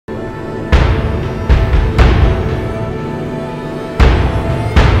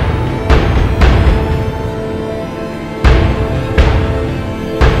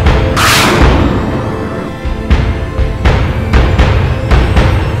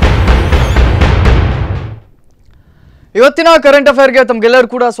ಇವತ್ತಿನ ಕರೆಂಟ್ ಅಫೇರ್ಗೆ ತಮಗೆಲ್ಲರೂ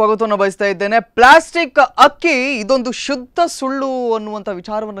ಕೂಡ ಸ್ವಾಗತವನ್ನು ಬಯಸ್ತಾ ಇದ್ದೇನೆ. ಪ್ಲಾಸ್ಟಿಕ್ ಅಕ್ಕಿ ಇದೊಂದು ಶುದ್ಧ ಸುಳ್ಳು ಅನ್ನುವಂಥ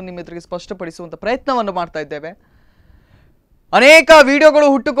ವಿಚಾರವನ್ನು ನಿಮ್ಮ ಎದುರಿಗೆ ಸ್ಪಷ್ಟಪಡಿಸುವಂಥ ಪ್ರಯತ್ನವನ್ನು ಮಾಡ್ತಾ ಇದ್ದೇವೆ. ಅನೇಕ ವಿಡಿಯೋಗಳು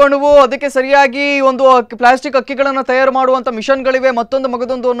ಹುಟ್ಟುಕೊಂಡವು, ಅದಕ್ಕೆ ಸರಿಯಾಗಿ ಒಂದು ಪ್ಲಾಸ್ಟಿಕ್ ಅಕ್ಕಿಗಳನ್ನು ತಯಾರು ಮಾಡುವಂಥ ಮಿಷನ್ಗಳಿವೆ, ಮತ್ತೊಂದು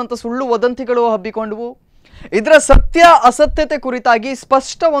ಮಗದೊಂದು ಅನ್ನೋಂಥ ಸುಳ್ಳು ವದಂತಿಗಳು ಹಬ್ಬಿಕೊಂಡವು. ಇದರ ಸತ್ಯ ಅಸತ್ಯತೆ ಕುರಿತಾಗಿ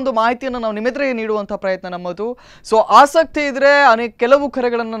ಸ್ಪಷ್ಟ ಒಂದು ಮಾಹಿತಿಯನ್ನು ನಾವು ನಿಮ್ಮೆದುರಿಗೆ ನೀಡುವಂಥ ಪ್ರಯತ್ನ ನಮ್ಮದು. ಸೊ ಆಸಕ್ತಿ ಇದ್ರೆ ಕೆಲವು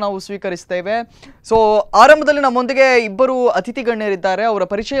ಕರೆಗಳನ್ನು ನಾವು ಸ್ವೀಕರಿಸ್ತೇವೆ. ಸೊ ಆರಂಭದಲ್ಲಿ ನಮ್ಮೊಂದಿಗೆ ಇಬ್ಬರು ಅತಿಥಿ ಗಣ್ಯರಿದ್ದಾರೆ, ಅವರ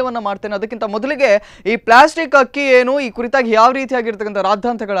ಪರಿಚಯವನ್ನು ಮಾಡ್ತೇನೆ. ಅದಕ್ಕಿಂತ ಮೊದಲಿಗೆ ಈ ಪ್ಲಾಸ್ಟಿಕ್ ಅಕ್ಕಿ ಏನು, ಈ ಕುರಿತಾಗಿ ಯಾವ ರೀತಿಯಾಗಿರ್ತಕ್ಕಂಥ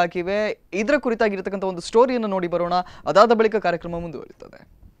ರಾದ್ಧಾಂತಗಳಾಗಿವೆ, ಇದರ ಕುರಿತಾಗಿರ್ತಕ್ಕಂಥ ಒಂದು ಸ್ಟೋರಿಯನ್ನು ನೋಡಿ ಬರೋಣ. ಅದಾದ ಬಳಿಕ ಕಾರ್ಯಕ್ರಮ ಮುಂದುವರಿಯುತ್ತದೆ.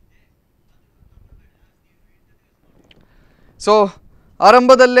 ಸೊ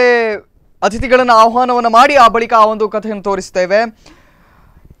ಆರಂಭದಲ್ಲೇ ಅತಿಥಿಗಳನ್ನು ಆಹ್ವಾನವನ್ನು ಮಾಡಿ ಆ ಬಳಿಕ ಆ ಒಂದು ಕಥೆಯನ್ನು ತೋರಿಸ್ತೇವೆ.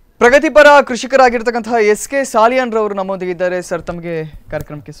 ಪ್ರಗತಿಪರ ಕೃಷಿಕರಾಗಿರ್ತಕ್ಕಂತಹ SK ಸಾಲಿಯನ್ ರವರು ನಮ್ಮೊಂದಿಗಿದ್ದಾರೆ. ಸರ್, ತಮಗೆ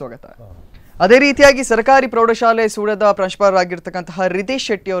ಕಾರ್ಯಕ್ರಮಕ್ಕೆ ಸ್ವಾಗತ. ಅದೇ ರೀತಿಯಾಗಿ ಸರ್ಕಾರಿ ಪ್ರೌಢಶಾಲೆ ಸೂಡದ ಪ್ರಾಂಶುಪಾಲರಾಗಿರ್ತಕ್ಕಂತಹ ರಿತೇಶ್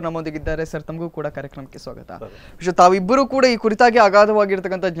ಶೆಟ್ಟಿ ಅವರು ನಮ್ಮೊಂದಿಗಿದ್ದಾರೆ. ಸರ್, ತಮಗೂ ಕೂಡ ಕಾರ್ಯಕ್ರಮಕ್ಕೆ ಸ್ವಾಗತ. ತಾವಿಬ್ಬರು ಕೂಡ ಈ ಕುರಿತಾಗಿ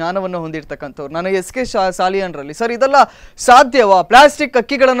ಅಗಾಧವಾಗಿರ್ತಕ್ಕಂಥ ಜ್ಞಾನವನ್ನು ಹೊಂದಿರತಕ್ಕಂಥವ್ರು. ನಾನು SK ಸಾಲಿಯನ್ ರಲ್ಲಿ, ಸರ್, ಇದೆಲ್ಲ ಸಾಧ್ಯವಾ? ಪ್ಲಾಸ್ಟಿಕ್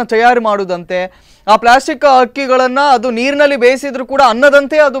ಅಕ್ಕಿಗಳನ್ನು ತಯಾರು ಮಾಡುವುದಂತೆ, ಆ ಪ್ಲಾಸ್ಟಿಕ್ ಅಕ್ಕಿಗಳನ್ನ ಅದು ನೀರಿನಲ್ಲಿ ಬೇಯಿಸಿದ್ರು ಕೂಡ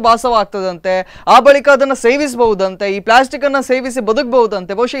ಅನ್ನದಂತೆ ಅದು ಭಾಸವಾಗ್ತದಂತೆ, ಆ ಬಳಿಕ ಅದನ್ನು ಸೇವಿಸಬಹುದಂತೆ, ಈ ಪ್ಲಾಸ್ಟಿಕ್ ಅನ್ನ ಸೇವಿಸಿ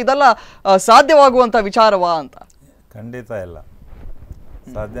ಬದುಕಬಹುದಂತೆ. ಬಹುಶಃ ಇದೆಲ್ಲ ಸಾಧ್ಯವಾಗುವಂತ ವಿಚಾರವಾ ಅಂತ? ಖಂಡಿತ ಇಲ್ಲ,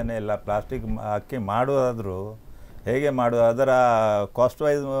 ಸಾಧ್ಯನೇ ಇಲ್ಲ. ಪ್ಲಾಸ್ಟಿಕ್ ಅಕ್ಕಿ ಮಾಡುವುದಾದರೂ ಹೇಗೆ ಮಾಡುವ, ಅದರ ಕಾಸ್ಟ್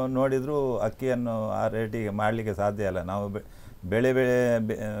ವೈಸ್ ನೋಡಿದರೂ ಅಕ್ಕಿಯನ್ನು ಆ ರೇಟಿಗೆ ಮಾಡಲಿಕ್ಕೆ ಸಾಧ್ಯ ಇಲ್ಲ. ನಾವು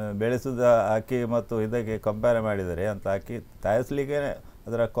ಬೆಳೆಸಿದ ಅಕ್ಕಿ ಮತ್ತು ಇದಕ್ಕೆ ಕಂಪೇರ್ ಮಾಡಿದರೆ ಅಂತ ಅಕ್ಕಿ ತಯಾರಿಸಲಿಕ್ಕೆ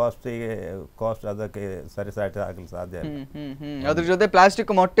ಅದರ ಕಾಸ್ಟ್ ಅದಕ್ಕೆ ಸರಿಸಾಟಿ ಆಗಲು ಸಾಧ್ಯ ಇಲ್ಲ. ಅದ್ರ ಜೊತೆ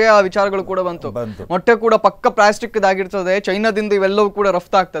ಪ್ಲಾಸ್ಟಿಕ್ ಮೊಟ್ಟೆಯ ವಿಚಾರಗಳು ಕೂಡ ಬಂತು. ಮೊಟ್ಟೆ ಕೂಡ ಪಕ್ಕ ಪ್ಲಾಸ್ಟಿಕ್ ಆಗಿರ್ತದೆ, ಚೈನಾದಿಂದ ಇವೆಲ್ಲವೂ ಕೂಡ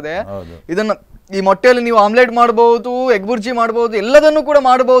ರಫ್ತಾಗ್ತದೆ. ಇದನ್ನ ಈ ಮೊಟ್ಟೆಯಲ್ಲಿ ನೀವು ಆಮ್ಲೆಟ್ ಮಾಡಬಹುದು, ಎಗ್ ಬುರ್ಜಿ ಮಾಡಬಹುದು, ಎಲ್ಲದನ್ನು ಕೂಡ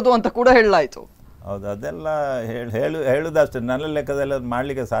ಮಾಡಬಹುದು ಅಂತ ಕೂಡ ಹೇಳಲಾಯ್ತು. ಹೌದು, ಅದೆಲ್ಲ ಹೇಳುದಷ್ಟೇ. ನನ್ನ ಲೆಕ್ಕದಲ್ಲಿ ಅದು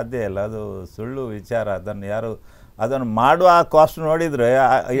ಮಾಡಲಿಕ್ಕೆ ಸಾಧ್ಯ ಇಲ್ಲ, ಅದು ಸುಳ್ಳು ವಿಚಾರ. ಅದನ್ನು ಮಾಡುವ ಕಾಸ್ಟ್ ನೋಡಿದರೆ,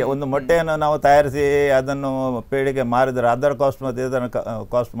 ಒಂದು ಮೊಟ್ಟೆಯನ್ನು ನಾವು ತಯಾರಿಸಿ ಅದನ್ನು ಪೇಡಿಗೆ ಮಾರಿದರೆ ಅದರ ಕಾಸ್ಟ್ ಮತ್ತು ಇದನ್ನು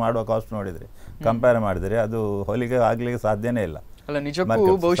ಕಾಸ್ಟ್ ಮಾಡುವ ಕಾಸ್ಟ್ ನೋಡಿದರೆ, ಕಂಪೇರ್ ಮಾಡಿದರೆ ಅದು ಹೋಲಿಕೆ ಆಗಲಿಕ್ಕೆ ಸಾಧ್ಯನೇ ಇಲ್ಲ. ಅಲ್ಲ,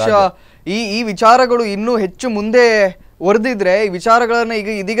 ನಿಜಕ್ಕೂ ಬಹುಶಃ ಈ ವಿಚಾರಗಳು ಇನ್ನೂ ಹೆಚ್ಚು ಮುಂದೆ ಒರೆದಿದ್ರೆ, ಈ ವಿಚಾರಗಳನ್ನ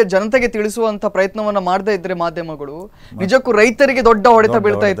ಇದೀಗ ಜನತೆಗೆ ತಿಳಿಸುವಂತ ಪ್ರಯತ್ನವನ್ನ ಮಾಡದೇ ಇದ್ರೆ ಮಾಧ್ಯಮಗಳು, ನಿಜಕ್ಕೂ ರೈತರಿಗೆ ದೊಡ್ಡ ಹೊಡೆತ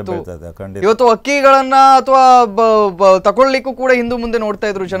ಬೀಳ್ತಾ ಇತ್ತು. ಇವತ್ತು ಅಕ್ಕಿಗಳನ್ನ ಅಥವಾ ತಗೊಳ್ಳಿಕ್ಕೂ ಕೂಡ ಹಿಂದೆ ಮುಂದೆ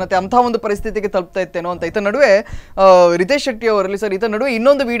ನೋಡ್ತಾ ಇದ್ರು ಜನತೆ. ಅಂತ ಒಂದು ಪರಿಸ್ಥಿತಿಗೆ ತಲುಪ್ತಾ ಇತ್ತೇನೋ ಅಂತ. ಇತ ನಡುವೆ ರಿತೇಶ್ ಶೆಟ್ಟಿ ಅವರಲ್ಲಿ, ಸರ್, ಇತ ನಡುವೆ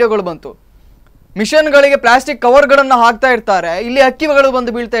ಇನ್ನೊಂದು ವಿಡಿಯೋಗಳು ಬಂತು. ಮಿಷನ್ಗಳಿಗೆ ಪ್ಲಾಸ್ಟಿಕ್ ಕವರ್ಗಳನ್ನು ಹಾಕ್ತಾ ಇರ್ತಾರೆ, ಇಲ್ಲಿ ಅಕ್ಕಿಗಳು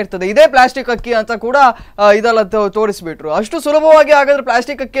ಬಂದು ಬೀಳ್ತಾ ಇರ್ತದೆ, ಇದೇ ಪ್ಲಾಸ್ಟಿಕ್ ಅಕ್ಕಿ ಅಂತ ಕೂಡ ಇದೆಲ್ಲ ತೋರಿಸ್ಬಿಟ್ರು. ಅಷ್ಟು ಸುಲಭವಾಗಿ ಹಾಗಾದ್ರೆ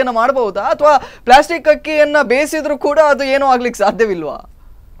ಪ್ಲಾಸ್ಟಿಕ್ ಅಕ್ಕಿಯನ್ನು ಮಾಡಬಹುದಾ, ಅಥವಾ ಪ್ಲಾಸ್ಟಿಕ್ ಅಕ್ಕಿಯನ್ನ ಬೇಯಿಸಿದ್ರು ಕೂಡ ಅದು ಏನೂ ಆಗ್ಲಿಕ್ಕೆ ಸಾಧ್ಯವಿಲ್ವಾ?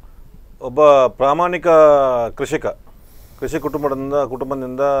 ಒಬ್ಬ ಪ್ರಾಮಾಣಿಕ ಕೃಷಿ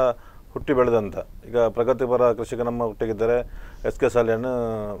ಕುಟುಂಬದಿಂದ ಹುಟ್ಟಿ ಬೆಳೆದಂಥ, ಈಗ ಪ್ರಗತಿಪರ ಕೃಷಿಕ ನಮ್ಮ ಹುಟ್ಟಿಗಿದ್ದಾರೆ SK ಸಾಲಿಯನ್,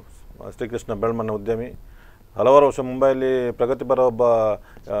 ಶ್ರೀಕೃಷ್ಣ ಬೆಳ್ಮಣ್ಣ ಉದ್ಯಮಿ. ಹಲವಾರು ವರ್ಷ ಮುಂಬೈಯಲ್ಲಿ ಪ್ರಗತಿಪರ ಒಬ್ಬ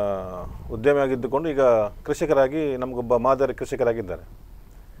ಉದ್ಯಮಿಯಾಗಿದ್ದುಕೊಂಡು ಈಗ ಕೃಷಿಕರಾಗಿ ನಮಗೊಬ್ಬ ಮಾದರಿ ಕೃಷಿಕರಾಗಿದ್ದಾರೆ.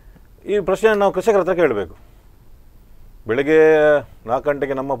 ಈ ಪ್ರಶ್ನೆಯನ್ನು ನಾವು ಕೃಷಿಕರ ಹತ್ರ ಕೇಳಬೇಕು. ಬೆಳಗ್ಗೆ 4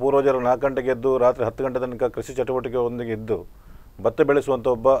 ಗಂಟೆಗೆ ನಮ್ಮ ಪೂರ್ವಜರು 4 ಗಂಟೆಗೆ ಎದ್ದು ರಾತ್ರಿ 10 ಗಂಟೆ ತನಕ ಕೃಷಿ ಚಟುವಟಿಕೆಯೊಂದಿಗೆ ಇದ್ದು ಭತ್ತ ಬೆಳೆಸುವಂಥ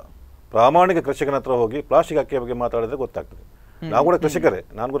ಒಬ್ಬ ಪ್ರಾಮಾಣಿಕ ಕೃಷಿಕನ ಹತ್ರ ಹೋಗಿ ಪ್ಲಾಸ್ಟಿಕ್ ಅಕ್ಕಿಯ ಬಗ್ಗೆ ಮಾತಾಡಿದ್ರೆ ಗೊತ್ತಾಗ್ತದೆ. ನಾವು ಕೂಡ ಕೃಷಿಕರೇ,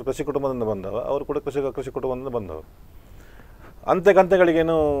 ನಾನು ಕೂಡ ಕೃಷಿ ಕುಟುಂಬದಿಂದ ಬಂದವ, ಅವರು ಕೂಡ ಕೃಷಿ ಕುಟುಂಬದಿಂದ ಬಂದವರು.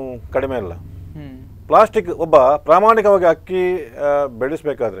 ಅಂತೆಗಂತೆಗಳಿಗೇನು ಕಡಿಮೆ ಇಲ್ಲ. ಪ್ಲಾಸ್ಟಿಕ್ ಒಬ್ಬ ಪ್ರಾಮಾಣಿಕವಾಗಿ ಅಕ್ಕಿ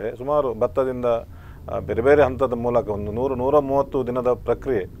ಬೆಳೆಸಬೇಕಾದ್ರೆ ಸುಮಾರು ಭತ್ತದಿಂದ ಬೇರೆ ಬೇರೆ ಹಂತದ ಮೂಲಕ ಒಂದು 100-130 ದಿನದ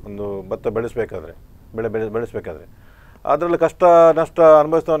ಪ್ರಕ್ರಿಯೆ. ಒಂದು ಭತ್ತ ಬೆಳೆಸಬೇಕಾದ್ರೆ ಬೆಳೆಸಬೇಕಾದ್ರೆ ಅದರಲ್ಲಿ ಕಷ್ಟ ನಷ್ಟ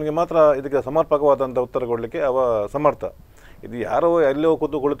ಅನುಭವಿಸಿದವನಿಗೆ ಮಾತ್ರ ಇದಕ್ಕೆ ಸಮರ್ಪಕವಾದಂಥ ಉತ್ತರ ಕೊಡಲಿಕ್ಕೆ ಅವ ಸಮರ್ಥ. ಇದು ಯಾರೋ ಎಲ್ಲೋ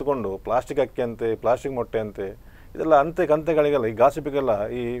ಕುಳಿತುಕೊಂಡು ಪ್ಲಾಸ್ಟಿಕ್ ಅಕ್ಕಿ ಅಂತೆ, ಪ್ಲಾಸ್ಟಿಕ್ ಮೊಟ್ಟೆ ಅಂತೆ, ಇದೆಲ್ಲ ಕಂತೆಗಳಿಗೆಲ್ಲ, ಈ ಗಾಸಿಪಿಗೆಲ್ಲ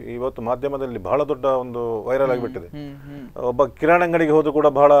ಇವತ್ತು ಮಾಧ್ಯಮದಲ್ಲಿ ಬಹಳ ದೊಡ್ಡ ಒಂದು ವೈರಲ್ ಆಗಿಬಿಟ್ಟಿದೆ. ಒಬ್ಬ ಕಿರಾಣಿ ಅಂಗಡಿಗೆ ಹೋದರೂ ಕೂಡ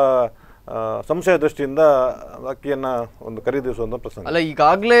ಬಹಳ ಸಂಶಯ ದೃಷ್ಟಿಯಿಂದ ಅಕ್ಕಿಯನ್ನ ಒಂದು ಖರೀದಿಸುವಂತ ಪ್ರಸಂಗ. ಅಲ್ಲ,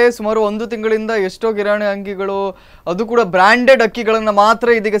 ಈಗಾಗಲೇ ಸುಮಾರು 1 ತಿಂಗಳಿಂದ ಎಷ್ಟೋ ಕಿರಾಣಿ ಅಂಗಡಿಗಳು ಅದು ಕೂಡ ಬ್ರಾಂಡೆಡ್ ಅಕ್ಕಿಗಳನ್ನ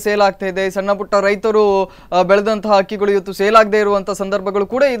ಮಾತ್ರ ಇದೀಗ ಸೇಲ್ ಆಗ್ತಾ ಇದೆ. ಸಣ್ಣ ಪುಟ್ಟ ರೈತರು ಬೆಳೆದಂತಹ ಅಕ್ಕಿಗಳು ಇವತ್ತು ಸೇಲ್ ಆಗದೆ ಇರುವಂತಹ ಸಂದರ್ಭಗಳು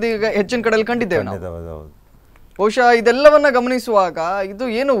ಕೂಡ ಇದೀಗ ಹೆಚ್ಚಿನ ಕಡೆಯಲ್ಲಿ ಕಂಡಿದ್ದೇವೆ. ಬಹುಶಃ ಇದೆಲ್ಲವನ್ನ ಗಮನಿಸುವಾಗ ಇದು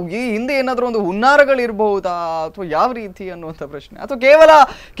ಏನು, ಈ ಹಿಂದೆ ಏನಾದರೂ ಒಂದು ಹುನ್ನಾರಗಳಿರಬಹುದಾ ಅಥವಾ ಯಾವ ರೀತಿ ಅನ್ನುವಂಥ ಪ್ರಶ್ನೆ, ಅಥವಾ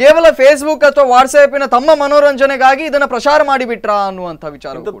ಕೇವಲ ಫೇಸ್ಬುಕ್ ಅಥವಾ ವಾಟ್ಸ್ಆ್ಯಪಿನ ತಮ್ಮ ಮನೋರಂಜನೆಗಾಗಿ ಇದನ್ನ ಪ್ರಚಾರ ಮಾಡಿಬಿಟ್ರಾ ಅನ್ನುವಂಥ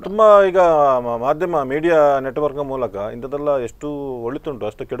ವಿಚಾರ ತುಂಬಾ ಈಗ ಮಾಧ್ಯಮ ಮೀಡಿಯಾ ನೆಟ್ವರ್ಕ್ ಮೂಲಕ ಇಂಥದ್ದೆಲ್ಲ ಎಷ್ಟು ಒಳಿತುಂಟು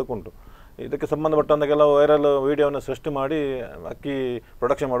ಅಷ್ಟು ಕೆಡುಕುಂಟು. ಇದಕ್ಕೆ ಸಂಬಂಧಪಟ್ಟಂತ ಕೆಲವು ವೈರಲ್ ವಿಡಿಯೋವನ್ನು ಸೃಷ್ಟಿ ಮಾಡಿ ಅಕ್ಕಿ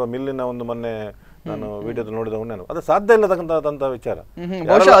ಪ್ರೊಡಕ್ಷನ್ ಮಾಡುವ ಮಿಲ್ಲಿನ ಒಂದು ಮೊನ್ನೆ ನಾನು ವಿಡಿಯೋದಲ್ಲಿ ನೋಡಿದವನೇನು ಅದು ಸಾಧ್ಯ ಇಲ್ಲದಂತ ವಿಚಾರ.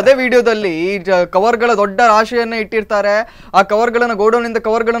 ಬಹುಶಃ ಅದೇ ವಿಡಿಯೋದಲ್ಲಿ ಕವರ್ಗಳ ದೊಡ್ಡ ರಾಶಿಯನ್ನ ಇಟ್ಟಿರ್ತಾರೆ. ಆ ಕವರ್ಗಳನ್ನ ಗೋಡೌನಿಂದ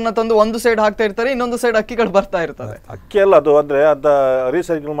ಕವರ್ಗಳನ್ನ ತಂದು ಒಂದು ಸೈಡ್ ಹಾಕ್ತಾ ಇರ್ತಾರೆ, ಇನ್ನೊಂದು ಸೈಡ್ ಅಕ್ಕಿಗಳು ಬರ್ತಾ ಇರ್ತದೆ. ಅಕ್ಕಿ ಅಲ್ಲ ಅದು, ಅಂದ್ರೆ ಅದ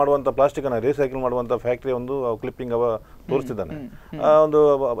ರೀಸೈಕಲ್ ಮಾಡುವಂತ ಪ್ಲಾಸ್ಟಿಕ್ ಅನ್ನ ರೀಸೈಕಲ್ ಮಾಡುವಂತ ಫ್ಯಾಕ್ಟರಿ ಒಂದು ಕ್ಲಿಪ್ಪಿಂಗ್ ತೋರಿಸ್ತಿದ್ದಾನೆ.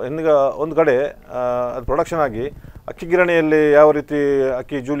 ಒಂದು ಕಡೆ ಅದು ಪ್ರೊಡಕ್ಷನ್ ಆಗಿ ಅಕ್ಕಿ ಗಿರಣಿಯಲ್ಲಿ ಯಾವ ರೀತಿ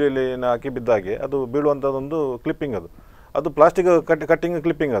ಅಕ್ಕಿ ಜೂಲಿಯಲ್ಲಿ ಅಕ್ಕಿ ಬಿದ್ದಾಗೆ ಅದು ಬೀಳುವಂಥದ್ದೊಂದು ಕ್ಲಿಪ್ಪಿಂಗ್ ಅದು ಪ್ಲಾಸ್ಟಿಕ್ ಕಟ್ಟಿಂಗ್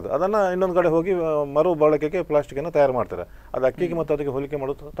ಕ್ಲಿಪ್ಪಿಂಗ್ ಅದನ್ನು ಇನ್ನೊಂದು ಕಡೆ ಹೋಗಿ ಮರು ಬಳಕೆಗೆ ಪ್ಲಾಸ್ಟಿಕನ್ನು ತಯಾರು ಮಾಡ್ತಾರೆ. ಅದು ಅಕ್ಕಿಗೆ ಮತ್ತು ಅದಕ್ಕೆ ಹೋಲಿಕೆ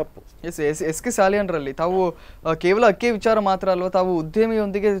ಮಾಡೋದು ತಪ್ಪು. ಎಸ್ ಕೆ ಸಾಲಿಯನ್ರಲ್ಲಿ ತಾವು ಕೇವಲ ಅಕ್ಕಿ ವಿಚಾರ ಮಾತ್ರ ಅಲ್ವಾ, ತಾವು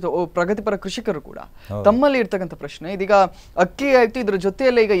ಉದ್ಯಮಿಯೊಂದಿಗೆ ಪ್ರಗತಿಪರ ಕೃಷಿಕರು ಕೂಡ. ತಮ್ಮಲ್ಲಿ ಇರ್ತಕ್ಕಂಥ ಪ್ರಶ್ನೆ, ಇದೀಗ ಅಕ್ಕಿ ಆಯ್ತು, ಇದ್ರ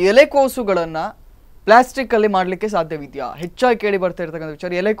ಜೊತೆಯಲ್ಲೇ ಈಗ ಎಲೆಕೋಸುಗಳನ್ನ ಪ್ಲಾಸ್ಟಿಕ್ ಅಲ್ಲಿ ಮಾಡ್ಲಿಕ್ಕೆ ಸಾಧ್ಯವಿದೆಯಾ? ಹೆಚ್ಚಾಗಿ ಕೇಳಿ ಬರ್ತಾ ಇರ್ತಕ್ಕಂಥ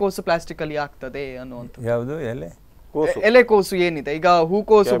ವಿಚಾರ ಎಲೆಕೋಸು ಪ್ಲಾಸ್ಟಿಕ್ ಅಲ್ಲಿ ಆಗ್ತದೆ ಅನ್ನುವಂಥ. ಯಾವುದು ಎಲೆಕೋಸು ಏನಿದೆ ಈಗ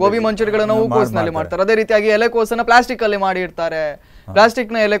ಹೂಕೋಸು, ಗೋಬಿ ಮಂಚೂರಿಗಳನ್ನ ಹೂಕೋಸಿನಲ್ಲಿ ಮಾಡ್ತಾರೆ, ಅದೇ ರೀತಿಯಾಗಿ ಎಲೆಕೋಸನ್ನ ಪ್ಲಾಸ್ಟಿಕ್ ಅಲ್ಲಿ ಮಾಡಿ ಇಡ್ತಾರೆ.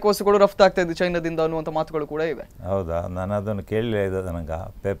 ಪ್ಲಾಸ್ಟಿಕ್ ನ ಎಲೆಕೋಸುಗಳು ರಫ್ತಾಗ್ತಾ ಇದೆ ಚೈನಾದಿಂದ ಅನ್ನುವಂಥ ಮಾತುಗಳು ಕೂಡ ಇವೆ. ಹೌದಾ? ನಾನು ಅದನ್ನು ಕೇಳಲೇ ಇದೆ, ನನಗೆ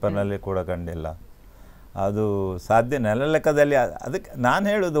ಪೇಪರ್ನಲ್ಲಿ ಕೂಡ ಕಂಡಿಲ್ಲ. ಅದು ಸಾಧ್ಯ ನೆಲ ಲೆಕ್ಕದಲ್ಲಿ. ಅದಕ್ಕೆ ನಾನು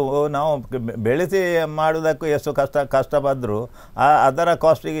ಹೇಳೋದು, ನಾವು ಬೆಳೆಸಿ ಮಾಡೋದಕ್ಕೂ ಎಷ್ಟು ಕಷ್ಟ ಬಂದರೂ ಅದರ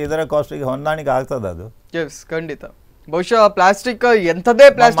ಕಾಸ್ಟಿಗೆ ಇದರ ಕಾಸ್ಟಿಗೆ ಹೊಂದಾಣಿಕೆ ಆಗ್ತದೆ ಅದು. ಎಸ್, ಖಂಡಿತ. ಬಹುಶಃ ಪ್ಲಾಸ್ಟಿಕ್ ಎಂಥದೇ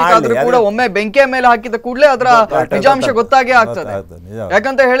ಪ್ಲಾಸ್ಟಿಕ್ ಆದ್ರೂ ಕೂಡ ಒಮ್ಮೆ ಬೆಂಕಿಯ ಮೇಲೆ ಹಾಕಿದ ಕೂಡಲೇ ಅದರ ನಿಜಾಂಶ ಗೊತ್ತಾಗೇ ಆಗ್ತದೆ.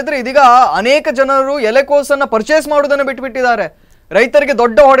 ಯಾಕಂತ ಹೇಳಿದ್ರೆ ಇದೀಗ ಅನೇಕ ಜನರು ಎಲೆಕೋಸನ್ನ ಪರ್ಚೇಸ್ ಮಾಡುವುದನ್ನು ಬಿಟ್ಟುಬಿಟ್ಟಿದ್ದಾರೆ. ರೈತರಿಗೆ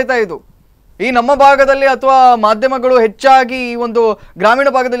ದೊಡ್ಡ ಹೊಡೆತ ಇದು. ಈ ನಮ್ಮ ಭಾಗದಲ್ಲಿ ಅಥವಾ ಮಾಧ್ಯಮಗಳು ಹೆಚ್ಚಾಗಿ ಈ ಒಂದು ಗ್ರಾಮೀಣ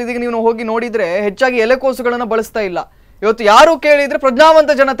ಭಾಗದಲ್ಲಿ ಇದೀಗ ನೀವು ಹೋಗಿ ನೋಡಿದ್ರೆ ಹೆಚ್ಚಾಗಿ ಎಲೆಕೋಸುಗಳನ್ನು ಬಳಸ್ತಾ ಇಲ್ಲ. ಇವತ್ತು ಯಾರು ಕೇಳಿದ್ರೆ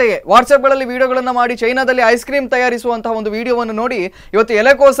ಪ್ರಜ್ಞಾವಂತ ಜನತೆಗೆ ವಾಟ್ಸ್ಆಪ್ಗಳಲ್ಲಿ ವಿಡಿಯೋಗಳನ್ನ ಮಾಡಿ ಚೈನಾದಲ್ಲಿ ಐಸ್ ಕ್ರೀಮ್ ತಯಾರಿಸುವಂತಹ ಒಂದು ವಿಡಿಯೋವನ್ನು ನೋಡಿ ಇವತ್ತು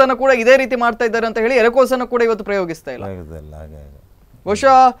ಎಲೆಕೋಸನ್ನು ಕೂಡ ಇದೇ ರೀತಿ ಮಾಡ್ತಾ ಇದ್ದಾರೆ ಅಂತ ಹೇಳಿ ಎಲೆಕೋಸನ್ನು ಕೂಡ ಇವತ್ತು ಪ್ರಯೋಗಿಸ್ತಾ ಇಲ್ಲ.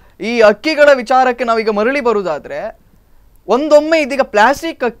 ಬಹುಶಃ ಈ ಅಕ್ಕಿಗಳ ವಿಚಾರಕ್ಕೆ ನಾವೀಗ ಮರಳಿ ಬರುವುದಾದ್ರೆ, ಒಂದೊಮ್ಮೆ ಇದೀಗ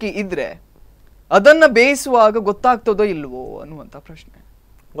ಪ್ಲಾಸ್ಟಿಕ್ ಅಕ್ಕಿ ಇದ್ರೆ ಅದನ್ನ ಬೇಯಿಸುವಾಗ ಗೊತ್ತಾಗ್ತದೋ ಇಲ್ವೋ ಅನ್ನುವಂಥ ಪ್ರಶ್ನೆ.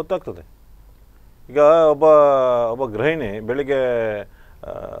 ಗೊತ್ತಾಗ್ತದೆ. ಈಗ ಒಬ್ಬ ಗೃಹಿಣಿ ಬೆಳಿಗ್ಗೆ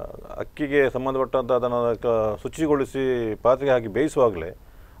ಅಕ್ಕಿಗೆ ಸಂಬಂಧಪಟ್ಟಂಥ ಅದನ್ನು ಶುಚಿಗೊಳಿಸಿ ಪಾತ್ರೆಗೆ ಹಾಕಿ ಬೇಯಿಸುವಾಗಲೇ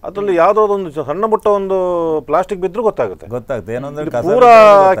ಅದರಲ್ಲಿ ಯಾವುದೋ ಒಂದು ಸಣ್ಣ ಪುಟ್ಟ ಒಂದು ಪ್ಲಾಸ್ಟಿಕ್ ಬಿದ್ದರೂ ಗೊತ್ತಾಗುತ್ತೆ. ಏನಂದ್ರೆ ಪೂರಾ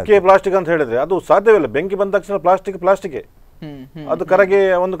ಅಕ್ಕಿ ಪ್ಲಾಸ್ಟಿಕ್ ಅಂತ ಹೇಳಿದ್ರೆ ಅದು ಸಾಧ್ಯವಿಲ್ಲ. ಬೆಂಕಿ ಬಂದ ತಕ್ಷಣ ಪ್ಲಾಸ್ಟಿಕ್ ಅದು ಕರಗಿ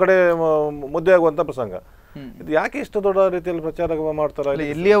ಒಂದು ಕಡೆ ಮುದ್ದೆ ಆಗುವಂತ ಪ್ರಸಂಗ. ಇದು ಯಾಕೆ ಇಷ್ಟು ದೊಡ್ಡ ರೀತಿಯಲ್ಲಿ ಪ್ರಚಾರ ಮಾಡ್ತಾರೆ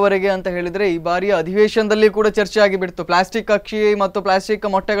ಇಲ್ಲಿಯವರೆಗೆ ಅಂತ ಹೇಳಿದ್ರೆ ಈ ಬಾರಿಯ ಅಧಿವೇಶನದಲ್ಲಿ ಕೂಡ ಚರ್ಚೆ ಆಗಿಬಿಡ್ತು. ಪ್ಲಾಸ್ಟಿಕ್ ಅಕ್ಕಿ ಮತ್ತು ಪ್ಲಾಸ್ಟಿಕ್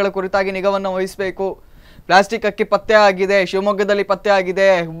ಮೊಟ್ಟೆಗಳ ಕುರಿತಾಗಿ ನಿಗಾವನ್ನು ವಹಿಸಬೇಕು. ಪ್ಲಾಸ್ಟಿಕ್ ಅಕ್ಕಿ ಪತ್ತೆ ಆಗಿದೆ, ಶಿವಮೊಗ್ಗದಲ್ಲಿ ಪತ್ತೆ ಆಗಿದೆ,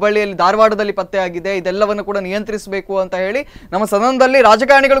 ಹುಬ್ಬಳ್ಳಿಯಲ್ಲಿ, ಧಾರವಾಡದಲ್ಲಿ ಪತ್ತೆ ಆಗಿದೆ, ಇದೆಲ್ಲವನ್ನು ಕೂಡ ನಿಯಂತ್ರಿಸಬೇಕು ಅಂತ ಹೇಳಿ ನಮ್ಮ ಸದನದಲ್ಲಿ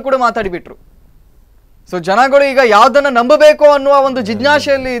ರಾಜಕಾರಣಿಗಳು ಕೂಡ ಮಾತಾಡಿಬಿಟ್ರು. ಸೊ ಜನಗಳು ಈಗ ಯಾವ್ದನ್ನ ನಂಬಬೇಕು ಅನ್ನುವ ಒಂದು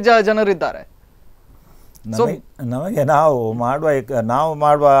ಜಿಜ್ಞಾಸೆಯಲ್ಲಿ ಜನರಿದ್ದಾರೆ. ನಮಗೆ ನಾವು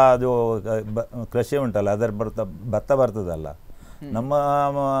ಮಾಡುವ ಅದು ಕೃಷಿ ಉಂಟಲ್ಲ, ಅದರ ಭತ್ತ ಬರ್ತದಲ್ಲ, ನಮ್ಮ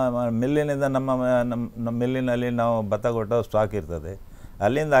ಮಿಲ್ಲಿನಿಂದ ನಮ್ಮ ಮಿಲ್ಲಿನಲ್ಲಿ ನಾವು ಭತ್ತ ಕೊಟ್ಟೋ ಸ್ಟಾಕ್ ಇರ್ತದೆ,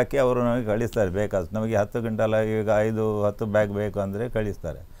 ಅಲ್ಲಿಂದ ಹಾಕಿ ಅವರು ನಮಗೆ ಕಳಿಸ್ತಾರೆ. ಬೇಕಾದ ನಮಗೆ 10 ಕ್ವಿಂಟಲ್ ಈಗ 5-10 ಬ್ಯಾಗ್ ಬೇಕು ಅಂದರೆ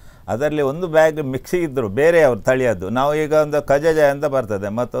ಕಳಿಸ್ತಾರೆ. ಅದರಲ್ಲಿ ಒಂದು ಬ್ಯಾಗ್ ಮಿಕ್ಸಿ ಇದ್ದರು ಬೇರೆ ಅವ್ರ ತಳಿಯದ್ದು. ನಾವು ಈಗ ಒಂದು ಕಜಜ ಅಂತ ಬರ್ತದೆ,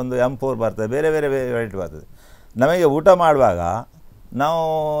 ಮತ್ತೊಂದು M4 ಬರ್ತದೆ, ಬೇರೆ ಬೇರೆ ವೆರೈಟಿ ಬರ್ತದೆ. ನಮಗೆ ಊಟ ಮಾಡುವಾಗ ನಾನು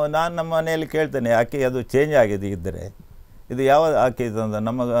ನಮ್ಮ ಮನೆಯಲ್ಲಿ ಕೇಳ್ತೇನೆ, ಅಕ್ಕಿ ಅದು ಚೇಂಜ್ ಆಗಿದೆ ಇದ್ದರೆ ಇದು ಯಾವ ಅಕ್ಕಿ ಇದು ಅಂತ.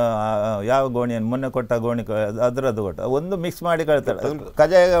 ನಮ್ಮ ಯಾವ ಗೋಣಿಯನ್ನು ಮೊನ್ನೆ ಕೊಟ್ಟ ಗೋಣಿ ಅದರದ್ದು ಕೊಟ್ಟ ಒಂದು ಮಿಕ್ಸ್ ಮಾಡಿ ಕಳಿಸ್ತಾರೆ.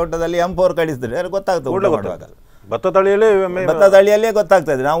 ಕಜಾಯ ಊಟದಲ್ಲಿ M4 ಕಳಿಸಿದ್ರೆ ಅದು ಗೊತ್ತಾಗ್ತದೆ ಊಟ ಮಾಡುವಾಗ. ಭತ್ತ ತಳಿಯಲ್ಲೇ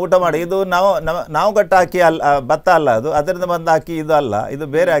ಗೊತ್ತಾಗ್ತದೆ ನಾವು ಊಟ ಮಾಡಿ. ಇದು ನಾವು ಕಟ್ಟ ಅಕ್ಕಿ ಅಲ್ಲ, ಭತ್ತ ಅಲ್ಲ ಅದು, ಅದರಿಂದ ಬಂದ ಅಕ್ಕಿ ಇದು ಅಲ್ಲ, ಇದು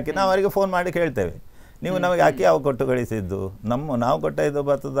ಬೇರೆ ಅಕ್ಕಿ. ನಾವು ಅವರಿಗೆ ಫೋನ್ ಮಾಡಿ ಕೇಳ್ತೇವೆ, ನೀವು ನಮಗೆ ಅಕ್ಕಿ ಯಾವ ಕೊಟ್ಟು ಕಳಿಸಿದ್ದು? ನಾವು ಕೊಟ್ಟ ಇದು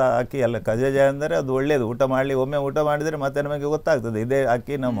ಭತ್ತದ ಅಕ್ಕಿ ಅಲ್ಲ. ಕಜಜ ಅಂದರೆ ಅದು ಒಳ್ಳೆಯದು, ಊಟ ಮಾಡಲಿ. ಒಮ್ಮೆ ಊಟ ಮಾಡಿದರೆ ಮತ್ತೆ ನಮಗೆ ಗೊತ್ತಾಗ್ತದೆ ಇದೇ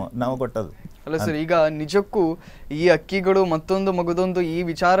ಅಕ್ಕಿ ನಾವು ಕೊಟ್ಟದ್ದು ಅಲ್ಲ ಸರ್. ಈಗ ನಿಜಕ್ಕೂ ಈ ಅಕ್ಕಿಗಳು ಮಗದೊಂದು ಈ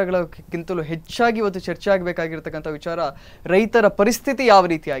ವಿಚಾರಗಳಕ್ಕಿಂತಲೂ ಹೆಚ್ಚಾಗಿ ಇವತ್ತು ಚರ್ಚೆ ಆಗಬೇಕಾಗಿರ್ತಕ್ಕಂಥ ವಿಚಾರ ರೈತರ ಪರಿಸ್ಥಿತಿ ಯಾವ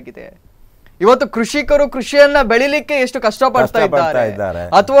ರೀತಿಯಾಗಿದೆ. ಇವತ್ತು ಕೃಷಿಕರು ಕೃಷಿಯನ್ನ ಬೆಳಿಲಿಕ್ಕೆ ಎಷ್ಟು ಕಷ್ಟಪಡ್ತಾ ಇದ್ದಾರೆ,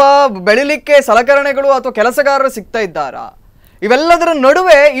 ಅಥವಾ ಬೆಳಿಲಿಕ್ಕೆ ಸಲಕರಣೆಗಳು ಅಥವಾ ಕೆಲಸಗಾರರು ಸಿಗ್ತಾ ಇದ್ದಾರಾ? ಇವೆಲ್ಲದರ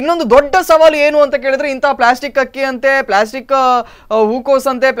ನಡುವೆ ಇನ್ನೊಂದು ದೊಡ್ಡ ಸವಾಲು ಏನು ಅಂತ ಕೇಳಿದ್ರೆ, ಇಂತಹ ಪ್ಲಾಸ್ಟಿಕ್ ಅಕ್ಕಿ ಅಂತೆ, ಪ್ಲಾಸ್ಟಿಕ್ ಹೂಕೋಸ್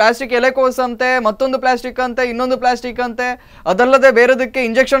ಅಂತೆ, ಪ್ಲಾಸ್ಟಿಕ್ ಎಲೆಕೋಸ್ ಅಂತೆ, ಮತ್ತೊಂದು ಪ್ಲಾಸ್ಟಿಕ್ ಅಂತೆ, ಇನ್ನೊಂದು ಪ್ಲಾಸ್ಟಿಕ್ ಅಂತೆ, ಅದಲ್ಲದೆ ಬೇರೆದಕ್ಕೆ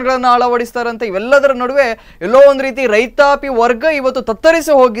ಇಂಜೆಕ್ಷನ್ಗಳನ್ನ ಅಳವಡಿಸ್ತಾರಂತೆ. ಇವೆಲ್ಲದರ ನಡುವೆ ಎಲ್ಲೋ ಒಂದು ರೀತಿ ರೈತಾಪಿ ವರ್ಗ ಇವತ್ತು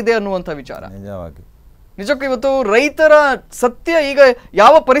ತತ್ತರಿಸಿ ಹೋಗಿದೆ ಅನ್ನುವಂಥ ವಿಚಾರ. ನಿಜಕ್ಕೂ ಇವತ್ತು ರೈತರ ಸತ್ಯ ಈಗ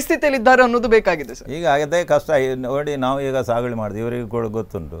ಯಾವ ಪರಿಸ್ಥಿತಿಯಲ್ಲಿದ್ದಾರೆ ಅನ್ನೋದು ಬೇಕಾಗಿದೆ ಸರ್. ಈಗ ಅದೇ ಕಷ್ಟ ನೋಡಿ. ನಾವು ಈಗ ಸಾಗುವಳಿ ಮಾಡಿದ್ವಿ, ಇವರಿಗೂ ಕೂಡ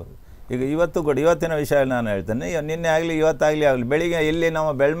ಗೊತ್ತುಂಟು. ಈಗ ಇವತ್ತಿನ ವಿಷಯ ನಾನು ಹೇಳ್ತೇನೆ. ನಿನ್ನೆ ಆಗಲಿ ಇವತ್ತಾಗಲಿ ಆಗಲಿ, ಬೆಳಿಗ್ಗೆ ಇಲ್ಲಿ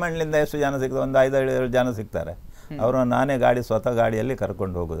ನಾವು ಬೆಳ್ಮಣ್ಣಿಂದ ಎಷ್ಟು ಜನ ಸಿಗ್ತಾರೆ, ಒಂದು 5-7 ಜನ ಸಿಗ್ತಾರೆ. ಅವರು ನಾನೇ ಸ್ವತಃ ಗಾಡಿಯಲ್ಲಿ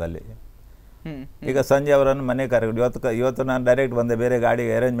ಕರ್ಕೊಂಡು ಹೋಗೋದು ಅಲ್ಲಿಗೆ. ಈಗ ಸಂಜೆ ಅವರನ್ನು ಮನೆ ಕರ್ಕೊಂಡು ಇವತ್ತು ನಾನು ಡೈರೆಕ್ಟ್ ಬಂದೆ, ಬೇರೆ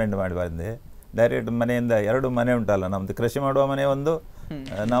ಗಾಡಿಗೆ ಅರೇಂಜ್ಮೆಂಟ್ ಮಾಡಿ ಬಂದೆ. ಡೈರೆಕ್ಟ್ ಮನೆಯಿಂದ 2 ಮನೆ ಉಂಟಲ್ಲ ನಮ್ಮದು, ಕೃಷಿ ಮಾಡುವ ಮನೆ ಒಂದು,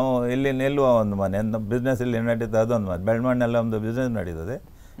 ನಾವು ಇಲ್ಲಿ ನಿಲ್ಲುವ ಒಂದು ಮನೆ, ಬಿಸ್ನೆಸ್ ಇಲ್ಲಿ ನಡೀತದೆ ಅದೊಂದು ಮನೆ. ಬೆಳ್ಮಣ್ಣೆಲ್ಲ ಒಂದು ಬಿಸ್ನೆಸ್ ನಡೀತದೆ.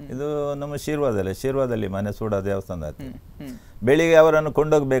 ಇದು ನಮ್ಮ ಶಿರ್ವಾದಲ್ಲಿ ಮನೆ ಸೂಡ ದೇವಸ್ಥಾನ ಹತ್ರ. ಬೆಳಿಗ್ಗೆ ಅವರನ್ನು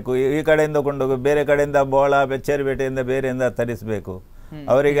ಕೊಂಡೋಗ್ಬೇಕು, ಈ ಕಡೆಯಿಂದ ಕೊಂಡೋಗಿ ಬೇರೆ ಕಡೆಯಿಂದ ಬೋಳ ಬೆಚ್ಚೇರಿಪೇಟೆಯಿಂದ ಬೇರೆಯಿಂದ ತರಿಸಬೇಕು.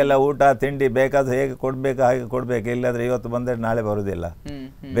 ಅವರಿಗೆಲ್ಲ ಊಟ ತಿಂಡಿ ಬೇಕಾದ ಹೇಗೆ ಕೊಡ್ಬೇಕು ಹಾಗೆ ಕೊಡ್ಬೇಕು, ಇಲ್ಲದ್ರೆ ಇವತ್ತು ಬಂದರೆ ನಾಳೆ ಬರುವುದಿಲ್ಲ.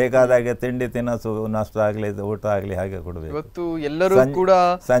 ಬೇಕಾದಾಗೆ ತಿಂಡಿ ತಿನಸು ನಾಷ್ಟ ಆಗ್ಲಿ ಊಟ ಆಗ್ಲಿ ಹಾಗೆ ಕೊಡ್ಬೇಕು. ಇವತ್ತು ಎಲ್ಲರೂ ಕೂಡ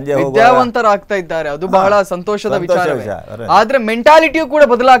ಸಂಜೆ ವಿದ್ಯಾವಂತರಾಗ್ತಾ ಇದ್ದಾರೆ, ಅದು ಬಹಳ ಸಂತೋಷದ ವಿಚಾರ. ಆದ್ರೆ ಮೆಂಟಾಲಿಟಿಯು ಕೂಡ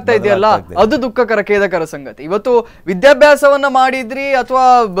ಬದಲಾಗ್ತಾ ಇದೆಯಲ್ಲ, ಅದು ದುಃಖಕರ ಖೇದಕರ ಸಂಗತಿ. ಇವತ್ತು ವಿದ್ಯಾಭ್ಯಾಸವನ್ನ ಮಾಡಿದ್ರಿ ಅಥವಾ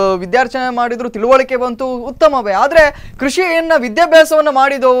ವಿದ್ಯಾರ್ಚನೆ ಮಾಡಿದ್ರು, ತಿಳುವಳಿಕೆ ಬಂತು, ಉತ್ತಮವೇ. ಆದ್ರೆ ಕೃಷಿಯನ್ನ ವಿದ್ಯಾಭ್ಯಾಸವನ್ನ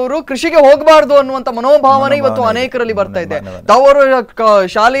ಮಾಡಿದವರು ಕೃಷಿಗೆ ಹೋಗಬಾರ್ದು ಅನ್ನುವಂತ ಮನೋಭಾವನೆ ಇವತ್ತು ಅನೇಕರಲ್ಲಿ ಬರ್ತಾ ಇದೆ. ತಾವರು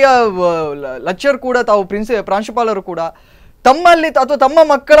ಶಾಲೆಯ ಲೆಕ್ಚರ್ ಕೂಡ, ತಾವು ಪ್ರಾಂಶುಪಾಲರು ಕೂಡ ತಮ್ಮಲ್ಲಿ ಅಥವಾ ತಮ್ಮ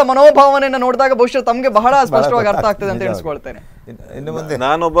ಮಕ್ಕಳ ಮನೋಭಾವನೆಯನ್ನು ನೋಡಿದಾಗ ಬಹುಶಃ ತಮಗೆ ಬಹಳ ಸ್ಪಷ್ಟವಾಗಿ ಅರ್ಥ ಆಗ್ತದೆ ಅಂತ ತಿಳಿಸ್ಕೊಳ್ತೇನೆ.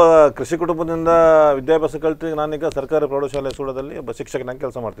 ನಾನೊಬ್ಬ ಕೃಷಿ ಕುಟುಂಬದಿಂದ ವಿದ್ಯಾಭ್ಯಾಸ ಕಲಿತು ನಾನೀಗ ಸರ್ಕಾರಿ ಪ್ರೌಢಶಾಲೆ ಸೂಡದಲ್ಲಿ ಒಬ್ಬ ಶಿಕ್ಷಕನಾಗಿ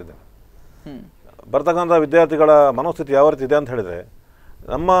ಕೆಲಸ ಮಾಡ್ತಿದ್ದೆ. ಬರ್ತಕ್ಕಂಥ ವಿದ್ಯಾರ್ಥಿಗಳ ಮನೋಸ್ಥಿತಿ ಯಾವ ರೀತಿ ಇದೆ ಅಂತ ಹೇಳಿದ್ರೆ,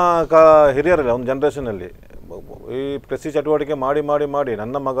 ನಮ್ಮ ಹಿರಿಯರಲ್ಲಿ ಒಂದು ಜನರೇಷನಲ್ಲಿ ಈ ಕೃಷಿ ಚಟುವಟಿಕೆ ಮಾಡಿ ಮಾಡಿ ಮಾಡಿ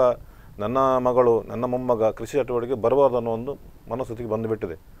ನನ್ನ ಮಗ, ನನ್ನ ಮಗಳು, ನನ್ನ ಮೊಮ್ಮಗ ಕೃಷಿ ಚಟುವಟಿಕೆ ಬರಬಾರ್ದು ಅನ್ನೋ ಒಂದು ಮನಸ್ಥಿತಿಗೆ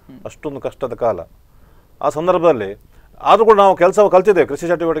ಬಂದುಬಿಟ್ಟಿದೆ. ಅಷ್ಟೊಂದು ಕಷ್ಟದ ಕಾಲ. ಆ ಸಂದರ್ಭದಲ್ಲಿ ಆದರೂ ಕೂಡ ನಾವು ಕೆಲಸ ಕಲ್ತಿದ್ದೇವೆ, ಕೃಷಿ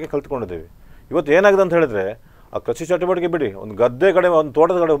ಚಟುವಟಿಕೆ ಕಲ್ತ್ಕೊಂಡಿದ್ದೇವೆ. ಇವತ್ತು ಏನಾಗಿದೆ ಅಂತ ಹೇಳಿದ್ರೆ, ಆ ಕೃಷಿ ಚಟುವಟಿಕೆ ಬಿಡಿ, ಒಂದು ಗದ್ದೆ ಕಡೆ ಒಂದು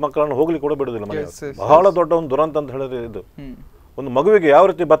ತೋಟದ ಕಡೆ ಮಕ್ಕಳನ್ನು ಹೋಗ್ಲಿಕ್ಕೆ ಕೂಡ ಬಿಡುವುದಿಲ್ಲ ಮನೆ. ಬಹಳ ದೊಡ್ಡ ಒಂದು ದುರಂತ ಅಂತ ಹೇಳಿದ್ರೆ ಇದು. ಒಂದು ಮಗುವಿಗೆ ಯಾವ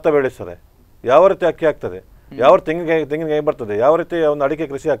ರೀತಿ ಭತ್ತ ಬೆಳೆಸ್ತಾರೆ, ಯಾವ ರೀತಿ ಅಕ್ಕಿ ಆಗ್ತದೆ, ಯಾವ ರೀತಿ ತೆಂಗಿನಕಾಯಿ ಬರ್ತದೆ, ಯಾವ ರೀತಿ ಒಂದು ಅಡಿಕೆ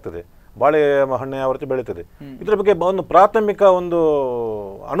ಕೃಷಿ ಆಗ್ತದೆ, ಬಾಳೆ ಹಣ್ಣು ಯಾವ ರೀತಿ ಬೆಳೀತದೆ, ಇದ್ರ ಬಗ್ಗೆ ಒಂದು ಪ್ರಾಥಮಿಕ ಒಂದು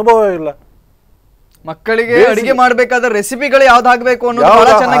ಅನುಭವ ಇಲ್ಲ. ಮಕ್ಕಳಿಗೆ ಅಡಿಗೆ ಮಾಡಬೇಕಾದ ರೆಸಿಪಿಗಳು ಯಾವ್ದಾಗಬೇಕು ಅನ್ನೋದು ಬಹಳ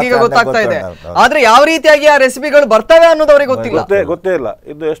ಚೆನ್ನಾಗಿ ಗೊತ್ತಾಗ್ತಾ ಇದೆ. ಆದ್ರೆ ಯಾವ ರೀತಿಯಾಗಿ ಆ ರೆಸಿಪಿಗಳು ಬರ್ತವೆ ಅನ್ನೋದು ಅವರಿಗೆ ಗೊತ್ತೇ ಇಲ್ಲ.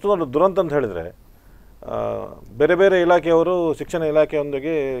 ಇದು ಎಷ್ಟು ದೊಡ್ಡ ದುರಂತ ಅಂತ ಹೇಳಿದ್ರೆ, ಬೇರೆ ಬೇರೆ ಇಲಾಖೆಯವರು ಶಿಕ್ಷಣ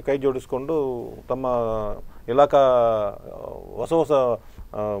ಇಲಾಖೆಯೊಂದಿಗೆ ಕೈ ಜೋಡಿಸಿಕೊಂಡು ತಮ್ಮ ಇಲಾಖಾ ಹೊಸ ಹೊಸ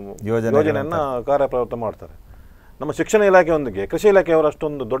ಯೋಜನೆಯನ್ನ ಕಾರ್ಯಪ್ರವೃತ್ತ ಮಾಡ್ತಾರೆ. ನಮ್ಮ ಶಿಕ್ಷಣ ಇಲಾಖೆಯೊಂದಿಗೆ ಕೃಷಿ ಇಲಾಖೆಯವರು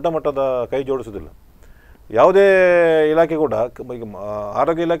ಅಷ್ಟೊಂದು ದೊಡ್ಡ ಮಟ್ಟದ ಕೈ ಜೋಡಿಸೋದಿಲ್ಲ. ಯಾವುದೇ ಇಲಾಖೆ ಕೂಡ, ಈಗ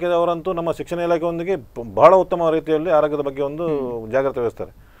ಆರೋಗ್ಯ ಇಲಾಖೆಯವರಂತೂ ನಮ್ಮ ಶಿಕ್ಷಣ ಇಲಾಖೆಯೊಂದಿಗೆ ಬಹಳ ಉತ್ತಮ ರೀತಿಯಲ್ಲಿ ಆರೋಗ್ಯದ ಬಗ್ಗೆ ಒಂದು ಜಾಗ್ರತೆ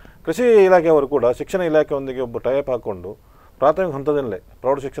ವಹಿಸ್ತಾರೆ. ಕೃಷಿ ಇಲಾಖೆಯವರು ಕೂಡ ಶಿಕ್ಷಣ ಇಲಾಖೆಯೊಂದಿಗೆ ಒಬ್ಬ ಟೈಪ್ ಹಾಕ್ಕೊಂಡು ಪ್ರಾಥಮಿಕ ಹಂತದಲ್ಲೇ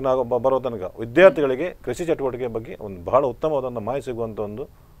ಪ್ರೌಢ ಶಿಕ್ಷಣ ಬರೋ ತನಕ ವಿದ್ಯಾರ್ಥಿಗಳಿಗೆ ಕೃಷಿ ಚಟುವಟಿಕೆ ಬಗ್ಗೆ ಒಂದು ಬಹಳ ಉತ್ತಮವಾದ ಮಾಹಿತಿ ಸಿಗುವಂಥ ಒಂದು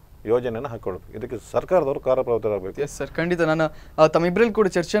ಯೋಜನೆಯನ್ನು ಹಾಕೊಳ್ಬೇಕು. ಇದಕ್ಕೆ ಸರ್ಕಾರದವರು ಕಾರ್ಯಪ್ರವೃತ್ತರಾಗಬೇಕು. ಎಸ್ ಸರ್, ಖಂಡಿತ. ನಾನು ತಮ್ಮಿಬ್ಬರಲ್ಲಿ ಕೂಡ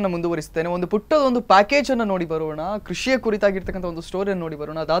ಚರ್ಚೆಯನ್ನು ಮುಂದುವರಿಸ್ತೇನೆ. ಒಂದು ಪುಟ್ಟದೊಂದು ಪ್ಯಾಕೇಜ್ ಅನ್ನು ನೋಡಿ ಬರೋಣ, ಕೃಷಿಯ ಕುರಿತಾಗಿರ್ತಕ್ಕಂಥ ಒಂದು ಸ್ಟೋರಿಯನ್ನು ನೋಡಿ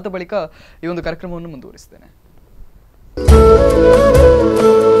ಬರೋಣ. ಅದಾದ ಬಳಿಕ ಈ ಒಂದು ಕಾರ್ಯಕ್ರಮವನ್ನು ಮುಂದುವರಿಸ್ತೇನೆ.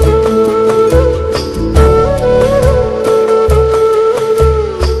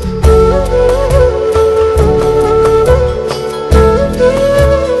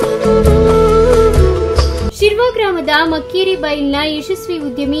 ಶಿರ್ವಾ ಗ್ರಾಮದ ಮಕ್ಕೇರಿ ಬೈಲ್ನ ಯಶಸ್ವಿ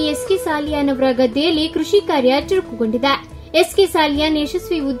ಉದ್ಯಮಿ ಎಸ್ಕೆ ಸಾಲಿಯಾನ್ ಅವರ ಗದ್ದೆಯಲ್ಲಿ ಕೃಷಿ ಕಾರ್ಯ ಚುರುಕುಗೊಂಡಿದೆ. ಎಸ್ಕೆ ಸಾಲಿಯಾನ್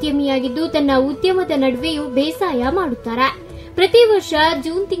ಯಶಸ್ವಿ ಉದ್ಯಮಿಯಾಗಿದ್ದು ತನ್ನ ಉದ್ಯಮದ ನಡುವೆಯೂ ಬೇಸಾಯ ಮಾಡುತ್ತಾರೆ. ಪ್ರತಿ ವರ್ಷ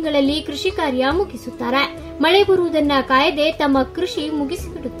ಜೂನ್ ತಿಂಗಳಲ್ಲಿ ಕೃಷಿ ಕಾರ್ಯ ಮುಗಿಸುತ್ತಾರೆ. ಮಳೆ ಬರುವುದನ್ನ ಕಾಯದೆ ತಮ್ಮ ಕೃಷಿ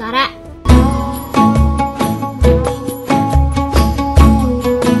ಮುಗಿಸಿಬಿಡುತ್ತಾರೆ.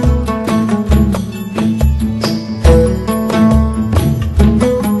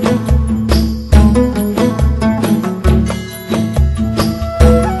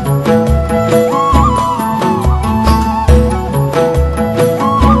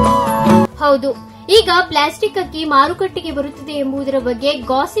 ಹೌದು, ಈಗ ಪ್ಲಾಸ್ಟಿಕ್ ಅಕ್ಕಿ ಮಾರುಕಟ್ಟೆಗೆ ಬರುತ್ತಿದೆ ಎಂಬುದರ ಬಗ್ಗೆ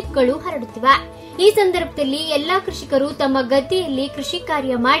ಗಾಸಿಪ್ಗಳು ಹರಡುತ್ತಿವೆ. ಈ ಸಂದರ್ಭದಲ್ಲಿ ಎಲ್ಲಾ ಕೃಷಿಕರು ತಮ್ಮ ಗದ್ದೆಯಲ್ಲಿ ಕೃಷಿ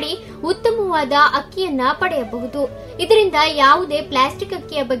ಕಾರ್ಯ ಮಾಡಿ ಉತ್ತಮವಾದ ಅಕ್ಕಿಯನ್ನ ಪಡೆಯಬಹುದು. ಇದರಿಂದ ಯಾವುದೇ ಪ್ಲಾಸ್ಟಿಕ್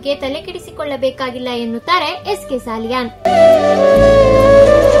ಅಕ್ಕಿಯ ಬಗ್ಗೆ ತಲೆಕೆಡಿಸಿಕೊಳ್ಳಬೇಕಾಗಿಲ್ಲ ಎನ್ನುತ್ತಾರೆ ಎಸ್ಕೆ ಸಾಲಿಯಾನ್.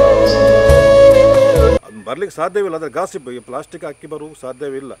 ಬರ್ಲಿಕ್ಕೆ ಸಾಧ್ಯವಿಲ್ಲ, ಅದರ ಗಾಸಿಪ್. ಪ್ಲಾಸ್ಟಿಕ್ ಅಕ್ಕಿ ಬರುವ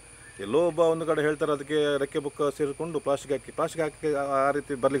ಸಾಧ್ಯವಿಲ್ಲ. ಎಲ್ಲೋ ಒಬ್ಬ ಒಂದು ಕಡೆ ಹೇಳ್ತಾರೆ ಅದಕ್ಕೆ ರೆಕ್ಕೆ ಬುಕ್ಕ ಸೇರಿಕೊಂಡು ಪ್ಲಾಸ್ಟಿಕ್ ಅಕ್ಕಿ ಆ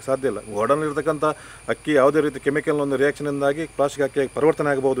ರೀತಿ ಬರ್ಲಿಕ್ಕೆ ಸಾಧ್ಯ ಇಲ್ಲ. ಗೋಡನಲ್ಲಿರ್ತಕ್ಕಂಥ ಅಕ್ಕಿ ಯಾವುದೇ ರೀತಿ ಕೆಮಿಕಲ್ ಒಂದು ರಿಯಾಕ್ಷನಿಂದಾಗಿ ಪ್ಲಾಸ್ಟಿಕ್ ಅಕ್ಕಿಯಾಗಿ ಪರಿವರ್ತನೆ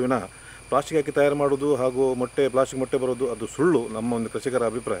ಆಗಬಹುದು ವಿನ ಪ್ಲಾಸ್ಟಿಕ್ ಅಕ್ಕಿ ತಯಾರು ಮಾಡೋದು ಹಾಗೂ ಪ್ಲಾಸ್ಟಿಕ್ ಮೊಟ್ಟೆ ಬರೋದು ಅದು ಸುಳ್ಳು. ನಮ್ಮ ಒಂದು ಕೃಷಿಕರ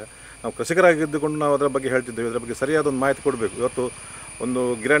ಅಭಿಪ್ರಾಯ. ನಾವು ಕೃಷಿಕರಾಗಿದ್ದುಕೊಂಡು ನಾವು ಅದರ ಬಗ್ಗೆ ಹೇಳ್ತಿದ್ದೇವೆ. ಇದರ ಬಗ್ಗೆ ಸರಿಯಾದ ಒಂದು ಮಾಹಿತಿ ಕೊಡಬೇಕು. ಇವತ್ತು ಒಂದು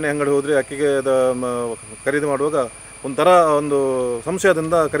ಕಿರಾಣಿ ಅಂಗಡಿ ಹೋದರೆ ಅಕ್ಕಿಗೆ ಖರೀದಿ ಮಾಡುವಾಗ ಒಂಥರ ಒಂದು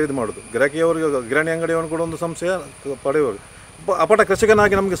ಸಂಶಯದಿಂದ ಖರೀದಿ ಮಾಡೋದು. ಗಿರಾಕಿಯವರಿಗೆ ಕಿರಾಣಿ ಅಂಗಡಿಯವನು ಕೂಡ ಒಂದು ಸಂಶಯ ಪಡೆಯುವಾಗ ಅಪಟ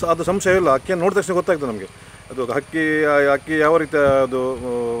ಕೃಷಿಕನಾಗಿ ನಮಗೆ ಅದು ಸಂಶಯವಿಲ್ಲ. ಅಕ್ಕಿಯನ್ನು ನೋಡಿದ ತಕ್ಷಣ ಗೊತ್ತಾಗ್ತದೆ ನಮಗೆ ಅದು ಅಕ್ಕಿ ಯಾವ ರೀತಿ ಅದು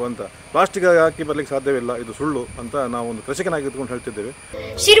ಅಂತ. ಪ್ಲಾಸ್ಟಿಕ್ ಅಕ್ಕಿ ಬರಲಿಕ್ಕೆ ಸಾಧ್ಯವಿಲ್ಲ, ಇದು ಸುಳ್ಳು ಅಂತ ನಾವು ಒಂದು ಕೃಷಿಕನಾಗಿ ಇದ್ಕೊಂಡು ಹೇಳ್ತಿದ್ದೇವೆ.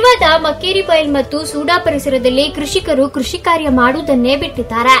 ಶಿರ್ವಾದ ಮಕ್ಕೇರಿ ಬೈಲ್ ಮತ್ತು ಸೂಡಾ ಪರಿಸರದಲ್ಲಿ ಕೃಷಿಕರು ಕೃಷಿ ಕಾರ್ಯ ಮಾಡುವುದನ್ನೇ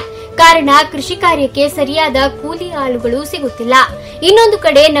ಬಿಟ್ಟಿದ್ದಾರೆ. ಕಾರಣ ಕೃಷಿ ಕಾರ್ಯಕ್ಕೆ ಸರಿಯಾದ ಕೂಲಿ ಆಳುಗಳು ಸಿಗುತ್ತಿಲ್ಲ. ಇನ್ನೊಂದು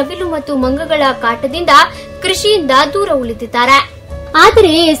ಕಡೆ ನವಿಲು ಮತ್ತು ಮಂಗಗಳ ಕಾಟದಿಂದ ಕೃಷಿಯಿಂದ ದೂರ ಉಳಿದಿದ್ದಾರೆ.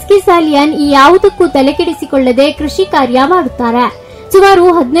 ಆದರೆ ಎಸ್ಕೆ ಸಾಲಿಯಾನ್ ಈ ಯಾವುದಕ್ಕೂ ತಲೆಕೆಡಿಸಿಕೊಳ್ಳದೆ ಕೃಷಿ ಕಾರ್ಯ ಮಾಡುತ್ತಾರೆ. ಸುಮಾರು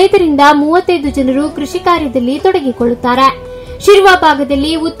 15 ರಿಂದ 35 ಜನರು ಕೃಷಿ ಕಾರ್ಯದಲ್ಲಿ ತೊಡಗಿಕೊಳ್ಳುತ್ತಾರೆ. ಶಿರ್ವಾ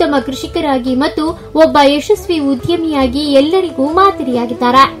ಭಾಗದಲ್ಲಿ ಉತ್ತಮ ಕೃಷಿಕರಾಗಿ ಮತ್ತು ಒಬ್ಬ ಯಶಸ್ವಿ ಉದ್ಯಮಿಯಾಗಿ ಎಲ್ಲರಿಗೂ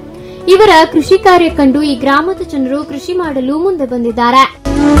ಮಾದರಿಯಾಗಿದ್ದಾರೆ. ಇವರ ಕೃಷಿ ಕಾರ್ಯ ಕಂಡು ಈ ಗ್ರಾಮದ ಜನರು ಕೃಷಿ ಮಾಡಲು ಮುಂದೆ ಬಂದಿದ್ದಾರೆ.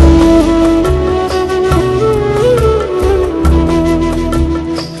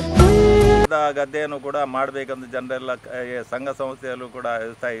 ಗದ್ದೆಯನ್ನು ಕೂಡ ಮಾಡಬೇಕಂತ ಜನರೆಲ್ಲ ಸಂಘ ಸಂಸ್ಥೆಯಲ್ಲೂ ಕೂಡ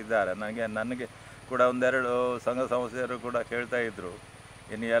ಹೇಳ್ತಾ ಇದ್ದಾರೆ. ನನಗೆ ಕೂಡ ಒಂದೆರಡು ಸಂಘ ಸಂಸ್ಥೆಯರು ಕೂಡ ಕೇಳ್ತಾ ಇದ್ರು,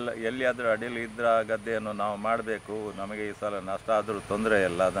 ಇನ್ನು ಎಲ್ಲಿಯಾದರೂ ಅಡಿಯಲ್ಲಿ ಇದ್ದ ಗದ್ದೆಯನ್ನು ನಾವು ಮಾಡಬೇಕು, ನಮಗೆ ಈ ಸಲ ನಷ್ಟ ಆದರೂ ತೊಂದರೆ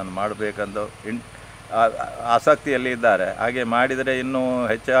ಇಲ್ಲ, ಅದನ್ನು ಮಾಡಬೇಕಂತ ಆಸಕ್ತಿಯಲ್ಲಿ ಇದ್ದಾರೆ. ಹಾಗೆ ಮಾಡಿದರೆ ಇನ್ನೂ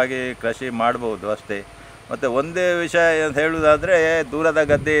ಹೆಚ್ಚಾಗಿ ಕೃಷಿ ಮಾಡ್ಬೋದು ಅಷ್ಟೇ. ಮತ್ತು ಒಂದೇ ವಿಷಯ ಅಂತ ಹೇಳುವುದಾದರೆ, ದೂರದ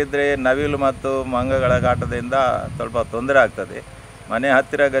ಗದ್ದೆ ಇದ್ದರೆ ನವಿಲು ಮತ್ತು ಮಂಗಗಳ ಕಾಟದಿಂದ ಸ್ವಲ್ಪ ತೊಂದರೆ ಆಗ್ತದೆ. ಮನೆ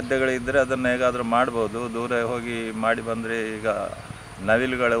ಹತ್ತಿರ ಗದ್ದೆಗಳಿದ್ದರೆ ಅದನ್ನು ಹೇಗಾದರೂ ಮಾಡ್ಬೋದು. ದೂರ ಹೋಗಿ ಮಾಡಿ ಬಂದರೆ ಈಗ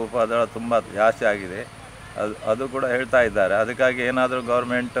ನವಿಲುಗಳ ಉಪದ್ರವ ತುಂಬ ಜಾಸ್ತಿ ಆಗಿದೆ, ಅದು ಕೂಡ ಹೇಳ್ತಾ ಇದ್ದಾರೆ. ಅದಕ್ಕಾಗಿ ಏನಾದರೂ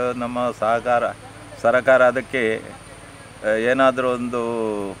ಗೌರ್ಮೆಂಟ್ ನಮ್ಮ ಸರಕಾರ ಅದಕ್ಕೆ ಏನಾದರೂ ಒಂದು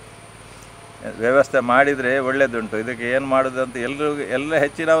ವ್ಯವಸ್ಥೆ ಮಾಡಿದರೆ ಒಳ್ಳೆಯದುಂಟು. ಇದಕ್ಕೆ ಏನು ಮಾಡೋದು ಅಂತ ಎಲ್ಲ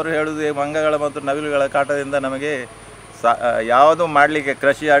ಹೆಚ್ಚಿನವರು ಹೇಳೋದು, ಮಂಗಗಳ ಮತ್ತು ನವಿಲುಗಳ ಕಾಟದಿಂದ ನಮಗೆ ಯಾವುದು ಮಾಡಲಿಕ್ಕೆ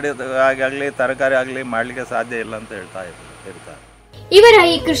ಕೃಷಿ ಆಗಲಿ ತರಕಾರಿ ಆಗಲಿ ಮಾಡಲಿಕ್ಕೆ ಸಾಧ್ಯ ಇಲ್ಲ ಅಂತ ಹೇಳ್ತಾರೆ. ಇವರ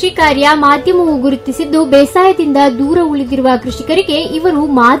ಈ ಕೃಷಿ ಕಾರ್ಯ ಮಾಧ್ಯಮವು ಗುರುತಿಸಿದ್ದು, ಬೇಸಾಯದಿಂದ ದೂರ ಉಳಿದಿರುವ ಕೃಷಿಕರಿಗೆ ಇವರು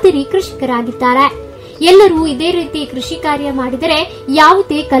ಮಾದರಿ ಕೃಷಿಕರಾಗಿದ್ದಾರೆ. ಎಲ್ಲರೂ ಇದೇ ರೀತಿ ಕೃಷಿ ಕಾರ್ಯ ಮಾಡಿದರೆ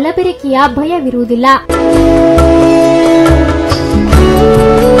ಯಾವುದೇ ಕಲಬೆರಕೆಯ ಭಯವಿರುವುದಿಲ್ಲ.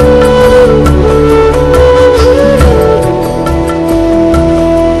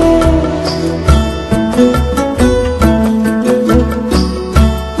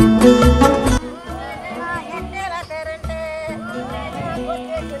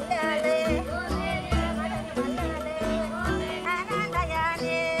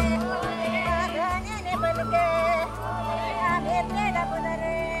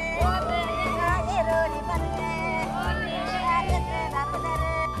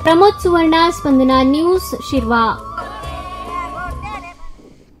 ಪ್ರಮೋದ್ ಸುವರ್ಣ, ಸ್ಪಂದನ ನ್ಯೂಸ್, ಶಿರ್ವಾ.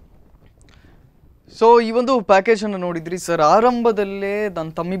 ಸೊ ಈ ಒಂದು ಪ್ಯಾಕೇಜ್ ಅನ್ನು ನೋಡಿದ್ರಿ ಸರ್, ಆರಂಭದಲ್ಲೇ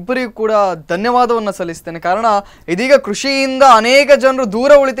ನಾನು ತಮ್ಮಿಬ್ಬರಿಗೂ ಕೂಡ ಧನ್ಯವಾದವನ್ನು ಸಲ್ಲಿಸ್ತೇನೆ. ಕಾರಣ ಇದೀಗ ಕೃಷಿಯಿಂದ ಅನೇಕ ಜನರು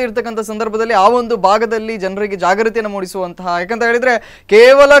ದೂರ ಉಳಿತಾ ಇರ್ತಕ್ಕಂಥ ಸಂದರ್ಭದಲ್ಲಿ ಆ ಒಂದು ಭಾಗದಲ್ಲಿ ಜನರಿಗೆ ಜಾಗೃತಿಯನ್ನು ಮೂಡಿಸುವಂತಹ, ಯಾಕಂತ ಹೇಳಿದ್ರೆ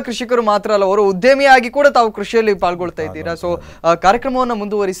ಕೇವಲ ಕೃಷಿಕರು ಮಾತ್ರ ಅಲ್ಲ, ಅವರು ಉದ್ಯಮಿಯಾಗಿ ಕೂಡ ತಾವು ಕೃಷಿಯಲ್ಲಿ ಪಾಲ್ಗೊಳ್ತಾ ಇದ್ದೀರಾ. ಸೊ ಕಾರ್ಯಕ್ರಮವನ್ನು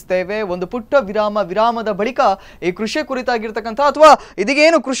ಮುಂದುವರಿಸ್ತೇವೆ. ಒಂದು ಪುಟ್ಟ ವಿರಾಮದ ಬಳಿಕ ಈ ಕೃಷಿ ಕುರಿತಾಗಿರ್ತಕ್ಕಂಥ ಅಥವಾ ಇದೀಗ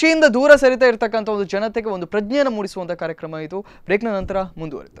ಏನು ಕೃಷಿಯಿಂದ ದೂರ ಸರಿತಾ ಇರ್ತಕ್ಕಂಥ ಒಂದು ಜನತೆಗೆ ಒಂದು ಪ್ರಜ್ಞೆಯನ್ನು ಮೂಡಿಸುವಂತಹ ಕಾರ್ಯಕ್ರಮ ಇದು. ಬ್ರೇಕ್ನ ನಂತರ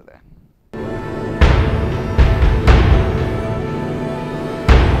ಮುಂದುವರಿಯುತ್ತದೆ.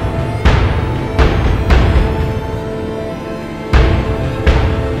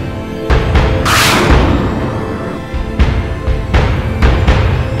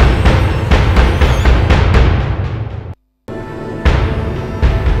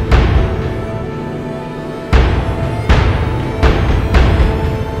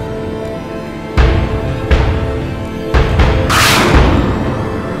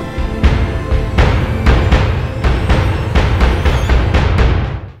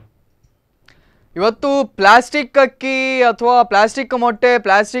 ಇವತ್ತು ಪ್ಲಾಸ್ಟಿಕ್ ಅಕ್ಕಿ ಅಥವಾ ಪ್ಲಾಸ್ಟಿಕ್ ಮೊಟ್ಟೆ,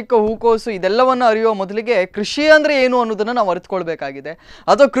 ಪ್ಲಾಸ್ಟಿಕ್ ಹೂಕೋಸು ಇದೆಲ್ಲವನ್ನು ಅರಿಯುವ ಮೊದಲಿಗೆ ಕೃಷಿ ಅಂದರೆ ಏನು ಅನ್ನೋದನ್ನು ನಾವು ಅರಿತುಕೊಳ್ಬೇಕಾಗಿದೆ,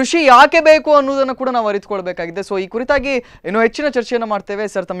 ಅಥವಾ ಕೃಷಿ ಯಾಕೆ ಬೇಕು ಅನ್ನೋದನ್ನು ಕೂಡ ನಾವು ಅರಿತುಕೊಳ್ಬೇಕಾಗಿದೆ. ಸೊ ಈ ಕುರಿತಾಗಿ ಇನ್ನೂ ಹೆಚ್ಚಿನ ಚರ್ಚೆಯನ್ನು ಮಾಡ್ತೇವೆ.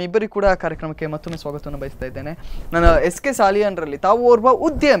 ಸರ್, ತಮ್ಮಿಬ್ಬರಿಗೂ ಕೂಡ ಕಾರ್ಯಕ್ರಮಕ್ಕೆ ಮತ್ತೊಮ್ಮೆ ಸ್ವಾಗತವನ್ನು ಬಯಸ್ತಾ ಇದ್ದೇನೆ. ನಾನು SK ಸಾಲಿಯನ್ರಲ್ಲಿ ತಾವು ಓರ್ವ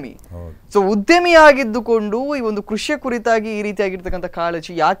ಉದ್ಯಮಿ. ಸೊ ಉದ್ಯಮಿಯಾಗಿದ್ದುಕೊಂಡು ಈ ಒಂದು ಕೃಷಿಯ ಕುರಿತಾಗಿ ಈ ರೀತಿಯಾಗಿರ್ತಕ್ಕಂಥ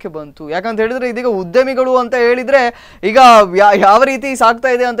ಕಾಳಜಿ ಯಾಕೆ ಬಂತು? ಯಾಕಂತ ಹೇಳಿದ್ರೆ ಇದೀಗ ಉದ್ಯಮಿಗಳು ಅಂತ ಹೇಳಿದ್ರೆ ಈಗ ಯಾವ ರೀತಿ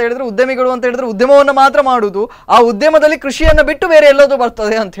ಸಾಗ್ತಾ ಇದೆ ಅಂತ ಹೇಳಿದ್ರೆ, ಉದ್ಯಮಿಗಳು ಅಂತ ಹೇಳಿದ್ರೆ ಉದ್ಯಮವನ್ನು ಮಾತ್ರ ಮಾಡುವುದು, ಆ ಉದ್ಯಮದಲ್ಲಿ ಕೃಷಿಯನ್ನ ಬಿಟ್ಟು ಬೇರೆ ಎಲ್ಲದೂ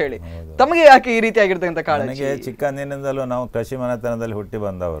ಬರ್ತದೆ ಅಂತ ಹೇಳಿ. ತಮಗೆ ಯಾಕೆ ಈ ರೀತಿಯಾಗಿರ್ತಕ್ಕಂಥ ಕಾಳಜಿ? ನನಗೆ ಚಿಕ್ಕಂದಿನಿಂದಲೂ ನಾವು ಕೃಷಿ ಮನೆತನದಲ್ಲಿ ಹುಟ್ಟಿ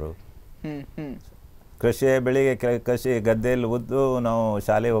ಬಂದವರು. ಕೃಷಿ ಬೆಳಿಗ್ಗೆ ಕೃಷಿ ಗದ್ದೆಯಲ್ಲಿ ಉದ್ದು ನಾವು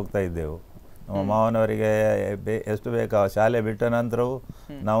ಶಾಲೆಗೆ ಹೋಗ್ತಾ ಇದ್ದೆವು. ನಮ್ಮ ಮಾವನವರಿಗೆ ಎಷ್ಟು ಬೇಕು ಶಾಲೆ ಬಿಟ್ಟ ನಂತರವೂ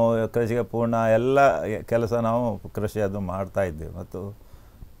ನಾವು ಕೃಷಿಗೆ ಪೂರ್ಣ ಎಲ್ಲ ಕೆಲಸ ನಾವು ಕೃಷಿ ಅದು ಮಾಡ್ತಾ ಇದ್ದೆವು. ಮತ್ತು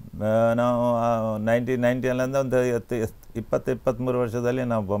ನಾವು 1990 ಒಂದು 23 ವರ್ಷದಲ್ಲಿ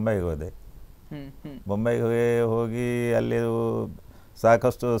ನಾವು ಬೊಂಬೈಗೆ ಹೋದೆ. ಬೊಂಬೈಗೆ ಹೋಗಿ ಅಲ್ಲಿ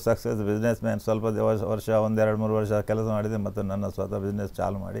ಸಾಕಷ್ಟು ಸಕ್ಸಸ್ ಬಿಸ್ನೆಸ್ ಮ್ಯಾನ್, ಸ್ವಲ್ಪ ವರ್ಷ 1-2-3 ವರ್ಷ ಕೆಲಸ ಮಾಡಿದೆ ಮತ್ತು ನನ್ನ ಸ್ವತಃ ಬಿಸ್ನೆಸ್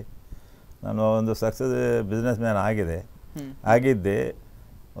ಚಾಲು ಮಾಡಿ ನಾನು ಒಂದು ಸಕ್ಸಸ್ ಬಿಸ್ನೆಸ್ ಮ್ಯಾನ್ ಆಗಿದ್ದೆ.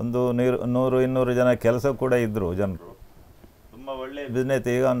 ಒಂದು 100-200 ಜನ ಕೆಲಸ ಕೂಡ ಇದ್ದರು ಜನರು. ತುಂಬ ಒಳ್ಳೆಯ ಬಿಸ್ನೆಸ್.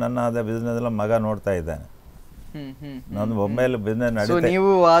 ಈಗ ನನ್ನ ಆದ ಬಿಸ್ನೆಸ್ ಎಲ್ಲ ಮಗ ನೋಡ್ತಾ ಇದ್ದಾನೆ. ನಾನು ಬೊಂಬೈಲಿ ಬಿಸ್ನೆಸ್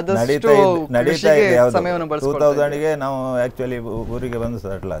ನಡೀತಾ ಇದೆ. 2000ಗೆ ನಾವು ಆ್ಯಕ್ಚುಲಿ ಊರಿಗೆ ಬಂದು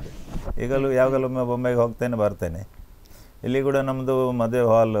ಸೆಟ್ಲ್ ಆದೆ. ಈಗಲೂ ಯಾವಾಗಲೊಮ್ಮೆ ಬೊಂಬೈಗೆ ಹೋಗ್ತೇನೆ ಬರ್ತೇನೆ. ಇಲ್ಲಿ ಕೂಡ ನಮ್ಮದು ಮದುವೆ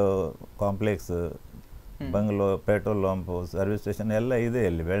ಹಾಲ್ complex, bungalow, petrol pump, service station ಎಲ್ಲ ಇದೆ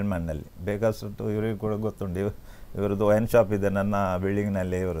ಇಲ್ಲಿ ಬೆಳ್ಮಣ್ಣಲ್ಲಿ. ಬೇಕಾದಷ್ಟು ಇವರಿಗೆ ಕೂಡ ಗೊತ್ತುಂಟು. ಇವರದ್ದು ವೈನ್ ಶಾಪ್ ಇದೆ ನನ್ನ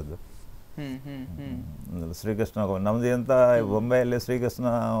ಬಿಲ್ಡಿಂಗ್ನಲ್ಲಿ ಇವರದ್ದು. ಶ್ರೀಕೃಷ್ಣ ನಮ್ಮದು ಅಂತ ಬೊಂಬೆಯಲ್ಲಿ Shrikrishna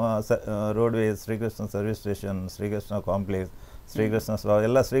ರೋಡ್ವೇ, Shrikrishna service station, Shrikrishna complex, Shrikrishna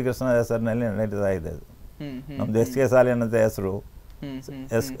ಎಲ್ಲ ಶ್ರೀಕೃಷ್ಣ ಹೆಸರಿನಲ್ಲಿ ನಡೀತಾ ಇದೆ. ಅದು ನಮ್ದು SK ಸಾಲಿಯನ್ ಅಂತ ಹೆಸರು,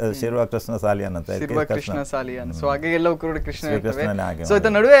 ಶಿರ್ವ ಕೃಷ್ಣ ಸಾಲಿಯನ್ ಅಂತ. ಕೃಷ್ಣ ಸಾಲಿಯನ್. ಸೊ ಹಾಗೆ ಎಲ್ಲವೂ ಕೂಡ ಕೃಷ್ಣ ಇರ್ತವೆ. ಸೊ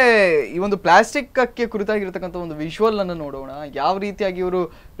ಇದರ ನಡುವೆ ಈ ಒಂದು ಪ್ಲಾಸ್ಟಿಕ್ ಅಕ್ಕಿ ಕುರಿತಾಗಿರ್ತಕ್ಕಂಥ ಒಂದು ವಿಜುವಲ್ ಅನ್ನು ನೋಡೋಣ. ಯಾವ ರೀತಿಯಾಗಿ ಇವರು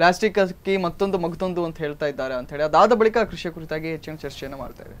ಪ್ಲಾಸ್ಟಿಕ್ ಅಕ್ಕಿ ಮತ್ತೊಂದು ಅಂತ ಹೇಳ್ತಾ ಇದ್ದಾರೆ ಅಂತ ಹೇಳಿ, ಅದಾದ ಬಳಿಕ ಕೃಷಿಯ ಕುರಿತಾಗಿ ಹೆಚ್ಚಿನ ಚರ್ಚೆಯನ್ನು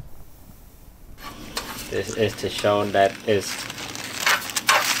ಮಾಡ್ತೇವೆ. This is to show that is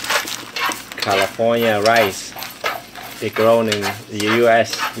California rice. It's grown in the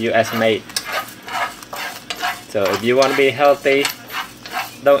US made. So if you want to be healthy,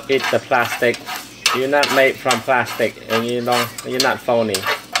 don't eat the plastic. You're not made from plastic, and you're not phony.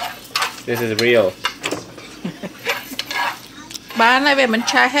 This is real. Bán này về mình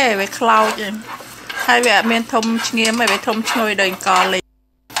chai hè về cloud chứ. Hai về miền thông nghe mà về thông chơi đời cò lì.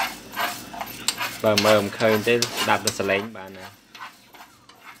 Và mờm khơi tới đạp được sờ lén bạn này.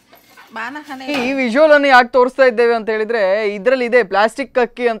 ಈ visual ಅನ್ನು ಯಾಕೆ ತೋರಿಸ್ತಾ ಇದ್ದೇವೆ ಅಂತ ಹೇಳಿದ್ರೆ, ಇದರಲ್ಲಿ ಇದೆ plastic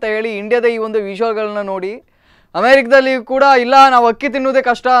ಅಕ್ಕಿ ಅಂತ ಹೇಳಿ. ಇಂಡಿಯಾದ ಈ ಒಂದು ವಿಜುವಲ್ಗಳನ್ನ ನೋಡಿ ಅಮೆರಿಕದಲ್ಲಿ ಕೂಡ ಇಲ್ಲ ನಾವು ಅಕ್ಕಿ ತಿನ್ನುವುದೇ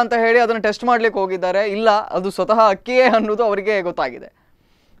ಕಷ್ಟ ಅಂತ ಹೇಳಿ ಅದನ್ನು ಟೆಸ್ಟ್ ಮಾಡ್ಲಿಕ್ಕೆ ಹೋಗಿದ್ದಾರೆ. ಇಲ್ಲ, ಅದು ಸ್ವತಃ ಅಕ್ಕಿಯೇ ಅನ್ನೋದು ಅವರಿಗೆ ಗೊತ್ತಾಗಿದೆ.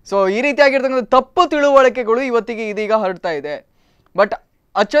 ಸೊ ಈ ರೀತಿಯಾಗಿರ್ತಕ್ಕಂಥ ತಪ್ಪು ತಿಳುವಳಿಕೆಗಳು ಇವತ್ತಿಗೆ ಇದೀಗ ಹರಡ್ತಾ ಇದೆ. ಬಟ್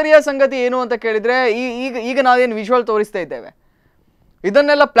ಅಚ್ಚರಿಯ ಸಂಗತಿ ಏನು ಅಂತ ಕೇಳಿದ್ರೆ, ಈಗ ನಾವೇನು ವಿಜುವಲ್ ತೋರಿಸ್ತಾ ಇದ್ದೇವೆ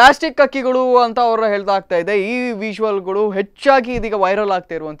ಇದನ್ನೆಲ್ಲ ಪ್ಲಾಸ್ಟಿಕ್ ಅಕ್ಕಿಗಳು ಅಂತ ಅವರು ಹೇಳ್ತಾ ಆಗ್ತಾ ಇದೆ. ಈ ವಿಜುವಲ್ಗಳು ಹೆಚ್ಚಾಗಿ ಇದೀಗ ವೈರಲ್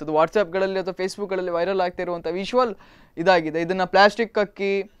ಆಗ್ತಾ ಇರುವಂಥದ್ದು, ವಾಟ್ಸಪ್ಗಳಲ್ಲಿ ಅಥವಾ ಫೇಸ್ಬುಕ್ಗಳಲ್ಲಿ ವೈರಲ್ ಆಗ್ತಾ ಇರುವಂಥ ವಿಜುವಲ್ ಇದಾಗಿದೆ. ಇದನ್ನು ಪ್ಲಾಸ್ಟಿಕ್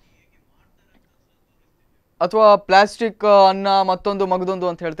ಅಕ್ಕಿ ಅಥವಾ ಪ್ಲಾಸ್ಟಿಕ್ ಅನ್ನ ಮಗದೊಂದು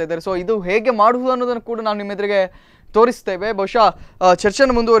ಅಂತ ಹೇಳ್ತಾ ಇದ್ದಾರೆ. ಸೊ ಇದು ಹೇಗೆ ಮಾಡುವುದು ಅನ್ನೋದನ್ನು ಕೂಡ ನಾವು ನಿಮ್ಮ ಎದುರಿಗೆ ತೋರಿಸ್ತೇವೆ. ಬಹುಶಃ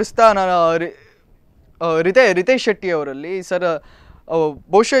ಚರ್ಚೆಯನ್ನು ಮುಂದುವರಿಸ್ತಾ ನಾನು ರಿತೇಶ್ ಶೆಟ್ಟಿ ಅವರಲ್ಲಿ, ಸರ್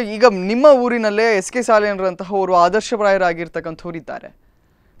ಬಹುಶಃ ಈಗ ನಿಮ್ಮ ಊರಿನಲ್ಲೇ SK ಸಾಲಿಯನ್ರಂತಹ ಅವರು ಆದರ್ಶಪ್ರಾಯರಾಗಿರ್ತಕ್ಕಂಥವ್ರು ಇದ್ದಾರೆ.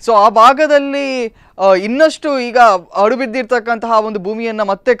 ಸೊ ಆ ಭಾಗದಲ್ಲಿ ಇನ್ನಷ್ಟು ಈಗ ಅಡುಬಿದ್ದಿರ್ತಕ್ಕಂತಹ ಒಂದು ಭೂಮಿಯನ್ನು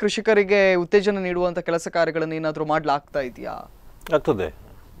ಮತ್ತೆ ಕೃಷಿಕರಿಗೆ ಉತ್ತೇಜನ ನೀಡುವಂಥ ಕೆಲಸ ಕಾರ್ಯಗಳನ್ನು ಏನಾದರೂ ಮಾಡಲಾಗ್ತಾ ಇದೆಯಾ? ಆಗ್ತದೆ.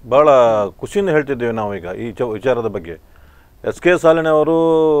 ಭಾಳ ಖುಷಿಯಿಂದ ಹೇಳ್ತಿದ್ದೇವೆ ನಾವೀಗ ಈ ವಿಚಾರದ ಬಗ್ಗೆ. SK ಸಾಲಿನವರು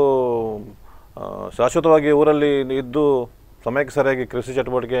ಶಾಶ್ವತವಾಗಿ ಊರಲ್ಲಿ ಇದ್ದು ಸಮಯಕ್ಕೆ ಸರಿಯಾಗಿ ಕೃಷಿ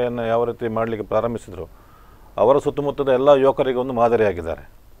ಚಟುವಟಿಕೆಯನ್ನು ಯಾವ ರೀತಿ ಮಾಡಲಿಕ್ಕೆ ಪ್ರಾರಂಭಿಸಿದ್ರು, ಅವರ ಸುತ್ತಮುತ್ತದ ಎಲ್ಲ ಯುವಕರಿಗೆ ಒಂದು ಮಾದರಿಯಾಗಿದ್ದಾರೆ.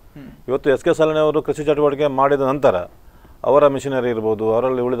 ಇವತ್ತು SK ಸಾಲಿನವರು ಕೃಷಿ ಚಟುವಟಿಕೆ ಮಾಡಿದ ನಂತರ ಅವರ ಮಿಷನರಿ ಇರ್ಬೋದು,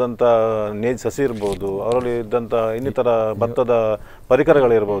 ಅವರಲ್ಲಿ ಉಳಿದಂಥ ನೇಜ್ ಸಸಿ ಇರ್ಬೋದು, ಅವರಲ್ಲಿ ಇದ್ದಂಥ ಇನ್ನಿತರ ಭತ್ತದ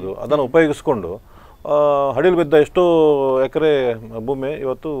ಪರಿಕರಗಳಿರ್ಬೋದು, ಅದನ್ನು ಉಪಯೋಗಿಸಿಕೊಂಡು ಹಡಿಲು ಬಿದ್ದ ಎಷ್ಟೋ ಎಕರೆ ಭೂಮಿ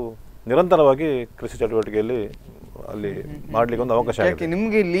ಇವತ್ತು ನಿರಂತರವಾಗಿ ಕೃಷಿ ಚಟುವಟಿಕೆಯಲ್ಲಿ ಅಲ್ಲಿ ಮಾಡ್ಲಿಕ್ಕೆ ಒಂದು ಅವಕಾಶ ಆಗಿದೆ.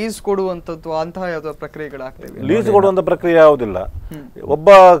 ನಿಮಗೆ ಲೀಸ್ ಕೊಡುವಂಥದ್ದು ಅಂತಹ ಯಾವುದೋ ಪ್ರಕ್ರಿಯೆಗಳಾಗ್ತವೆ? ಲೀಸ್ ಕೊಡುವಂಥ ಪ್ರಕ್ರಿಯೆ ಯಾವುದಿಲ್ಲ. ಒಬ್ಬ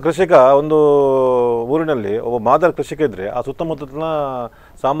ಕೃಷಿಕ ಒಂದು ಊರಿನಲ್ಲಿ ಒಬ್ಬ ಮಾದರಿ ಕೃಷಿಕ ಇದ್ರೆ ಆ ಸುತ್ತಮುತ್ತಲಿನ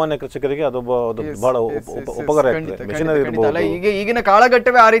ಸಾಮಾನ್ಯ ಕೃಷಿಕರಿಗೆ ಅದೊಬ್ಬ ಬಹಳ ಉಪಕಾರ ಆಗ್ತದೆ. ಮಿಷನರಿ ಇರ್ಬೋದು. ಈಗಿನ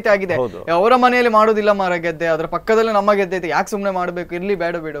ಕಾಲಘಟ್ಟವೇ ಆ ರೀತಿ ಆಗಿದೆ. ಅವರ ಮನೆಯಲ್ಲಿ ಮಾಡೋದಿಲ್ಲ ಮಾರ ಗೆದ್ದೆ, ಅದರ ಪಕ್ಕದಲ್ಲಿ ನಮ್ಮ ಗೆದ್ದೆ ಐತೆ, ಯಾಕೆ ಸುಮ್ಮನೆ ಮಾಡಬೇಕು, ಇರ್ಲಿ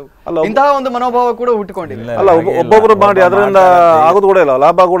ಬೇಡ ಇಂತಹ ಒಂದು ಮನೋಭಾವ ಕೂಡ ಹುಟ್ಟುಕೊಂಡಿಲ್ಲ. ಅಲ್ಲ, ಒಬ್ಬೊಬ್ರು ಮಾಡಿ ಅದರಿಂದ ಆಗೋದು ಕೂಡ ಇಲ್ಲ,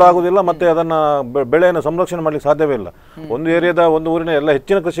 ಲಾಭ ಕೂಡ ಆಗುದಿಲ್ಲ, ಮತ್ತೆ ಅದನ್ನ ಬೆಳೆಯನ್ನು ಸಂರಕ್ಷಣೆ ಮಾಡ್ಲಿಕ್ಕೆ ಸಾಧ್ಯವೇ ಇಲ್ಲ. ಒಂದು ಏರಿಯಾದ ಒಂದು ಊರಿನ ಎಲ್ಲ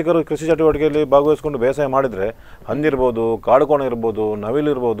ಹೆಚ್ಚಿನ ಕೃಷಿಕರು ಕೃಷಿ ಚಟುವಟಿಕೆಯಲ್ಲಿ ಭಾಗವಹಿಸಿಕೊಂಡು ಬೇಸಾಯ ಮಾಡಿದ್ರೆ ಹಂದಿರ್ಬೋದು, ಕಾಡುಕೋಣ ಇರ್ಬೋದು,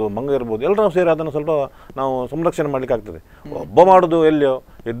 ನವಿಲಿರ್ಬೋದು, ಮಂಗ ಇರ್ಬೋದು, ಎಲ್ಲರೂ ಸೇರಿ ಅದನ್ನು ಸ್ವಲ್ಪ ನಾವು ಸಂರಕ್ಷಣೆ ಮಾಡ್ಲಿಕ್ಕೆ ಆಗ್ತದೆ. ಒಬ್ಬ ಮಾಡುದು ಎಲ್ಲಿಯೋ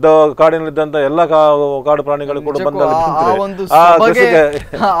ಇದ್ದ ಕಾಡಿನಲ್ಲಿದ್ದಂತ ಎಲ್ಲ ಕಾಡು ಪ್ರಾಣಿಗಳು ಕೂಡ ಬಂದ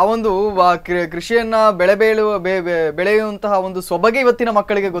ಆ ಒಂದು ಕೃಷಿಯನ್ನ ಬೆಳೆಯುವಂತಹ ಒಂದು ಸೊಬಗೆ ಇವತ್ತಿನ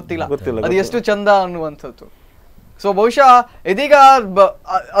ಮಕ್ಕಳಿಗೆ ಗೊತ್ತಿಲ್ಲ ಅದು ಎಷ್ಟು ಚಂದ ಅನ್ನುವಂಥದ್ದು. ಸೊ ಬಹುಶಃ ಇದೀಗ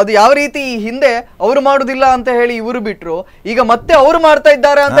ಅದು ಯಾವ ರೀತಿ ಹಿಂದೆ ಅವರು ಮಾಡುದಿಲ್ಲ ಅಂತ ಹೇಳಿ ಇವರು ಬಿಟ್ರು, ಈಗ ಮತ್ತೆ ಅವರು ಮಾಡ್ತಾ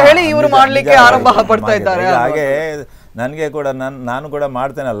ಇದ್ದಾರೆ ಅಂತ ಹೇಳಿ ಇವರು ಮಾಡ್ಲಿಕ್ಕೆ ಆರಂಭ ಪಡ್ತಾ ಇದ್ದಾರೆ. ಹಾಗೆ ನನಗೆ ಕೂಡ ನಾನು ಕೂಡ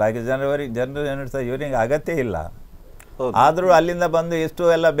ಮಾಡ್ತೇನಲ್ಲ, ಈಗ ಜನರು ಇವರಿಗೆ ಅಗತ್ಯ ಇಲ್ಲ, ಆದರೂ ಅಲ್ಲಿಂದ ಬಂದು ಇಷ್ಟು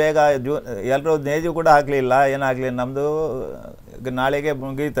ಎಲ್ಲ ಬೇಗ ಎಲ್ಲರೂ ನೇಜು ಕೂಡ ಹಾಕ್ಲಿಲ್ಲ, ಏನಾಗ್ಲಿಲ್ಲ. ನಮ್ದು ನಾಳೆಗೆ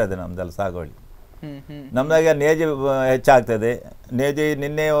ಮುಗೀತದೆ ನಮ್ದೆಲ್ಲ ಸಾಗುವಳಿ. ನಮ್ದಾಗ ನೇಜಿ ಹೆಚ್ಚಾಗ್ತದೆ. ನೇಜಿ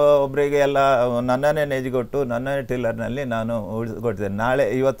ನಿನ್ನೆ ಒಬ್ಬರಿಗೆ ಎಲ್ಲ ನನ್ನನ್ನೇ ನೇಜಿ ಕೊಟ್ಟು ನನ್ನನ್ನೇ ಟಿಲ್ಲರ್ನಲ್ಲಿ ನಾನು ಉಳಿಸ್ಕೊಡ್ತೇನೆ.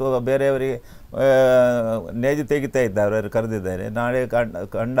 ಇವತ್ತು ಬೇರೆಯವರಿಗೆ ನೇಜಿ ತೆಗಿತಾ ಇದ್ದಾರೆ, ಅವರು ಕರೆದಿದ್ದಾರೆ. ನಾಳೆ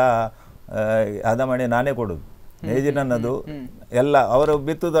ಕಂಡ ಹದ ಮಾಡಿ ನಾನೇ ಕೊಡೋದು. ನೇಜಿ ನನ್ನದು ಎಲ್ಲ. ಅವರು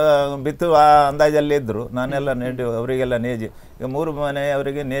ಬಿತ್ತುವ ಅಂದಾಜಲ್ಲಿ ಇದ್ದರು, ನಾನೆಲ್ಲ ಅವರಿಗೆಲ್ಲ ನೇಜಿ. ಈಗ 3 ಮನೆ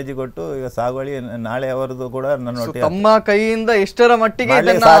ಅವರಿಗೆ ನೇಜಿ ಕೊಟ್ಟು ಈಗ ಸಾಗುವಳಿ ನಾಳೆ ಅವರದ್ದು ಕೂಡ ನನ್ನೊಟ್ಟಿಗೆ ತಮ್ಮ ಕೈಯಿಂದ ಎಷ್ಟರ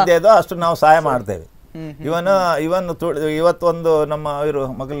ಮಟ್ಟಿಗೆ ಸಾಧ್ಯ ಇದೋ ಅಷ್ಟು ನಾವು ಸಹಾಯ ಮಾಡ್ತೇವೆ. ಇವತ್ತೊಂದು ನಮ್ಮ ಇವರು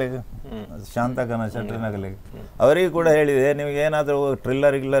ಮಗಳಿಗೆ ಶಾಂತಕನ ಶೆಟ್ರಿನಗಲಿಗೆ ಅವರಿಗೆ ಕೂಡ ಹೇಳಿದೆ, ನಿಮಗೆ ಏನಾದರೂ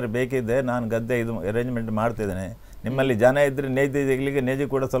ಗಿಲ್ಲರ್ ಬೇಕಿದ್ದೆ ನಾನು ಗದ್ದೆ ಇದು ಅರೇಂಜ್ಮೆಂಟ್ ಮಾಡ್ತಿದ್ದೇನೆ, ನಿಮ್ಮಲ್ಲಿ ಜನ ಇದ್ದರೆ ನೇಜಿ ತೆಗಲಿಕ್ಕೆ ನೇಜಿ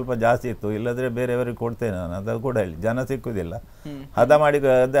ಕೂಡ ಸ್ವಲ್ಪ ಜಾಸ್ತಿ ಇತ್ತು, ಇಲ್ಲದ್ರೆ ಬೇರೆಯವರಿಗೆ ಕೊಡ್ತೇನೆ ನಾನು. ಅದು ಕೂಡ ಹೇಳಿ, ಜನ ಸಿಕ್ಕುವುದಿಲ್ಲ. ಹದ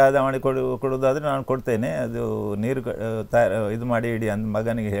ಮಾಡಿ ಕೊಡೋದಾದರೆ ನಾನು ಕೊಡ್ತೇನೆ, ಅದು ನೀರು ಇದು ಮಾಡಿ ಇಡಿ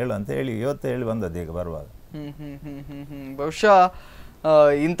ಮಗನಿಗೆ ಹೇಳು ಅಂತ ಹೇಳಿ ಇವತ್ತು ಹೇಳಿ ಬಂದದ್ದು ಈಗ ಬರುವಾಗ. ಬಹುಶಃ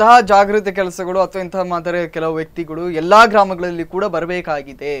ಇಂತಹ ಜಾಗೃತಿ ಕೆಲಸಗಳು ಅಥವಾ ಇಂತಹ ಮಾದರಿಯ ಕೆಲವು ವ್ಯಕ್ತಿಗಳು ಎಲ್ಲಾ ಗ್ರಾಮಗಳಲ್ಲಿ ಕೂಡ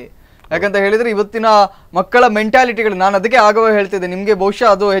ಬರಬೇಕಾಗಿದೆ. ಯಾಕಂತ ಹೇಳಿದ್ರೆ ಇವತ್ತಿನ ಮಕ್ಕಳ ಮೆಂಟಾಲಿಟಿಗಳು, ನಾನು ಅದಕ್ಕೆ ಆಗವ ಹೇಳ್ತಿದ್ದೆ ನಿಮ್ಗೆ ಬಹುಶಃ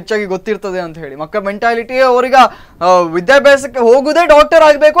ಅದು ಹೆಚ್ಚಾಗಿ ಗೊತ್ತಿರ್ತದೆ ಅಂತ ಹೇಳಿ. ಮಕ್ಕಳ ಮೆಂಟಾಲಿಟಿ ಅವ್ರೀಗ ವಿದ್ಯಾಭ್ಯಾಸಕ್ಕೆ ಹೋಗುದೇ ಡಾಕ್ಟರ್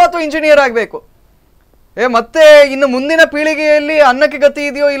ಆಗ್ಬೇಕು ಅಥವಾ ಇಂಜಿನಿಯರ್ ಆಗ್ಬೇಕು. ಮತ್ತೆ ಇನ್ನು ಮುಂದಿನ ಪೀಳಿಗೆಯಲ್ಲಿ ಅನ್ನಕ್ಕೆ ಗತಿ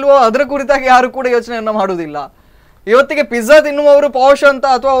ಇದೆಯೋ ಇಲ್ವೋ ಅದರ ಕುರಿತಾಗಿ ಯಾರು ಕೂಡ ಯೋಚನೆಯನ್ನ ಮಾಡುವುದಿಲ್ಲ. ಇವತ್ತಿಗೆ ಪಿಜ್ಜಾ ತಿನ್ನುವವರು ಪಾಶ್ ಅಂತ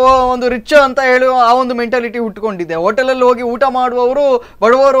ಅಥವಾ ಒಂದು ರಿಚ್ ಅಂತ ಹೇಳುವ ಆ ಒಂದು ಮೆಂಟಾಲಿಟಿ ಹುಟ್ಟುಕೊಂಡಿದೆ. ಹೋಟೆಲಲ್ಲಿ ಹೋಗಿ ಊಟ ಮಾಡುವವರು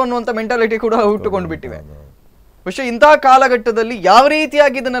ಬಡವರು ಅನ್ನುವಂಥ ಮೆಂಟಾಲಿಟಿ ಕೂಡ ಹುಟ್ಟುಕೊಂಡು ಬಿಟ್ಟಿವೆ. പക്ഷെ ಇಂತಹ ಕಾಲಘಟ್ಟದಲ್ಲಿ ಯಾವ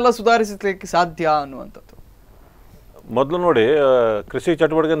ರೀತಿಯಾಗಿ ಇದನ್ನೆಲ್ಲ ಸುಧಾರಿಸಲಿಕ್ಕೆ ಸಾಧ್ಯ ಅನ್ನುವಂಥದ್ದು. ಮೊದಲು ನೋಡಿ, ಕೃಷಿ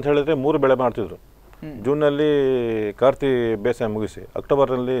ಚಟುವಟಿಕೆ ಅಂತ ಹೇಳಿದ್ರೆ 3 ಬೆಳೆ ಮಾಡ್ತಿದ್ರು. ಜೂನ್ನಲ್ಲಿ ಕಾರ್ತಿ ಬೇಸಾಯ ಮುಗಿಸಿ,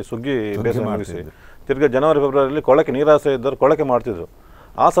 ಅಕ್ಟೋಬರ್ನಲ್ಲಿ ಸುಗ್ಗಿ ಬೇಸಾಯ ಮುಗಿಸಿ, ತಿರ್ಗಿ ಜನವರಿ ಫೆಬ್ರವರಿಯಲ್ಲಿ ಕೊಳಕೆ ನೀರಾಶ್ರಯ ಇದ್ದರು ಕೊಳಕೆ ಮಾಡ್ತಿದ್ರು.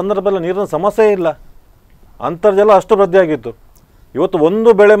 ಆ ಸಂದರ್ಭದಲ್ಲಿ ನೀರಿನ ಸಮಸ್ಯೆ ಇಲ್ಲ, ಅಂತರ್ಜಲ ಅಷ್ಟು ವೃದ್ಧಿಯಾಗಿತ್ತು. ಇವತ್ತು ಒಂದು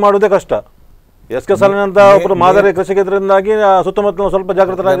ಬೆಳೆ ಮಾಡೋದೇ ಕಷ್ಟ. ಎಸ್.ಕೆ. ಸಾಲಿನಂತ ಒಬ್ಬರು ಮಾದರಿ ಕೃಷಿಕರಿಂದಾಗಿ ಸುತ್ತಮುತ್ತಲ ಸ್ವಲ್ಪ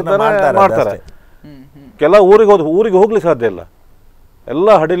ಜಾಗೃತರಾಗಿದ್ದಾರೆ, ಮಾಡ್ತಾರೆ. ಕೆಲ ಊರಿಗೆ ಹೋಗ್ಲಿಕ್ಕೆ ಸಾಧ್ಯ ಇಲ್ಲ.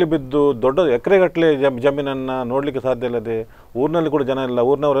 ಎಲ್ಲ ಹಡಿಲಿ ಬಿದ್ದು ದೊಡ್ಡ ಎಕರೆಗಟ್ಟಲೆ ಜಮೀನನ್ನು ನೋಡಲಿಕ್ಕೆ ಸಾಧ್ಯ ಇಲ್ಲದೆ, ಊರಿನಲ್ಲಿ ಕೂಡ ಜನ ಇಲ್ಲ.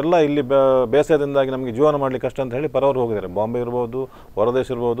 ಊರಿನವರೆಲ್ಲ ಇಲ್ಲಿ ಬೇಸಾಯದಿಂದಾಗಿ ನಮಗೆ ಜೀವನ ಮಾಡಲಿಕ್ಕೆ ಕಷ್ಟ ಅಂತ ಹೇಳಿ ಪರವರು ಹೋಗಿದ್ದಾರೆ. ಬಾಂಬೆ ಇರ್ಬೋದು, ಹೊರದೇಶ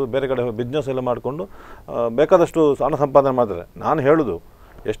ಇರ್ಬೋದು, ಬೇರೆ ಕಡೆ ಬಿಸ್ನೆಸ್ ಎಲ್ಲ ಮಾಡಿಕೊಂಡು ಬೇಕಾದಷ್ಟು ಹಣ ಸಂಪಾದನೆ ಮಾಡ್ತಾರೆ. ನಾನು ಹೇಳೋದು,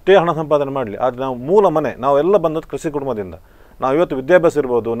 ಎಷ್ಟೇ ಹಣ ಸಂಪಾದನೆ ಮಾಡಲಿ, ಆದರೆ ನಾವು ಮೂಲ ಮನೆ, ನಾವೆಲ್ಲ ಬಂದದ್ದು ಕೃಷಿ ಕುಟುಂಬದಿಂದ. ನಾವು ಇವತ್ತು ವಿದ್ಯಾಭ್ಯಾಸ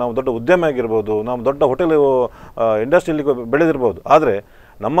ಇರ್ಬೋದು, ನಾವು ದೊಡ್ಡ ಉದ್ಯಮ ಆಗಿರ್ಬೋದು, ನಾವು ದೊಡ್ಡ ಹೋಟೆಲ್ ಇಂಡಸ್ಟ್ರಿಯಲ್ಲಿ ಬೆಳೆದಿರ್ಬೋದು, ಆದರೆ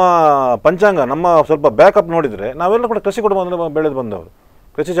ನಮ್ಮ ಪಂಚಾಂಗ, ನಮ್ಮ ಸ್ವಲ್ಪ ಬ್ಯಾಕಪ್ ನೋಡಿದರೆ ನಾವೆಲ್ಲ ಕೂಡ ಕೃಷಿ ಕುಟುಂಬದಿಂದ ಬೆಳೆದು ಬಂದವರು.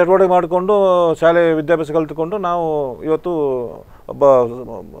 ಕೃಷಿ ಚಟುವಟಿಕೆ ಮಾಡಿಕೊಂಡು ಶಾಲೆ ವಿದ್ಯಾಭ್ಯಾಸ ಕಲಿತುಕೊಂಡು ನಾವು ಇವತ್ತು ಒಬ್ಬ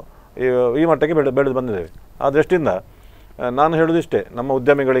ಈ ಮಟ್ಟಕ್ಕೆ ಬೆಳೆದು ಬಂದಿದ್ದೇವೆ. ಆ ದೃಷ್ಟಿಯಿಂದ ನಾನು ಹೇಳೋದಿಷ್ಟೇ, ನಮ್ಮ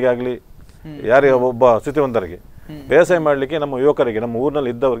ಉದ್ಯಮಿಗಳಿಗಾಗಲಿ ಯಾರಿಗೆ ಒಬ್ಬ ಸ್ಥಿತಿವಂತರಿಗೆ ಬೇಸಾಯ ಮಾಡಲಿಕ್ಕೆ, ನಮ್ಮ ಯುವಕರಿಗೆ, ನಮ್ಮ ಊರಿನಲ್ಲಿ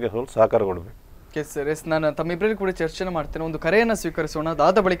ಇದ್ದವರಿಗೆ ಸ್ವಲ್ಪ ಸಹಕಾರ ಕೊಡಬೇಕು. ಎಸ್ ನಾನು ತಮ್ಮಿಬ್ಬರಿಗೂ ಕೂಡ ಚರ್ಚೆ ಮಾಡ್ತೇನೆ. ಒಂದು ಕರೆಯನ್ನು ಸ್ವೀಕರಿಸೋಣ,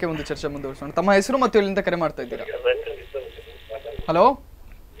 ಅದಾದ ಬಳಿಕ ಒಂದು ಚರ್ಚೆ ಮುಂದುವರಿಸೋಣ. ತಮ್ಮ ಹೆಸರು ಮತ್ತು ಎಲ್ಲಿಂದ ಕರೆ ಮಾಡ್ತಾ ಇದ್ದೀರಾ? ಹಲೋ,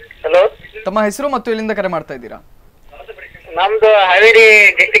 ತಮ್ಮ ಹೆಸರು ಮತ್ತು ಎಲ್ಲಿಂದ ಕರೆ ಮಾಡ್ತಾ ಇದ್ದೀರಾ? ನಮ್ದು ಹಾವೇರಿ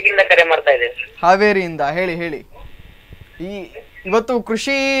ಡಿಸ್ಟ್ರಿಕ್ಟ್ ಇಂದ ಕರೆ ಮಾಡ್ತಾ ಇದ್ದೇವೆ. ಹಾವೇರಿಯಿಂದ. ಹೇಳಿ. ಇವತ್ತು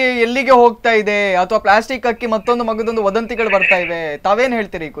ಕೃಷಿ ಎಲ್ಲಿಗೆ ಹೋಗ್ತಾ ಇದೆ, ಅಥವಾ ಪ್ಲಾಸ್ಟಿಕ್ ಅಕ್ಕಿ ಮತ್ತೊಂದು ಮಗದೊಂದು ವದಂತಿಗಳು ಬರ್ತಾ ಇವೆ, ತಾವೇನ್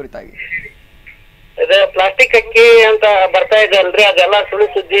ಹೇಳ್ತೀರಿ ಈ ಕುರಿತಾಗಿ? ಇದು ಪ್ಲಾಸ್ಟಿಕ್ ಅಕ್ಕಿ ಅಂತ ಬರ್ತಾ ಇದೆ ಅಲ್ರಿ, ಅದೆಲ್ಲ ಸುಳ್ಳು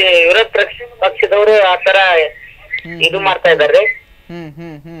ಸುದ್ದಿ. ವಿರೋಧ ಪಕ್ಷದವರು ಆತರ ಇದು ಮಾಡ್ತಾ ಇದಾರೆ.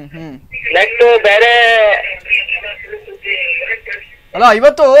 ನೆಕ್ಸ್ಟ್ ಬೇರೆ ಅಲ್ಲ,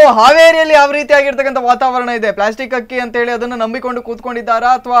 ಇವತ್ತು ಹಾವೇರಿಯಲ್ಲಿ ಯಾವ ರೀತಿಯಾಗಿರ್ತಕ್ಕಂಥ ವಾತಾವರಣ ಇದೆ? ಪ್ಲಾಸ್ಟಿಕ್ ಅಕ್ಕಿ ಅಂತ ಹೇಳಿ ಅದನ್ನ ನಂಬಿಕೊಂಡು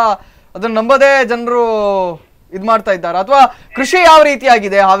ಕೂತ್ಕೊಂಡಿದ್ದಾರಾ, ಅಥವಾ ಅದನ್ನ ನಂಬದೇ ಜನರು ಇದ್ ಮಾಡ್ತಾ ಇದ್ದಾರಾ, ಅಥವಾ ಕೃಷಿ ಯಾವ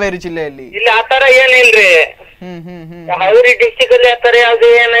ರೀತಿಯಾಗಿದೆ ಹಾವೇರಿ ಜಿಲ್ಲೆಯಲ್ಲಿ? ಇಲ್ಲಿ ಆತರ ಏನಿಲ್ರಿ. ಹಾವೇರಿ ಡಿಸ್ಟಿಕ್ ಅಲ್ಲಿ ಆತರ ಯಾವ್ದು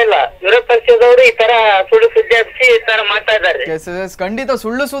ಏನಿಲ್ಲ. ವಿರೋಧ ಪಕ್ಷದವರು ಈ ತರ ಸುಳ್ಳು ಸುದ್ದಿ ಹಚ್ಚಿ ಈ ತರ ಮಾಡ್ತಾ ಇದ್ದಾರೆ. ಖಂಡಿತ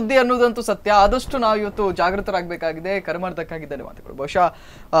ಸುಳ್ಳು ಸುದ್ದಿ ಅನ್ನೋದಂತೂ ಸತ್ಯ. ಆದಷ್ಟು ನಾವು ಇವತ್ತು ಜಾಗೃತರಾಗಬೇಕಾಗಿದೆ. ಕರೆ ಮಾಡಬೇಕಾಗಿದ್ದಾರೆ ಮಾತುಗಳು. ಬಹುಶಃ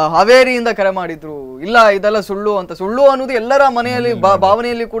ಹಾವೇರಿಯಿಂದ ಕರೆ ಮಾಡಿದ್ರು, ಇಲ್ಲ ಇದೆಲ್ಲ ಸುಳ್ಳು ಅಂತ. ಸುಳ್ಳು ಅನ್ನೋದು ಎಲ್ಲರ ಮನೆಯಲ್ಲಿ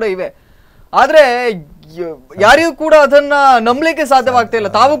ಭಾವನೆಯಲ್ಲಿ ಕೂಡ ಇವೆ. ಆದ್ರೆ ಯಾರಿಗೂ ಕೂಡ ಅದನ್ನ ನಂಬಲಿಕ್ಕೆ ಸಾಧ್ಯವಾಗ್ತಾ ಇಲ್ಲ.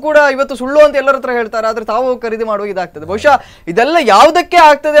 ತಾವು ಕೂಡ ಇವತ್ತು ಸುಳ್ಳು ಅಂತ ಎಲ್ಲರ ಹತ್ರ ಹೇಳ್ತಾರೆ, ಆದ್ರೆ ತಾವು ಖರೀದಿ ಮಾಡುವ ಇದಾಗ್ತದೆ. ಬಹುಶಃ ಇದೆಲ್ಲ ಯಾವುದಕ್ಕೆ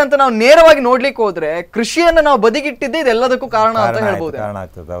ಆಗ್ತದೆ ಅಂತ ನಾವು ನೇರವಾಗಿ ನೋಡ್ಲಿಕ್ಕೆ ಹೋದ್ರೆ, ಕೃಷಿಯನ್ನ ನಾವು ಬದಿಗಿಟ್ಟಿದ್ದೆ ಇದೆಲ್ಲದಕ್ಕೂ ಕಾರಣ ಅಂತ ಹೇಳ್ಬೋದು.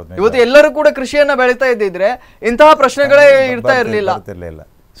 ಇವತ್ತು ಎಲ್ಲರೂ ಕೂಡ ಕೃಷಿಯನ್ನ ಬೆಳೀತಾ ಇದ್ದಿದ್ರೆ ಇಂತಹ ಪ್ರಶ್ನೆಗಳೇ ಇರ್ತಾ ಇರ್ಲಿಲ್ಲ.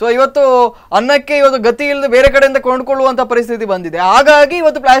 ಸೊ ಇವತ್ತು ಅನ್ನಕ್ಕೆ ಇವತ್ತು ಗತಿ ಇಲ್ಲದೆ ಬೇರೆ ಕಡೆಯಿಂದ ಕೊಂಡ್ಕೊಳ್ಳುವಂತ ಪರಿಸ್ಥಿತಿ ಬಂದಿದೆ. ಹಾಗಾಗಿ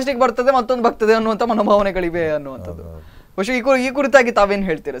ಇವತ್ತು ಪ್ಲಾಸ್ಟಿಕ್ ಬರ್ತದೆ, ಮತ್ತೊಂದು ಬರ್ತದೆ ಅನ್ನುವಂತ ಮನೋಭಾವನೆಗಳಿವೆ ಅನ್ನುವಂಥದ್ದು. പക്ഷേ ಈ ಕುರಿತಾಗಿ ತಾವೇನು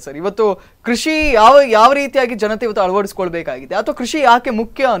ಹೇಳ್ತೀರಾ ಸರ್? ಇವತ್ತು ಕೃಷಿ ಯಾವ ರೀತಿಯಾಗಿ ಜನತೆ ಇವತ್ತು ಅಳವಡಿಸ್ಕೊಳ್ಬೇಕಾಗಿದೆ, ಅಥವಾ ಕೃಷಿ ಯಾಕೆ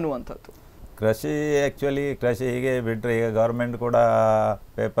ಮುಖ್ಯ ಅನ್ನುವಂಥದ್ದು? ಕೃಷಿ ಆ್ಯಕ್ಚುಲಿ ಕೃಷಿ ಹೀಗೆ ಬಿಟ್ಟರೆ, ಈಗ ಗೌರ್ಮೆಂಟ್ ಕೂಡ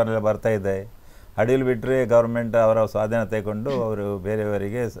ಪೇಪರಲ್ಲಿ ಬರ್ತಾ ಇದೆ, ಅಡಿಲು ಬಿಟ್ಟರೆ ಗೌರ್ಮೆಂಟ್ ಅವರ ಸ್ವಾಧೀನ ತಗೊಂಡು ಅವರು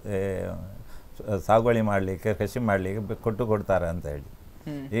ಬೇರೆಯವರಿಗೆ ಸಾಗುವಳಿ ಮಾಡಲಿಕ್ಕೆ, ಕೃಷಿ ಮಾಡಲಿಕ್ಕೆ ಕೊಡ್ತಾರೆ ಅಂತ ಹೇಳಿ.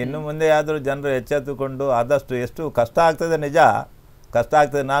 ಇನ್ನು ಮುಂದೆ ಆದರೂ ಜನರು ಎಚ್ಚೆತ್ತುಕೊಂಡು ಆದಷ್ಟು, ಎಷ್ಟು ಕಷ್ಟ ಆಗ್ತದೆ ನಿಜ, ಕಷ್ಟ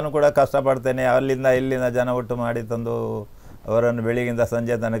ಆಗ್ತದೆ. ನಾನು ಕೂಡ ಕಷ್ಟಪಡ್ತೇನೆ. ಅಲ್ಲಿಂದ ಇಲ್ಲಿಂದ ಜನ ಒಟ್ಟು ಮಾಡಿ ತಂದು ಅವರನ್ನು ಬೆಳಿಗ್ಗಿಂದ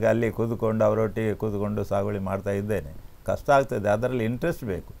ಸಂಜೆ ತನಕ ಅಲ್ಲಿ ಕೂತ್ಕೊಂಡು ಅವರೊಟ್ಟಿಗೆ ಕೂತ್ಕೊಂಡು ಸಾಗುವಳಿ ಮಾಡ್ತಾ ಇದ್ದೇನೆ. ಕಷ್ಟ ಆಗ್ತದೆ, ಅದರಲ್ಲಿ ಇಂಟ್ರೆಸ್ಟ್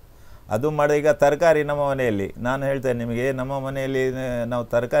ಬೇಕು. ಅದು ಮಾಡಿ. ಈಗ ತರಕಾರಿ ನಮ್ಮ ಮನೆಯಲ್ಲಿ ನಾನು ಹೇಳ್ತೇನೆ ನಿಮಗೆ, ನಮ್ಮ ಮನೆಯಲ್ಲಿ ನಾವು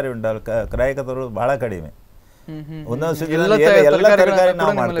ತರಕಾರಿ ಉಂಟಲ್ಲ, ಕ್ರಾಯಕತರು ಭಾಳ ಕಡಿಮೆ. ಒಂದೊಂದು ಸೀಸನಲ್ಲಿ ಎಲ್ಲ ತರಕಾರಿ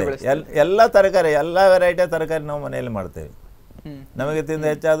ನಾವು ಮಾಡ್ತೇವೆ. ಎಲ್ಲ ತರಕಾರಿ, ಎಲ್ಲ ವೆರೈಟಿಯ ತರಕಾರಿ ನಾವು ಮನೆಯಲ್ಲಿ ಮಾಡ್ತೇವೆ. ನಮಗೆ ತಿಂದು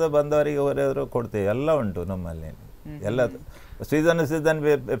ಹೆಚ್ಚಾದರೂ ಬಂದವರಿಗೆ ಹೊರೆಯವರು ಕೊಡ್ತೇವೆ. ಎಲ್ಲ ಉಂಟು ನಮ್ಮಲ್ಲಿ. ಎಲ್ಲ ಸೀಸನ್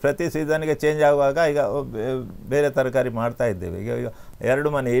ಪ್ರತಿ ಸೀಸನ್ಗೆ ಚೇಂಜ್ ಆಗುವಾಗ ಈಗ ಬೇರೆ ತರಕಾರಿ ಮಾಡ್ತಾ ಇದ್ದೇವೆ. ಈಗ 2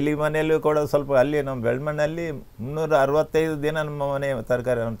 ಮನೆ, ಇಲ್ಲಿ ಮನೆಯಲ್ಲೂ ಕೂಡ ಸ್ವಲ್ಪ, ಅಲ್ಲಿ ನಮ್ಮ ಬೆಳ್ಮಣ್ಣಲ್ಲಿ 365 ದಿನ ನಮ್ಮ ಮನೆ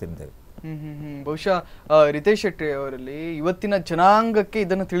ತರಕಾರಿಯನ್ನು ತಿಂತೇವೆ. ಬಹುಶಃ ರಿತೇಶ್ ಶೆಟ್ಟಿ ಅವರಲ್ಲಿ ಇವತ್ತಿನ ಜನಾಂಗಕ್ಕೆ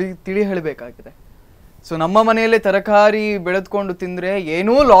ಇದನ್ನು ತಿಳಿ ಹೇಳಬೇಕಾಗಿದೆ. ಸೊ ನಮ್ಮ ಮನೆಯಲ್ಲೇ ತರಕಾರಿ ಬೆಳೆದುಕೊಂಡು ತಿಂದರೆ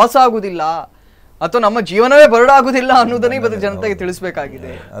ಏನೂ ಲಾಸ್ ಆಗುದಿಲ್ಲ, ಅಥವಾ ನಮ್ಮ ಜೀವನವೇ ಬರಡಾಗುದಿಲ್ಲ ಅನ್ನೋದನ್ನೇ ಇವತ್ತು ಜನತೆಗೆ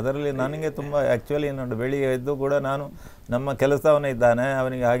ತಿಳಿಸಬೇಕಾಗಿದೆ. ಅದರಲ್ಲಿ ನನಗೆ ತುಂಬ ಆ್ಯಕ್ಚುಲಿ ನೋಡಿ, ಬೆಳಿಗ್ಗೆ ಎದ್ದು ಕೂಡ ನಾನು ನಮ್ಮ ಕೆಲಸವನ್ನೇ ಇದ್ದಾನೆ,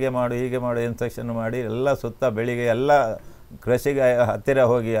 ಅವನಿಗೆ ಹಾಗೆ ಮಾಡು ಹೀಗೆ ಮಾಡು ಇನ್ಸ್ಟ್ರಕ್ಷನ್ ಮಾಡಿ ಎಲ್ಲ ಸುತ್ತ ಬೆಳಿಗ್ಗೆ ಎಲ್ಲ ಕೃಷಿಗೆ ಹತ್ತಿರ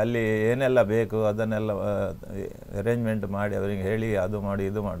ಹೋಗಿ ಅಲ್ಲಿ ಏನೆಲ್ಲ ಬೇಕು ಅದನ್ನೆಲ್ಲ ಅರೇಂಜ್ಮೆಂಟ್ ಮಾಡಿ ಅವರಿಗೆ ಹೇಳಿ ಅದು ಮಾಡಿ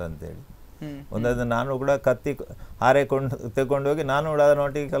ಇದು ಮಾಡು ಅಂತೇಳಿ ಒಂದಾದ ನಾನು ಕೂಡ ಕತ್ತಿ ತಗೊಂಡೋಗಿ ನಾನು ಕೂಡ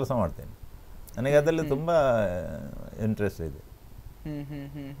ಅದನ್ನೊಟ್ಟಿಗೆ ಕೆಲಸ ಮಾಡ್ತೇನೆ. ನನಗೆ ಅದರಲ್ಲಿ ತುಂಬ ಇಂಟ್ರೆಸ್ಟ್ ಇದೆ.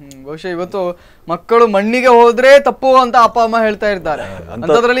 ಬಹುಶಃ ಇವತ್ತು ಮಕ್ಕಳು ಮಣ್ಣಿಗೆ ಹೋದ್ರೆ ತಪ್ಪು ಅಂತ ಅಪ್ಪ ಅಮ್ಮ ಹೇಳ್ತಾ ಇರ್ತಾರೆ,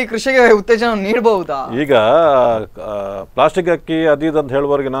 ಅಂತದ್ರಲ್ಲಿ ಕೃಷಿಗೆ ಉತ್ತೇಜನ ನೀಡಬಹುದಾ? ಈಗ ಪ್ಲಾಸ್ಟಿಕ್ ಅಕ್ಕಿ ಅದು ಇದು ಅಂತ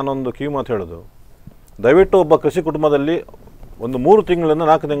ಹೇಳುವವರೆಗೆ ನಾನೊಂದು ಕಿವಿ ಮಾತು ಹೇಳೋದು, ದಯವಿಟ್ಟು ಒಬ್ಬ ಕೃಷಿ ಕುಟುಂಬದಲ್ಲಿ ಒಂದು 3 ತಿಂಗಳಿಂದ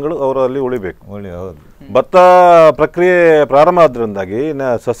 4 ತಿಂಗಳು ಅವರಲ್ಲಿ ಉಳಿಬೇಕು. ಭತ್ತ ಪ್ರಕ್ರಿಯೆ ಪ್ರಾರಂಭ ಆದ್ರಿಂದಾಗಿ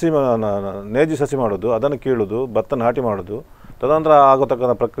ನೇಜಿ ಸಸಿ ಮಾಡೋದು, ಅದನ್ನು ಕೀಳೋದು, ಭತ್ತ ನಾಟಿ ಮಾಡೋದು, ತದನಂತರ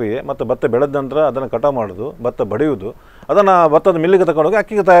ಆಗತಕ್ಕಂಥ ಪ್ರಕ್ರಿಯೆ ಮತ್ತು ಭತ್ತ ಬೆಳೆದ ನಂತರ ಅದನ್ನು ಕಟಾವು ಮಾಡೋದು, ಭತ್ತ ಬಡಿಯುವುದು, ಅದನ್ನು ಭತ್ತದ ಮಿಲ್ಲಿಗೆ ತಗೊಂಡೋಗಿ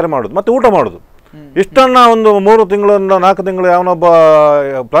ಅಕ್ಕಿಗೆ ತಯಾರು ಮಾಡೋದು ಮತ್ತು ಊಟ ಮಾಡೋದು. ಇಷ್ಟನ್ನು ಒಂದು 3 ತಿಂಗಳಿಂದ 4 ತಿಂಗಳು ಯಾವನೊಬ್ಬ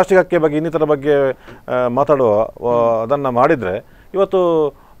ಪ್ಲಾಸ್ಟಿಕ್ ಅಕ್ಕಿ ಬಗ್ಗೆ ಇನ್ನಿತರ ಬಗ್ಗೆ ಮಾತಾಡುವ ಅದನ್ನು ಮಾಡಿದರೆ ಇವತ್ತು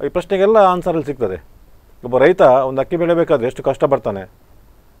ಈ ಪ್ರಶ್ನೆಗೆಲ್ಲ ಆನ್ಸರಲ್ಲಿ ಸಿಗ್ತದೆ. ಒಬ್ಬ ರೈತ ಒಂದು ಅಕ್ಕಿ ಬೆಳೆಬೇಕಾದ್ರೆ ಎಷ್ಟು ಕಷ್ಟ ಬರ್ತಾನೆ,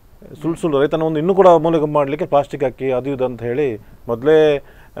 ಸುಳ್ಳು ರೈತನ ಒಂದು ಇನ್ನೂ ಕೂಡ ಮೂಲಕ ಮಾಡಲಿಕ್ಕೆ ಪ್ಲಾಸ್ಟಿಕ್ ಅಕ್ಕಿ ಅದು ಇದು ಅಂತ ಹೇಳಿ ಮೊದಲೇ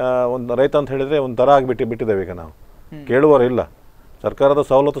ಒಂದು ರೈತ ಅಂತ ಹೇಳಿದರೆ ಒಂದು ಥರ ಬಿಟ್ಟಿದ್ದೇವೆ. ಈಗ ನಾವು ಕೇಳುವವರು ಇಲ್ಲ. ಸರ್ಕಾರದ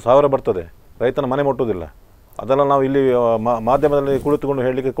ಸವಲತ್ತು 1000 ಬರ್ತದೆ, ರೈತನ ಮನೆ ಮುಟ್ಟುವುದಿಲ್ಲ. ಅದೆಲ್ಲ ನಾವು ಇಲ್ಲಿ ಮಾಧ್ಯಮದಲ್ಲಿ ಕುಳಿತುಕೊಂಡು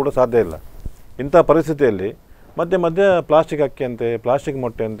ಹೇಳಲಿಕ್ಕೆ ಕೂಡ ಸಾಧ್ಯ ಇಲ್ಲ. ಇಂಥ ಪರಿಸ್ಥಿತಿಯಲ್ಲಿ ಮಧ್ಯೆ ಪ್ಲಾಸ್ಟಿಕ್ ಅಕ್ಕಿ ಅಂತೆ, ಪ್ಲಾಸ್ಟಿಕ್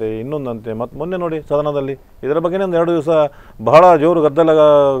ಮೊಟ್ಟೆ ಅಂತೆ, ಇನ್ನೊಂದಂತೆ. ಮತ್ತು ಮೊನ್ನೆ ನೋಡಿ ಸದನದಲ್ಲಿ ಇದರ ಬಗ್ಗೆ ಒಂದು 2 ದಿವಸ ಬಹಳ ಜೋರು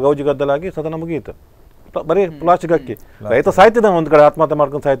ಗೌಜಿ ಗದ್ದಲಾಗಿ ಸದನ ಮುಗಿಯಿತು. ಬರೀ ಪ್ಲಾಸ್ಟಿಕ್ ಅಕ್ಕಿ. ರೈತ ಸಾಯ್ತಿದ್ದಾನೆ, ಒಂದು ಕಡೆ ಆತ್ಮಹತ್ಯೆ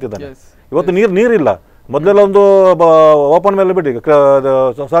ಮಾಡ್ಕೊಂಡು ಸಾಯ್ತಿದ್ದಾನೆ. ಇವತ್ತು ನೀರಿಲ್ಲ. ಮೊದಲೆಲ್ಲ ಒಂದು ಓಪನ್ ಮೇಲೆ ಬಿಡಿ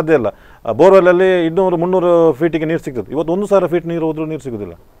ಸಾಧ್ಯ ಇಲ್ಲ. ಬೋರ್ವೆಲ್ಲಲ್ಲಿ 200-300 ಫೀಟಿಗೆ ನೀರು ಸಿಗ್ತದೆ. ಇವತ್ತು 1000 ಫೀಟ್ ನೀರು ಹೋದ್ರೂ ನೀರು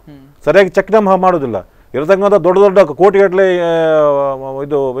ಸಿಗೋದಿಲ್ಲ. ಸರಿಯಾಗಿ ಚೆಕ್ ಡ್ಯಾಮ್ ಮಾಡೋದಿಲ್ಲ. ಇರತಕ್ಕಂಥ ದೊಡ್ಡ ಕೋಟಿಗಟ್ಟಲೆ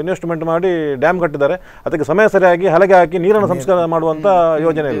ಇದು ಇನ್ವೆಸ್ಟ್ಮೆಂಟ್ ಮಾಡಿ ಡ್ಯಾಮ್ ಕಟ್ಟಿದ್ದಾರೆ. ಅದಕ್ಕೆ ಸಮಯ ಸರಿಯಾಗಿ ಹಲಗೆ ಹಾಕಿ ನೀರನ್ನು ಸಂಸ್ಕರಣೆ ಮಾಡುವಂಥ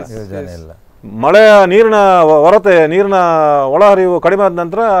ಯೋಜನೆ ಇಲ್ಲ. ಮಳೆಯ ನೀರಿನ ಹೊರತೆ, ನೀರಿನ ಒಳಹರಿವು ಕಡಿಮೆ ಆದ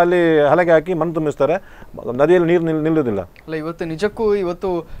ನಂತರ ಅಲ್ಲಿ ಹಲಗೆ ಹಾಕಿ ಮಣ್ಣು ತುಂಬಿಸ್ತಾರೆ, ನದಿಯಲ್ಲಿ ನೀರು ನಿಲ್ಲುವುದಿಲ್ಲ. ಅಲ್ಲ, ಇವತ್ತು ನಿಜಕ್ಕೂ ಇವತ್ತು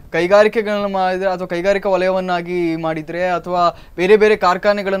ಕೈಗಾರಿಕೆಗಳನ್ನ ಮಾಡಿದ್ರೆ ಅಥವಾ ಕೈಗಾರಿಕಾ ವಲಯವನ್ನಾಗಿ ಮಾಡಿದ್ರೆ ಅಥವಾ ಬೇರೆ ಬೇರೆ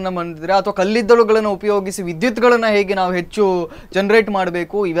ಕಾರ್ಖಾನೆಗಳನ್ನ ಮಾಡಿದ್ರೆ ಅಥವಾ ಕಲ್ಲಿದ್ದಲುಗಳನ್ನು ಉಪಯೋಗಿಸಿ ವಿದ್ಯುತ್ಗಳನ್ನ ಹೇಗೆ ನಾವು ಹೆಚ್ಚು ಜನರೇಟ್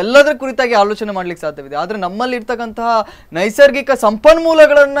ಮಾಡಬೇಕು, ಇವೆಲ್ಲದರ ಕುರಿತಾಗಿ ಆಲೋಚನೆ ಮಾಡ್ಲಿಕ್ಕೆ ಸಾಧ್ಯವಿದೆ. ಆದ್ರೆ ನಮ್ಮಲ್ಲಿ ಇರ್ತಕ್ಕಂತಹ ನೈಸರ್ಗಿಕ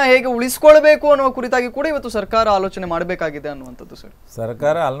ಸಂಪನ್ಮೂಲಗಳನ್ನ ಹೇಗೆ ಉಳಿಸ್ಕೊಳ್ಬೇಕು ಅನ್ನುವ ಕುರಿತಾಗಿ ಕೂಡ ಇವತ್ತು ಸರ್ಕಾರ ಆಲೋಚನೆ ಮಾಡಬೇಕಾಗಿದೆ ಅನ್ನುವಂಥದ್ದು.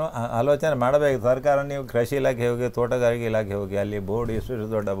 ಸರ್ಕಾರ ಆಲೋಚನೆ ಮಾಡಬೇಕು. ಸರ್ಕಾರ, ನೀವು ಕೃಷಿ ಇಲಾಖೆ ಹೋಗಿ, ತೋಟಗಾರಿಕೆ ಇಲಾಖೆ ಹೋಗಿ, ಅಲ್ಲಿ ಬೋರ್ಡ್ ಎಷ್ಟು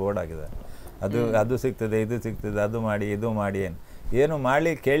ದೊಡ್ಡ ಬೋರ್ಡ್ ಆಗಿದೆ, ಅದು ಸಿಗ್ತದೆ, ಇದು ಸಿಗ್ತದೆ, ಅದು ಮಾಡಿ ಇದು ಮಾಡಿ ಏನು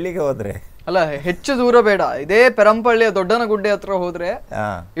ಮಾಡಿ ಕೇಳಲಿಕ್ಕೆ ಹೋದ್ರೆ ಅಲ್ಲ, ಹೆಚ್ಚು ದೂರ ಬೇಡ, ಇದೇ ಪೆರಂಪಳ್ಳಿಯ ದೊಡ್ಡನಗುಡ್ಡೆ ಹತ್ರ ಹೋದ್ರೆ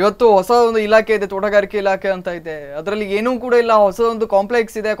ಇವತ್ತು ಹೊಸ ಒಂದು ಇಲಾಖೆ ಇದೆ, ತೋಟಗಾರಿಕೆ ಇಲಾಖೆ ಅಂತ ಇದೆ. ಅದರಲ್ಲಿ ಏನೂ ಕೂಡ ಇಲ್ಲ. ಹೊಸ ಒಂದು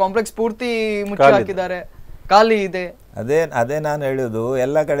ಕಾಂಪ್ಲೆಕ್ಸ್ ಇದೆ, ಕಾಂಪ್ಲೆಕ್ಸ್ ಪೂರ್ತಿ ಮುಚ್ಚಿ ಹಾಕಿದ್ದಾರೆ, ಖಾಲಿ ಇದೆ. ಅದೇ ನಾನು ಹೇಳುದು,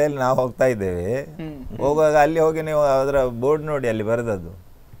 ಎಲ್ಲ ಕಡೆಯಲ್ಲಿ ನಾವು ಹೋಗ್ತಾ ಇದ್ದೇವೆ. ಹೋಗುವಾಗ ಅಲ್ಲಿ ಹೋಗಿ ನೀವು ಅದರ ಬೋರ್ಡ್ ನೋಡಿ, ಅಲ್ಲಿ ಬರೆದದ್ದು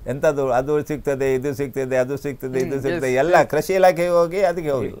ಎಂಥದ್ದು, ಅದು ಸಿಗ್ತದೆ, ಇದು ಸಿಗ್ತದೆ, ಅದು ಸಿಗ್ತದೆ, ಇದು ಸಿಗ್ತದೆ, ಎಲ್ಲ ಕೃಷಿ ಇಲಾಖೆಗೆ ಹೋಗಿ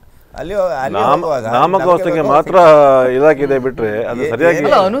ಅದಕ್ಕೆ ಹೋಗಿ ಅಲ್ಲಿ ನಾಮಕಾವಸ್ಥೆಗೆ ಮಾತ್ರ ಇಲಾಖೆ ಇದೆ ಬಿಟ್ರೆ ಅದು ಸರಿಯಾಗಿ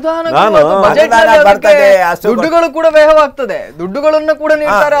ದುಡ್ಡುಗಳು ಕೂಡ ವ್ಯಯವಾಗ್ತದೆ, ದುಡ್ಡುಗಳನ್ನು ಕೂಡ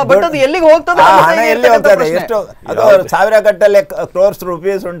ನೀಡ್ತಾರೆ. ಬಟ್ ಅದು ಎಲ್ಲಿಗೆ ಹೋಗ್ತದೆ, ಎಲ್ಲಿ ಹೋಗ್ತದೆ, ಎಷ್ಟು ಅದು 1000 ಗಟ್ಟಲೆ ಕ್ರೋರ್ಸ್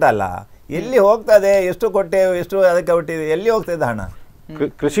ರುಪೀಸ್ ಉಂಟಲ್ಲ, ಎಲ್ಲಿ ಹೋಗ್ತದೆ, ಎಷ್ಟು ಕೊಟ್ಟೆವು, ಎಷ್ಟು ಅದಕ್ಕೆ ಕೊಟ್ಟಿದೆ, ಎಲ್ಲಿ ಹೋಗ್ತದೆ ಹಣ?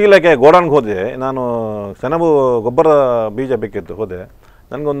 ಕೃಷಿ ಇಲಾಖೆ ಗೋಡಾನ್ಗೆ ಹೋದೆ ನಾನು, ಸೆಣಬು ಗೊಬ್ಬರ ಬೀಜ ಬೇಕಿತ್ತು. ಹೋದೆ,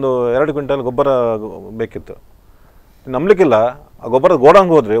 ನನಗೊಂದು 2 ಕ್ವಿಂಟಲ್ ಗೊಬ್ಬರ ಬೇಕಿತ್ತು. ನಂಬಲಿಕ್ಕಿಲ್ಲ, ಆ ಗೊಬ್ಬರದ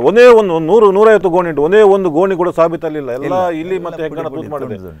ಗೋಡಾಂಗ್ ಹೋದ್ರೆ ಒಂದೇ ಒಂದು 100-150 ಗೋಣಿ ಉಂಟು, ಒಂದೇ ಒಂದು ಗೋಣಿ ಕೂಡ ಸಾಬೀತಲ್ಲಿಲ್ಲ. ಎಲ್ಲ ಇಲ್ಲಿ ಮತ್ತೆ ಹೆಗ್ಗಣ ತೂತು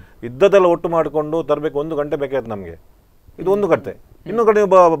ಮಾಡಿದೆ. ಇದ್ದದೆಲ್ಲ ಒಟ್ಟು ಮಾಡಿಕೊಂಡು ತರಬೇಕು, 1 ಗಂಟೆ ಬೇಕಾಯ್ತು ನಮಗೆ. ಇದು ಒಂದು ಕಟ್ಟೆ. ಇನ್ನೊಂದು ಕಡೆ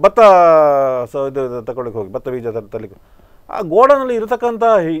ಭತ್ತ ಇದು ತಗೊಳ್ಳಿಕ್ಕೆ ಹೋಗಿ, ಭತ್ತ ಬೀಜ ತರಲಿಕ್ಕೆ ಆ ಗೋಡನಲ್ಲಿ ಇರತಕ್ಕಂಥ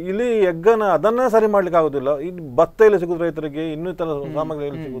ಇಲಿ ಹೆಗ್ಗನ ಅದನ್ನೇ ಸರಿ ಮಾಡ್ಲಿಕ್ಕೆ ಆಗೋದಿಲ್ಲ. ಇಲ್ಲಿ ಭತ್ತ ಎಲ್ಲಿ ಸಿಗುದು ರೈತರಿಗೆ, ಇನ್ನಿತರ ಸಾಮಗ್ರಿ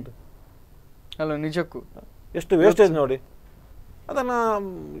ಎಲ್ಲಿ ಸಿಗುದು? ಅಲ್ಲ, ನಿಜಕ್ಕೂ ಎಷ್ಟು ವೇಸ್ಟೇಜ್ ನೋಡಿ. ಅದನ್ನು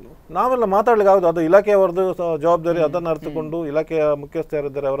ನಾವೆಲ್ಲ ಮಾತಾಡ್ಲಿಕ್ಕೆ ಆಗೋದು, ಅದು ಇಲಾಖೆಯವರದ್ದು ಜವಾಬ್ದಾರಿ. ಅದನ್ನು ಅರ್ಥಕೊಂಡು ಇಲಾಖೆಯ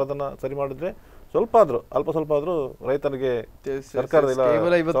ಮುಖ್ಯಸ್ಥರಿದ್ದಾರೆ, ಅವರು ಅದನ್ನು ಸರಿ ಮಾಡಿದ್ರೆ ಸ್ವಲ್ಪ ಆದರೂ ಅಲ್ಪ ಸ್ವಲ್ಪ ಆದರೂ ರೈತನಿಗೆ ಸರ್ಕಾರದ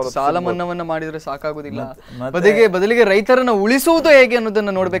ಇವತ್ತು ಸಾಲ ಮನ್ನಾವನ್ನ ಮಾಡಿದ್ರೆ ಸಾಕಾಗುದಿಲ್ಲ, ಬದಲಿಗೆ ರೈತರನ್ನ ಉಳಿಸುವುದು ಹೇಗೆ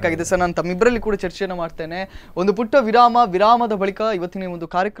ಅನ್ನೋದನ್ನ ನೋಡ್ಬೇಕಾಗಿದೆ. ಸರ್, ನಾನು ತಮ್ಮಿಬ್ಬರಲ್ಲಿ ಕೂಡ ಚರ್ಚೆಯನ್ನು ಮಾಡ್ತೇನೆ. ಒಂದು ಪುಟ್ಟ ವಿರಾಮದ ಬಳಿಕ ಇವತ್ತಿನ ಒಂದು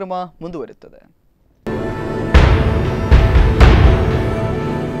ಕಾರ್ಯಕ್ರಮ ಮುಂದುವರಿಯುತ್ತದೆ.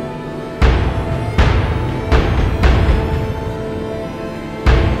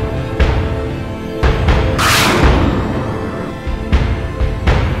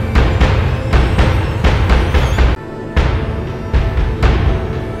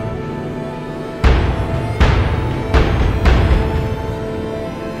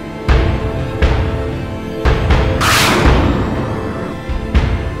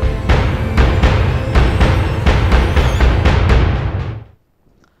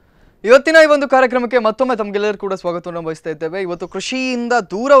 ಇವತ್ತಿನ ಈ ಒಂದು ಕಾರ್ಯಕ್ರಮಕ್ಕೆ ಮತ್ತೊಮ್ಮೆ ತಮಗೆಲ್ಲರೂ ಕೂಡ ಸ್ವಾಗತವನ್ನು ಬಯಸ್ತಾ ಇದ್ದೇವೆ. ಇವತ್ತು ಕೃಷಿಯಿಂದ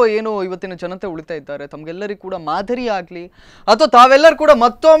ದೂರ ಏನು ಇವತ್ತಿನ ಜನತೆ ಉಳಿತಾ ಇದ್ದಾರೆ, ತಮಗೆಲ್ಲರಿಗೂ ಕೂಡ ಮಾದರಿ ಆಗಲಿ ಅಥವಾ ತಾವೆಲ್ಲರೂ ಕೂಡ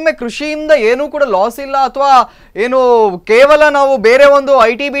ಮತ್ತೊಮ್ಮೆ ಕೃಷಿಯಿಂದ ಏನೂ ಕೂಡ ಲಾಸ್ ಇಲ್ಲ ಅಥವಾ ಏನು ಕೇವಲ ನಾವು ಬೇರೆ ಒಂದು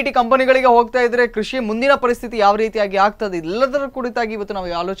IT-BT ಕಂಪನಿಗಳಿಗೆ ಹೋಗ್ತಾ ಇದ್ರೆ ಕೃಷಿ ಮುಂದಿನ ಪರಿಸ್ಥಿತಿ ಯಾವ ರೀತಿಯಾಗಿ ಆಗ್ತದೆ ಎಲ್ಲದರ ಕುರಿತಾಗಿ ಇವತ್ತು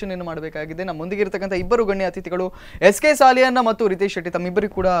ನಾವು ಆಲೋಚನೆಯನ್ನು ಮಾಡಬೇಕಾಗಿದೆ. ನಮ್ಮೊಂದಿಗೆ ಇರತಕ್ಕಂಥ ಇಬ್ಬರು ಗಣ್ಯ ಅತಿಥಿಗಳು SK ಸಾಲಿಯನ್ನ ಮತ್ತು ರಿತೇಶ್ ಶೆಟ್ಟಿ,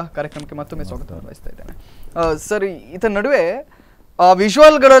 ತಮ್ಮಿಬ್ಬರಿಗೂ ಕೂಡ ಕಾರ್ಯಕ್ರಮಕ್ಕೆ ಮತ್ತೊಮ್ಮೆ ಸ್ವಾಗತವನ್ನು ಬಯಸ್ತಾ ಇದ್ದೇನೆ. ಸರಿ, ಇದರ ನಡುವೆ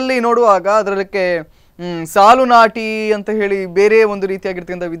ವಿಜುವಲ್ಗಳಲ್ಲಿ ನೋಡುವಾಗ ಅದರಕ್ಕೆ ಸಾಲು ನಾಟಿ ಅಂತ ಹೇಳಿ ಬೇರೆ ಒಂದು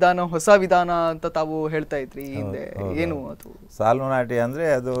ರೀತಿಯಾಗಿರ್ತಕ್ಕಂಥ ವಿಧಾನ, ಹೊಸ ವಿಧಾನ ಅಂತ ತಾವು ಹೇಳ್ತಾ ಇದ್ರಿ ಹಿಂದೆ, ಏನು ಅದು ಸಾಲು ನಾಟಿ ಅಂದರೆ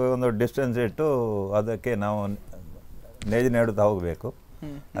ಅದು ಒಂದು ಡಿಸ್ಟೆನ್ಸ್ ಇಟ್ಟು ಅದಕ್ಕೆ ನಾವು ನೇಜು ನೆಡುತ್ತಾ ಹೋಗಬೇಕು.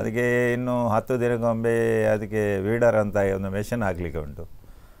 ಅದಕ್ಕೆ ಇನ್ನು 10 ದಿನಕ್ಕೊಮ್ಮೆ ಅದಕ್ಕೆ ವೀಡರ್ ಅಂತ ಒಂದು ಮೆಷಿನ್ ಹಾಕಲಿಕ್ಕೆ ಉಂಟು.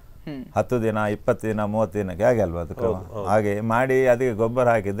 10 ದಿನ 20 ದಿನ 30 ದಿನಕ್ಕೆ ಹಾಗೆ ಅಲ್ವಾ ಅದು ಕ್ರಮ. ಹಾಗೆ ಮಾಡಿ ಅದಕ್ಕೆ ಗೊಬ್ಬರ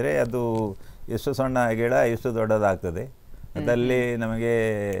ಹಾಕಿದರೆ ಅದು ಎಷ್ಟು ಸಣ್ಣ ಗಿಡ ಎಷ್ಟು ದೊಡ್ಡದಾಗ್ತದೆ. ಅದರಲ್ಲಿ ನಮಗೆ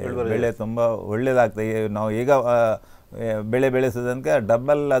ಬೆಳೆ ತುಂಬ ಒಳ್ಳೆಯದಾಗ್ತದೆ. ನಾವು ಈಗ ಬೆಳೆ ಬೆಳೆಸೋದಕ್ಕೆ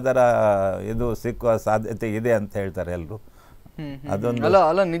ಡಬಲ್ ಅದರ ಇದು ಸಿಕ್ಕುವ ಸಾಧ್ಯತೆ ಇದೆ ಅಂತ ಹೇಳ್ತಾರೆ ಎಲ್ಲರೂ. ಅದೊಂದು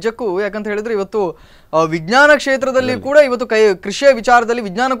ಅಲ್ಲ ನಿಜಕ್ಕೂ, ಯಾಕಂತ ಹೇಳಿದ್ರೆ ಇವತ್ತು ವಿಜ್ಞಾನ ಕ್ಷೇತ್ರದಲ್ಲಿ ಕೂಡ ಇವತ್ತು ಕೃಷಿಯ ವಿಚಾರದಲ್ಲಿ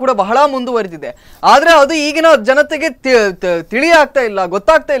ವಿಜ್ಞಾನ ಕೂಡ ಬಹಳ ಮುಂದುವರೆದಿದೆ. ಆದ್ರೆ ಅದು ಈಗಿನ ಜನತೆಗೆ ತಿಳಿಯಾಗ್ತಾ ಇಲ್ಲ,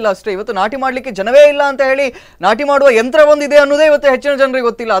 ಗೊತ್ತಾಗ್ತಾ ಇಲ್ಲ ಅಷ್ಟೇ. ಇವತ್ತು ನಾಟಿ ಮಾಡ್ಲಿಕ್ಕೆ ಜನವೇ ಇಲ್ಲ ಅಂತ ಹೇಳಿ ನಾಟಿ ಮಾಡುವ ಯಂತ್ರ ಒಂದಿದೆ ಅನ್ನೋದೇ ಇವತ್ತು ಹೆಚ್ಚಿನ ಜನರಿಗೆ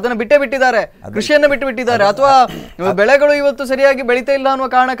ಗೊತ್ತಿಲ್ಲ. ಅದನ್ನ ಬಿಟ್ಟಿದ್ದಾರೆ, ಕೃಷಿಯನ್ನ ಬಿಟ್ಟಿದ್ದಾರೆ, ಅಥವಾ ಬೆಳೆಗಳು ಇವತ್ತು ಸರಿಯಾಗಿ ಬೆಳೀತಾ ಇಲ್ಲ ಅನ್ನುವ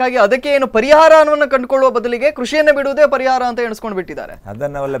ಕಾರಣಕ್ಕಾಗಿ ಅದಕ್ಕೆ ಏನು ಪರಿಹಾರವನ್ನು ಕಂಡುಕೊಳ್ಳುವ ಬದಲಿಗೆ ಕೃಷಿಯನ್ನ ಬಿಡುವುದೇ ಪರಿಹಾರ ಅಂತ ಎಣಿಸ್ಕೊಂಡು ಬಿಟ್ಟಿದ್ದಾರೆ.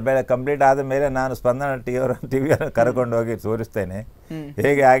 ಅದನ್ನೆಲ್ಲ ಬೆಳೆ ಕಂಪ್ಲೀಟ್ ಆದ ಮೇಲೆ ನಾನು ಸ್ಪಂದನ ಟಿವಿಯನ್ನು ಕರ್ಕೊಂಡು ಹೋಗಿ ತೋರಿಸ್ತೇನೆ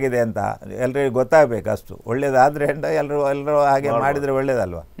ಹೇಗೆ ಆಗಿದೆ ಅಂತ. ಎಲ್ರಿಗೂ ಗೊತ್ತಾಗಬೇಕು ಅಷ್ಟು. ಒಳ್ಳೇದಾದ್ರೆ ಎಲ್ಲರೂ ಹಾಗೆ ಮಾಡಿದ್ರೆ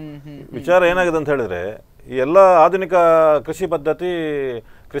ಒಳ್ಳೇದಲ್ವಾ. ವಿಚಾರ ಏನಾಗಿದೆ ಅಂತ ಹೇಳಿದ್ರೆ, ಈ ಎಲ್ಲ ಆಧುನಿಕ ಕೃಷಿ ಪದ್ಧತಿ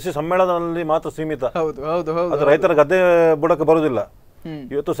ಕೃಷಿ ಸಮ್ಮೇಳನದಲ್ಲಿ ಮಾತ್ರ ಸೀಮಿತ. ಅದು ರೈತರ ಗದ್ದೆ ಬುಡಕ್ಕೆ ಬರುವುದಿಲ್ಲ.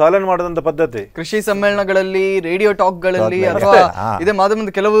 ಇವತ್ತು ಸಾಲನೆ ಮಾಡಿದಂತ ಪದ್ಧತಿ ಕೃಷಿ ಸಮ್ಮೇಳನಗಳಲ್ಲಿ, ರೇಡಿಯೋ ಟಾಕ್ಗಳಲ್ಲಿ ಅಥವಾ ಇದೇ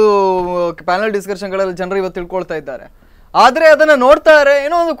ಮಾಧ್ಯಮದ ಕೆಲವು ಪ್ಯಾನಲ್ ಡಿಸ್ಕಷನ್ಗಳಲ್ಲಿ ಜನರು ಇವತ್ತು ತಿಳ್ಕೊಳ್ತಾ ಇದ್ದಾರೆ. ಆದ್ರೆ ಅದನ್ನ ನೋಡ್ತಾರೆ,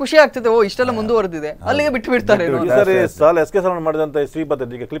 ಏನೋ ಒಂದು ಖುಷಿ ಆಗ್ತದೆ, ಓ ಇಷ್ಟೆಲ್ಲ ಮುಂದುವರೆದಿದೆ, ಅಲ್ಲಿಗೆ ಬಿಟ್ಟು ಬಿಡ್ತಾರೆ. SK ಸಾಲನೆ ಮಾಡಿದಂತ ಶ್ರೀ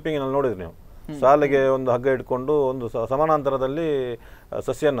ಪದ್ಧತಿ ಈಗ ಕ್ಲಿಪ್ಪಿಂಗ್ ನಲ್ಲಿ ನೋಡಿದ್ರಿ ನೀವು. ಸಾಲಿಗೆ ಒಂದು ಹಗ್ಗ ಇಟ್ಕೊಂಡು ಒಂದು ಸಮಾನಾಂತರದಲ್ಲಿ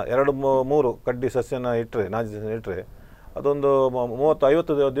ಸಸ್ಯನ 2-3 ಕಡ್ಡಿ ಸಸ್ಯನ ಇಟ್ಟರೆ, ನಾಜಿ ಇಟ್ಟರೆ ಅದೊಂದು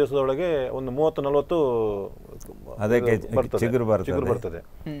 30-50 ದಿವಸದೊಳಗೆ ಒಂದು 30-40 ಚಿಗುರು ಬರ್ತದೆ.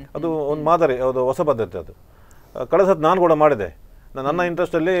 ಅದು ಒಂದು ಮಾದರಿ, ಅದು ಹೊಸ ಪದ್ಧತಿ. ಅದು ಕಳೆದ ಸತಿ ನಾನು ಕೂಡ ಮಾಡಿದೆ. ನನ್ನ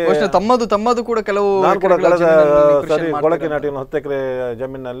ಇಂಟ್ರೆಸ್ಟ್ ಅಲ್ಲಿ ತಮ್ಮದು ಕೂಡ ಕೆಲವು ಕಳೆದ ಸರಿ ಕೊಳಕೆ ನಾಟಿ 10 ಎಕರೆ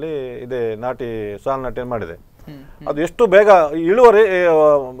ಜಮೀನಲ್ಲಿ ಇದೆ ನಾಟಿ ಸಾಲು ನಾಟಿ ಮಾಡಿದೆ. ಅದು ಎಷ್ಟು ಬೇಗ ಇಳುವರಿ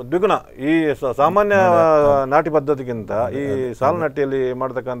ದ್ವಿಗುಣ. ಈ ಸಾಮಾನ್ಯ ನಾಟಿ ಪದ್ಧತಿಗಿಂತ ಈ ಸಾಲು ನಾಟಿಯಲ್ಲಿ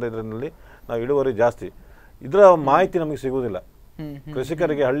ಮಾಡತಕ್ಕಂಥ ಇದರಲ್ಲಿ ನಾವು ಇಳುವರಿ ಜಾಸ್ತಿ. ಇದರ ಮಾಹಿತಿ ನಮಗೆ ಸಿಗುವುದಿಲ್ಲ,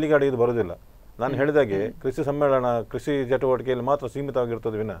 ಕೃಷಿಕರಿಗೆ ಹಳ್ಳಿಗಾಡಿ ಇದು ಬರುವುದಿಲ್ಲ. ನಾನು ಹೇಳಿದಾಗೆ ಕೃಷಿ ಸಮ್ಮೇಳನ ಕೃಷಿ ಚಟುವಟಿಕೆಯಲ್ಲಿ ಮಾತ್ರ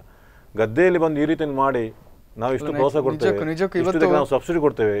ಸೀಮಿತವಾಗಿರ್ತದೆ ವಿನ ಗದ್ದೆಯಲ್ಲಿ ಬಂದು ಈ ರೀತಿ ಮಾಡಿ ನಾವು ಇಷ್ಟು ಪ್ರೋತ್ಸಾಹ ಕೊಡ್ತೇವೆ, ನಾವು ಸಬ್ಸಿಡಿ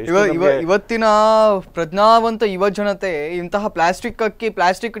ಕೊಡ್ತೇವೆ. ಇವತ್ತಿನ ಪ್ರಜ್ಞಾವಂತ ಯುವ ಜನತೆ ಇಂತಹ ಪ್ಲಾಸ್ಟಿಕ್ ಅಕ್ಕಿ,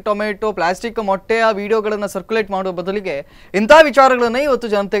 ಪ್ಲಾಸ್ಟಿಕ್ ಟೊಮೆಟೊ, ಪ್ಲಾಸ್ಟಿಕ್ ಮೊಟ್ಟೆಯ ವಿಡಿಯೋಗಳನ್ನ ಸರ್ಕ್ಯುಲೇಟ್ ಮಾಡುವ ಬದಲಿಗೆ ಇಂತಹ ವಿಚಾರಗಳನ್ನ ಇವತ್ತು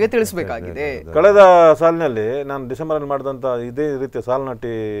ಜನತೆಗೆ ತಿಳಿಸಬೇಕಾಗಿದೆ. ಕಳೆದ ಸಾಲಿನಲ್ಲಿ ನಾನು ಡಿಸೆಂಬರ್ ಅಲ್ಲಿ ಮಾಡಿದಂತ ಇದೇ ರೀತಿಯ ಸಾಲು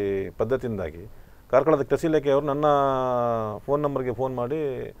ನಾಟಿ ಪದ್ಧತಿಯಿಂದಾಗಿ ಕಾರ್ಕಳದ ಕೃಷಿ ಇಲಾಖೆ ಅವರು ನನ್ನ ಫೋನ್ ನಂಬರ್ಗೆ ಫೋನ್ ಮಾಡಿ,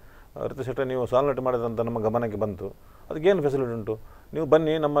 ರಿತೇಶ್ ಶೆಟ್ಟಿ ನೀವು ಸಾಲು ನಾಟಿ ಮಾಡಿದಂತ ನಮ್ಮ ಗಮನಕ್ಕೆ ಬಂತು, ಅದಕ್ಕೇನು ಫೆಸಿಲಿಟಿ ಉಂಟು, ನೀವು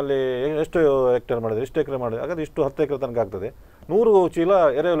ಬನ್ನಿ, ನಮ್ಮಲ್ಲಿ ಎಷ್ಟು ಹೆಕ್ಟೇರ್ ಮಾಡಿದ್ರೆ ಇಷ್ಟು ಎಕರೆ ಮಾಡಿದ್ರೆ ಹಾಗಾದ್ರೆ ಇಷ್ಟು 10 ಎಕರೆ ತನಕ ಆಗ್ತದೆ, 100 ಚೀಲ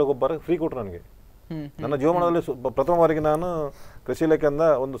ಎರೆಹುಳು ಗೊಬ್ಬರ ಫ್ರೀ ಕೊಟ್ಟರು ನನಗೆ. ನನ್ನ ಜೀವನದಲ್ಲಿ ಪ್ರಥಮವಾರಿಗೆ ನಾನು ಕೃಷಿ ಇಲಾಖೆಯಿಂದ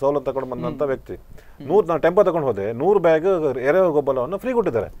ಒಂದು ಸವಲತ್ತು ತಗೊಂಡು ಬಂದಂಥ ವ್ಯಕ್ತಿ. ನಾನು ಟೆಂಪೋ ತಗೊಂಡು ಹೋದೆ, 100 ಬ್ಯಾಗ್ ಎರೆಹುಳು ಗೊಬ್ಬರವನ್ನು ಫ್ರೀ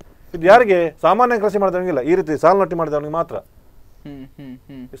ಕೊಟ್ಟಿದ್ದಾರೆ. ಇದು ಯಾರಿಗೆ? ಸಾಮಾನ್ಯ ಕೃಷಿ ಮಾಡಿದವನಿಗಿಲ್ಲ, ಈ ರೀತಿ ಸಾಲು ನಾಟಿ ಮಾಡಿದವನಿಗೆ ಮಾತ್ರ.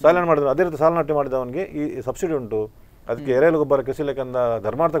 ಸಾಲನೆ ಮಾಡಿದ ಅದೇ ರೀತಿ ಸಾಲು ನಾಟಿ ಮಾಡಿದವನಿಗೆ ಈ ಸಬ್ಸಿಡಿ ಉಂಟು. ಅದಕ್ಕೆ ಎರೆಹುಳು ಗೊಬ್ಬರ ಕೃಷಿ ಇಲಾಖೆಯಿಂದ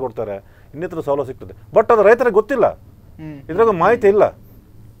ಧರ್ಮಾರ್ಥ ಕೊಡ್ತಾರೆ, ಇನ್ನಿತರ ಸವಲತ್ತು ಸಿಗ್ತದೆ. ಬಟ್ ಅದು ರೈತರಿಗೆ ಗೊತ್ತಿಲ್ಲ, ಇದ್ರಾಗ ಮಾಹಿತಿ ಇಲ್ಲ.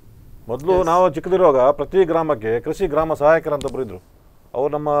 ಮೊದಲು ನಾವು ಚಿಕ್ಕದಿರುವಾಗ ಪ್ರತಿ ಗ್ರಾಮಕ್ಕೆ ಕೃಷಿ ಗ್ರಾಮ ಸಹಾಯಕರಂತ ಒಬ್ಬರು ಇದ್ರು.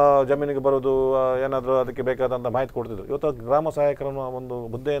 ಅವ್ರು ನಮ್ಮ ಜಮೀನಿಗೆ ಬರೋದು, ಏನಾದರೂ ಅದಕ್ಕೆ ಬೇಕಾದಂಥ ಮಾಹಿತಿ ಕೊಡ್ತಿದ್ರು. ಇವತ್ತು ಗ್ರಾಮ ಸಹಾಯಕರನ್ನು ಒಂದು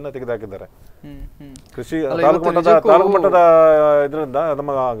ಹುದ್ದೆಯನ್ನು ತೆಗೆದುಹಾಕಿದ್ದಾರೆ. ಕೃಷಿ ತಾಲೂಕು ಮಟ್ಟದ ಇದರಿಂದ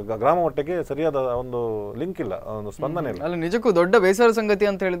ನಮ್ಮ ಗ್ರಾಮ ಮಟ್ಟಕ್ಕೆ ಸರಿಯಾದ ಒಂದು ಲಿಂಕ್ ಇಲ್ಲ, ಒಂದು ಸ್ಪಂದನೆ ಇಲ್ಲ. ಅಲ್ಲ, ನಿಜಕ್ಕೂ ದೊಡ್ಡ ಬೇಸರ ಸಂಗತಿ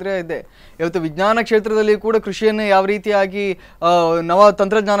ಅಂತ ಹೇಳಿದ್ರೆ ಇದೆ. ಇವತ್ತು ವಿಜ್ಞಾನ ಕ್ಷೇತ್ರದಲ್ಲಿ ಕೂಡ ಕೃಷಿಯನ್ನು ಯಾವ ರೀತಿಯಾಗಿ ನವ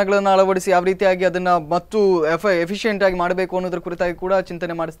ತಂತ್ರಜ್ಞಾನಗಳನ್ನು ಅಳವಡಿಸಿ ಯಾವ ರೀತಿಯಾಗಿ ಅದನ್ನ ಮತ್ತು ಎಫಿಷಿಯೆಂಟ್ ಆಗಿ ಮಾಡಬೇಕು ಅನ್ನೋದ್ರ ಕುರಿತಾಗಿ ಕೂಡ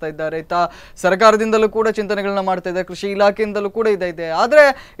ಚಿಂತನೆ ಮಾಡಿಸ್ತಾ ಇದ್ದಾರೆ. ಸರ್ಕಾರದಿಂದಲೂ ಕೂಡ ಚಿಂತನೆಗಳನ್ನ ಮಾಡ್ತಾ ಇದ್ದಾರೆ, ಕೃಷಿ ಇಲಾಖೆಯಿಂದಲೂ ಕೂಡ ಇದೆ. ಆದ್ರೆ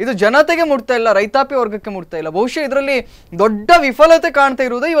ಇದು ಜನತೆಗೆ ಮುಟ್ತಾ ಇಲ್ಲ, ರೈತಾಪಿ ವರ್ಗಕ್ಕೆ ಮುಟ್ತಾ ಇಲ್ಲ. ಬಹುಶಃ ಇದರಲ್ಲಿ ದೊಡ್ಡ ವಿಫಲತೆ ಕಾಣ್ತಾ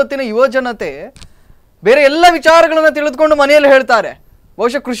ಇರುವುದು ಇವತ್ತಿನ ಯುವ ಜನತೆ ಬೇರೆ ಎಲ್ಲ ವಿಚಾರಗಳನ್ನ ತಿಳಿದುಕೊಂಡು ಮನೆಯಲ್ಲಿ ಹೇಳ್ತಾರೆ.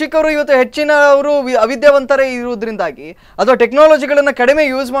 ಬಹುಶಃ ಕೃಷಿಕರು ಇವತ್ತು ಹೆಚ್ಚಿನ ಅವರು ಅವಿದ್ಯಾವಂತರೇ ಇರುವುದರಿಂದಾಗಿ ಅಥವಾ ಟೆಕ್ನಾಲಜಿಗಳನ್ನ ಕಡಿಮೆ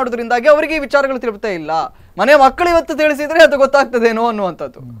ಯೂಸ್ ಮಾಡೋದ್ರಿಂದಾಗಿ ಅವರಿಗೆ ಈ ವಿಚಾರಗಳು ತಿಳಿತಾ ಇಲ್ಲ. ಮನೆಯ ಮಕ್ಕಳು ಇವತ್ತು ತಿಳಿಸಿದ್ರೆ ಅದು ಗೊತ್ತಾಗ್ತದೇನೋ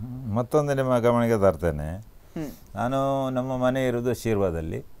ಅನ್ನುವಂಥದ್ದು. ಮತ್ತೊಂದು ನಿಮ್ಮ ಗಮನಕ್ಕೆ ತರ್ತೇನೆ. ನಾನು ನಮ್ಮ ಮನೆ ಇರುವುದು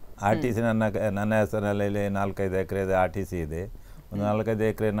ಶಿರ್ವಾದಲ್ಲಿ. RTC ನನ್ನ ಹೆಸರಿನಲ್ಲಿ 4-5 ಎಕರೆ RTC ಇದೆ. ಒಂದು 4-5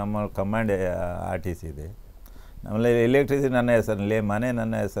 ಎಕರೆ ನಮ್ಮ ಕಮಾಂಡ್ RTC ಇದೆ. ನಮ್ಮಲ್ಲಿ ಎಲೆಕ್ಟ್ರಿಸಿಟಿ ನನ್ನ ಹೆಸರಿನಲ್ಲಿ, ಮನೆ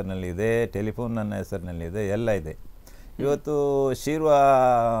ನನ್ನ ಹೆಸರಿನಲ್ಲಿದೆ, ಟೆಲಿಫೋನ್ ನನ್ನ ಹೆಸರಿನಲ್ಲಿದೆ, ಎಲ್ಲ ಇದೆ. ಇವತ್ತು ಶಿರ್ವಾ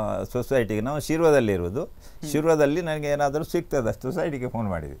ಸೊಸೈಟಿಗೆ, ನಾವು ಶಿರ್ವಾದಲ್ಲಿರುವುದು, ಶಿರ್ವಾದಲ್ಲಿ ನನಗೆ ಏನಾದರೂ ಸಿಗ್ತದೆ ಸೊಸೈಟಿಗೆ ಫೋನ್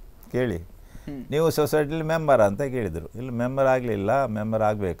ಮಾಡಿದ್ವಿ, ಕೇಳಿ ನೀವು ಸೊಸೈಟಿಲಿ ಮೆಂಬರ್ ಅಂತ ಕೇಳಿದರು. ಇಲ್ಲಿ ಮೆಂಬರ್ ಆಗಲಿಲ್ಲ, ಮೆಂಬರ್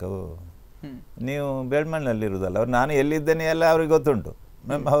ಆಗಬೇಕು, ನೀವು ಬೆಳ್ಮಣ್ಣಲ್ಲಿರುವುದಲ್ಲ. ಅವ್ರು ನಾನು ಎಲ್ಲಿದ್ದೇನೆ ಎಲ್ಲ ಅವ್ರಿಗೆ ಗೊತ್ತುಂಟು.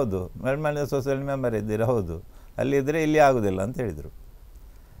 ಹೌದು, ಬೆಳ್ಮಣ್ಣ ಸೊಸೈಟಿ ಮೆಂಬರ್ ಇದ್ದೀರಾ, ಹೌದು, ಅಲ್ಲಿದ್ದರೆ ಇಲ್ಲಿ ಆಗೋದಿಲ್ಲ ಅಂತ ಹೇಳಿದರು.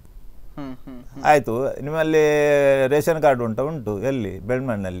 ಆಯಿತು, ನಿಮ್ಮಲ್ಲಿ ರೇಷನ್ ಕಾರ್ಡ್ ಉಂಟು, ಎಲ್ಲಿ?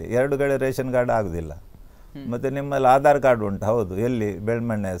 ಬೆಳ್ಮಣ್ಣಲ್ಲಿ 2 ಕಡೆ ರೇಷನ್ ಕಾರ್ಡ್ ಆಗೋದಿಲ್ಲ. ಮತ್ತು ನಿಮ್ಮಲ್ಲಿ ಆಧಾರ್ ಕಾರ್ಡ್ ಉಂಟು, ಹೌದು, ಎಲ್ಲಿ?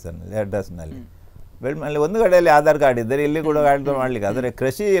 ಬೆಳ್ಮಣ್ಣ ಹೆಸರಿನಲ್ಲಿ, ಅಡ್ರೆಸ್ನಲ್ಲಿ. ಬೆಳ್ಮಣ್ಣಲ್ಲಿ ಒಂದು ಕಡೆಯಲ್ಲಿ ಆಧಾರ್ ಕಾರ್ಡ್ ಇದ್ದರೆ ಇಲ್ಲಿ ಕೂಡ ಕಾರ್ಡ್ ಮಾಡಲಿಕ್ಕೆ. ಆದರೆ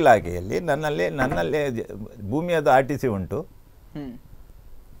ಕೃಷಿ ಇಲಾಖೆಯಲ್ಲಿ ನನ್ನಲ್ಲಿ ಭೂಮಿಯದು RTC ಉಂಟು.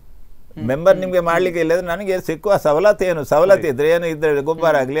 ಮೆಂಬರ್ ನಿಮಗೆ ಮಾಡಲಿಕ್ಕೆ ಇಲ್ಲದ್ರೆ ನನಗೆ ಸಿಕ್ಕುವ ಸವಲತ್ತು ಏನು? ಸವಲತ್ತು ಇದ್ದರೆ ಏನು ಇದ್ದರೆ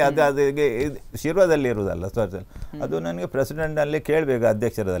ಗೊಬ್ಬರ ಆಗಲಿ, ಅದು ಶಿರ್ವಾದಲ್ಲಿ ಇರುವುದಲ್ಲ, ಅದು ನನಗೆ ಪ್ರೆಸಿಡೆಂಟಲ್ಲಿ ಕೇಳಬೇಕು,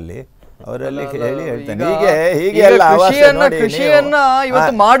 ಅಧ್ಯಕ್ಷರಲ್ಲಿ ಅವರಲ್ಲಿ ಹೇಳಿ ಹೇಳ್ತೇನೆ. ಹೀಗೆ ಎಲ್ಲ ಕೃಷಿಯನ್ನ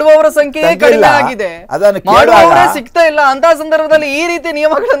ಇವತ್ತು ಮಾಡುವವರ ಸಂಖ್ಯೆ ಕಡಿಮೆ ಆಗಿದೆ, ಮಾಡುವವರೇ ಸಿಗ್ತಾ ಇಲ್ಲ. ಅಂತ ಸಂದರ್ಭದಲ್ಲಿ ಈ ರೀತಿ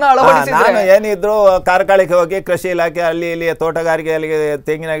ನಿಯಮಗಳನ್ನ ಅಳವಡಿಸಿದ್ರೆ ನಾನು ಏನಿದ್ರು ಕಾರ್ಕಳಕ್ಕೆ ಹೋಗಿ ಕೃಷಿ ಇಲಾಖೆ ಅಲ್ಲಿ ಇಲ್ಲಿ ತೋಟಗಾರಿಕೆಯಲ್ಲಿ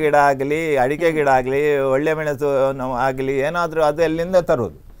ತೆಂಗಿನ ಗಿಡ ಆಗಲಿ, ಅಡಿಕೆ ಗಿಡ ಆಗಲಿ, ಒಳ್ಳೆ ಮೆಣಸು ಆಗಲಿ, ಏನಾದರೂ ಅದು ಎಲ್ಲಿಂದ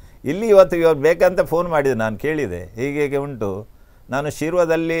ತರೋದು. ಇಲ್ಲಿ ಇವತ್ತು ಬೇಕಂತ ಫೋನ್ ಮಾಡಿದೆ, ನಾನು ಕೇಳಿದೆ ಹೀಗೆ ಉಂಟು. ನಾನು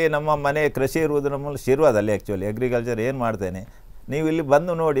ಶಿರ್ವಾದಲ್ಲಿ ನಮ್ಮ ಮನೆ ಕೃಷಿ ಇರುವುದು, ನಮ್ಮಲ್ಲಿ ಶಿರ್ವಾದಲ್ಲಿ ಆ್ಯಕ್ಚುಲಿ ಅಗ್ರಿಕಲ್ಚರ್ ಏನು ಮಾಡ್ತೇನೆ, ನೀವು ಇಲ್ಲಿ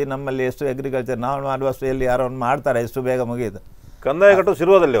ಬಂದು ನೋಡಿ ನಮ್ಮಲ್ಲಿ ಎಷ್ಟು ಅಗ್ರಿಕಲ್ಚರ್ ನಾವು ಮಾಡುವಷ್ಟು ಎಲ್ಲಿ ಯಾರೋ ಮಾಡ್ತಾರೆ, ಎಷ್ಟು ಬೇಗ ಮುಗಿಯುದು. ಕಂದಾಯ ಕಟ್ಟು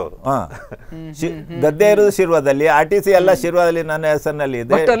ಶಿರ್ವಾದಲ್ಲಿ ಅವರು, ಗದ್ದೆ ಇರುವುದು ಶಿರ್ವಾದಲ್ಲಿ, RTC ಎಲ್ಲ ಶಿರ್ವಾದಲ್ಲಿ ನನ್ನ ಹೆಸರಿನಲ್ಲಿ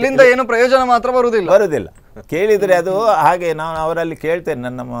ಇದೆ. ಅಲ್ಲಿಂದ ಏನು ಪ್ರಯೋಜನ ಮಾತ್ರ ಬರುವುದಿಲ್ಲ. ಕೇಳಿದರೆ ಅದು ಹಾಗೆ. ನಾನು ಅವರಲ್ಲಿ ಕೇಳ್ತೇನೆ,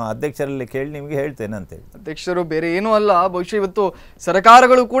 ನಮ್ಮ ಅಧ್ಯಕ್ಷರಲ್ಲಿ ಕೇಳಿ ನಿಮಗೆ ಹೇಳ್ತೇನೆ ಅಂತೇಳಿ. ಅಧ್ಯಕ್ಷರು ಬೇರೆ ಏನೂ ಅಲ್ಲ, ಬಹುಶಃ ಇವತ್ತು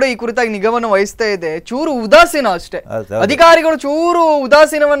ಸರ್ಕಾರಗಳು ಕೂಡ ಈ ಕುರಿತಾಗಿ ನಿಗಾವನ್ನು ವಹಿಸ್ತಾ ಇದೆ. ಚೂರು ಉದಾಸೀನ ಅಷ್ಟೇ, ಅಧಿಕಾರಿಗಳು ಚೂರು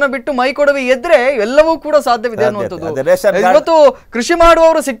ಉದಾಸೀನವನ್ನ ಬಿಟ್ಟು ಮೈ ಕೊಡವಿ ಎದ್ರೆ ಎಲ್ಲವೂ ಕೂಡ ಸಾಧ್ಯವಿದೆ ಅನ್ನುವಂಥದ್ದು. ಇವತ್ತು ಕೃಷಿ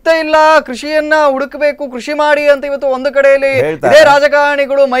ಮಾಡುವವರು ಸಿಗ್ತಾ ಇಲ್ಲ, ಕೃಷಿಯನ್ನ ಹುಡುಕಬೇಕು, ಕೃಷಿ ಮಾಡಿ ಅಂತ ಇವತ್ತು ಒಂದು ಕಡೆಯಲ್ಲಿ ಇದೇ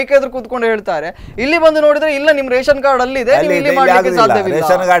ರಾಜಕಾರಣಿಗಳು ಮೈಕ್ ಎದುರು ಕೂತ್ಕೊಂಡು ಹೇಳ್ತಾರೆ. ಇಲ್ಲಿ ಬಂದು ನೋಡಿದ್ರೆ ಇಲ್ಲ, ನಿಮ್ ರೇಷನ್ ಕಾರ್ಡ್ ಅಲ್ಲಿದೆ, ಇಲ್ಲಿ ಮಾಡ್ಲಿಕ್ಕೆ ಸಾಧ್ಯವಿಲ್ಲ.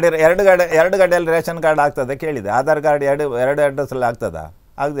 ರೇಷನ್ ಕಾರ್ಡ್ ಎರಡು ಕಡೆಯಲ್ಲಿ ರೇಷನ್ ಕಾರ್ಡ್ ಆಗ್ತದೆ ಕೇಳಿದೆ, ಆಧಾರ್ ಕಾರ್ಡ್ ಎರಡು ಅಡ್ರೆಸ್ ಅಲ್ಲಿ ಆಗ್ತದಾ?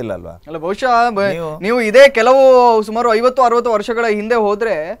 ಆಗುದಿಲ್ಲ ಅಲ್ವಾ? ಅಲ್ಲ, ಬಹುಶಃ ನೀವು ಇದೇ ಕೆಲವು ಸುಮಾರು 50-60 ವರ್ಷಗಳ ಹಿಂದೆ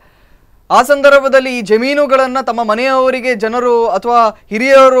ಹೋದ್ರೆ ಆ ಸಂದರ್ಭದಲ್ಲಿ ಈ ಜಮೀನುಗಳನ್ನ ತಮ್ಮ ಮನೆಯವರಿಗೆ ಜನರು ಅಥವಾ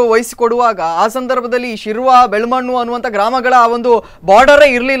ಹಿರಿಯರು ವಹಿಸಿಕೊಡುವಾಗ ಆ ಸಂದರ್ಭದಲ್ಲಿ ಶಿರ್ವಾ, ಬೆಳ್ಮಣ್ಣು ಅನ್ನುವಂತ ಗ್ರಾಮಗಳ ಆ ಒಂದು ಬಾರ್ಡರೇ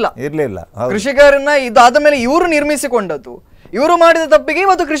ಇರ್ಲಿಲ್ಲ. ಕೃಷಿಕರನ್ನ ಇದಾದ ಮೇಲೆ ಇವರು ನಿರ್ಮಿಸಿಕೊಂಡದ್ದು. ಇವರು ಮಾಡಿದ ತಪ್ಪಿಗೆ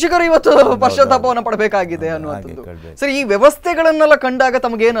ಇವತ್ತು ಕೃಷಿಕರು ಇವತ್ತು ಪಶ್ಚಾತ್ತಾಪವನ್ನು ಪಡಬೇಕಾಗಿದೆ ಅನ್ನುವಂಥದ್ದು. ಸರಿ, ಈ ವ್ಯವಸ್ಥೆಗಳನ್ನೆಲ್ಲ ಕಂಡಾಗ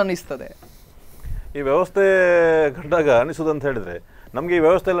ತಮಗೇನು ಅನ್ನಿಸ್ತದೆ? ಈ ವ್ಯವಸ್ಥೆ ಕಂಡಾಗ ಅನಿಸುವುದು ಅಂತ ಹೇಳಿದ್ರೆ, ನಮಗೆ ಈ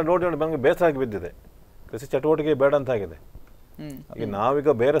ವ್ಯವಸ್ಥೆ ಎಲ್ಲ ನೋಡಿ ನಮಗೆ ಬೇಸರ ಆಗಿ ಬಿದ್ದಿದೆ. ಕೃಷಿ ಚಟುವಟಿಕೆ ಬೇಡ ಅಂತ ಆಗಿದೆ. ಈಗ ನಾವೀಗ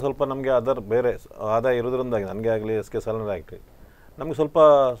ಬೇರೆ ಸ್ವಲ್ಪ ನಮಗೆ ಬೇರೆ ಆದಾಯ ಇರೋದ್ರಿಂದಾಗಿ, ನನಗೆ ಆಗಲಿ SK ಸಾಲಿನ ಆಗಲಿ, ನಮಗೆ ಸ್ವಲ್ಪ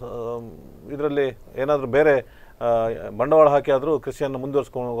ಇದರಲ್ಲಿ ಏನಾದರೂ ಬೇರೆ ಬಂಡವಾಳ ಹಾಕಿ ಆದರೂ ಕೃಷಿಯನ್ನು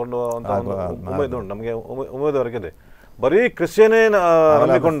ಮುಂದುವರಿಸ್ಕೊಂಡು ಅಂತ ಉಮೇದು ಉಂಟು, ನಮಗೆ ಉಮೇದುವರೆಗಿದೆ. ಬರೀ ಕೃಷಿಯನ್ನೇ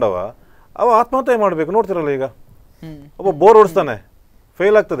ನಂಬಿಕೊಂಡವ ಅವ ಆತ್ಮಹತ್ಯೆ ಮಾಡಬೇಕು. ನೋಡ್ತಿರಲ್ಲ, ಈಗ ಒಬ್ಬ ಬೋರ್ ಓಡಿಸ್ತಾನೆ,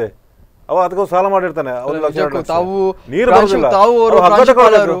 ಫೇಲ್ ಆಗ್ತದೆ, ಅವ ಅದಕ್ಕೂ ಸಾಲ ಮಾಡಿರ್ತಾನೆ,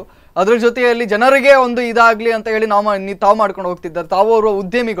 ಅದ್ರ ಜೊತೆಯಲ್ಲಿ ಜನರಿಗೆ ಒಂದು ಇದಾಗ್ಲಿ ಅಂತ ಹೇಳಿ ತಾವು ಮಾಡ್ಕೊಂಡು ಹೋಗ್ತಿದ್ದಾರೆ, ತಾವು ಅವರ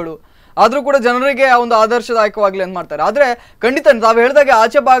ಉದ್ಯಮಿಗಳು. ಆದ್ರೂ ಕೂಡ ಜನರಿಗೆ ಒಂದು ಆದರ್ಶದಾಯಕವಾಗ್ಲಿ ಅಂತ ಮಾಡ್ತಾರೆ. ಆದ್ರೆ ಖಂಡಿತ ತಾವು ಹೇಳಿದಾಗ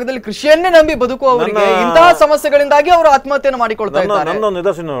ಆಚೆ ಭಾಗದಲ್ಲಿ ಕೃಷಿಯನ್ನೇ ನಂಬಿ ಬದುಕುವವರಿಗೆ ಇಂತಹ ಸಮಸ್ಯೆಗಳಿಂದಾಗಿ ಅವರು ಆತ್ಮಹತ್ಯೆಯನ್ನು ಮಾಡಿಕೊಳ್ತಾ ಇದ್ದಾರೆ. ನನ್ನೊಂದು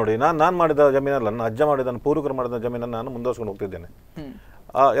ನಿದರ್ಶನ ನೋಡಿ, ನಾನು ಮಾಡಿದ ಜಮೀನಲ್ಲ, ನನ್ನ ಅಜ್ಜ ಮಾಡಿದ, ಪೂರ್ವಿಕರು ಮಾಡಿದ ಜಮೀನನ್ನು ನಾನು ಮುಂದುವರ್ಸ್ಕೊಂಡು ಹೋಗ್ತಿದ್ದೇನೆ.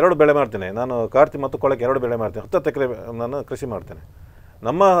 2 ಬೆಳೆ ಮಾಡ್ತೇನೆ ನಾನು, ಕಾರ್ತಿ ಮತ್ತು ಕೊಳಕೆ 2 ಬೆಳೆ ಮಾಡ್ತೇನೆ. 10 ಎಕರೆ ನಾನು ಕೃಷಿ ಮಾಡ್ತೇನೆ.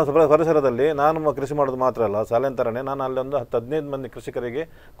 ನಮ್ಮ ಪರಿಸರದಲ್ಲಿ ನಾನು ಕೃಷಿ ಮಾಡೋದು ಮಾತ್ರ ಅಲ್ಲ, ಸಾಲಾಂತರನೇ ನಾನು ಅಲ್ಲೊಂದು 10-15 ಮಂದಿ ಕೃಷಿಕರಿಗೆ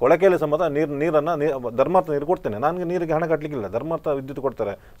ಕೊಳಕೆಯಲ್ಲಿ ಸಮೇತ ನೀರನ್ನು ಧರ್ಮಾರ್ಥ ನೀರು ಕೊಡ್ತೇನೆ. ನನಗೆ ನೀರಿಗೆ ಹಣ ಕಟ್ಟಲಿಕ್ಕಿಲ್ಲ, ಧರ್ಮಾರ್ಥ ವಿದ್ಯುತ್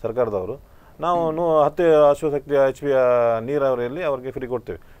ಕೊಡ್ತಾರೆ ಸರ್ಕಾರದವರು. ನಾವು 10 ಅಶ್ವಶಕ್ತಿ HP ನೀರಾವರಿಯಲ್ಲಿ ಅವರಿಗೆ ಫ್ರೀ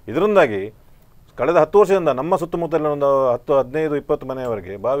ಕೊಡ್ತೇವೆ. ಇದರಿಂದಾಗಿ ಕಳೆದ 10 ವರ್ಷದಿಂದ ನಮ್ಮ ಸುತ್ತಮುತ್ತಲಿನ ಒಂದು 10-15-20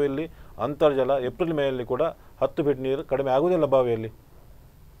 ಮನೆಯವರೆಗೆ ಬಾವಿಯಲ್ಲಿ ಅಂತರ್ಜಲ ಏಪ್ರಿಲ್ ಮೇಯಲ್ಲಿ ಕೂಡ 10 ಫೀಟ್ ನೀರು ಕಡಿಮೆ ಆಗುವುದಿಲ್ಲ ಬಾವಿಯಲ್ಲಿ.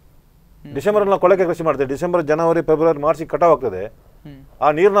 ಡಿಸೆಂಬರಲ್ಲಿ ನಾವು ಕೊಳಕೆ ಕೃಷಿ ಮಾಡ್ತೇವೆ. ಡಿಸೆಂಬರ್, ಜನವರಿ, ಫೆಬ್ರವರಿ, ಮಾರ್ಚ್ ಕಟಾವ್ ಆಗ್ತದೆ. ಆ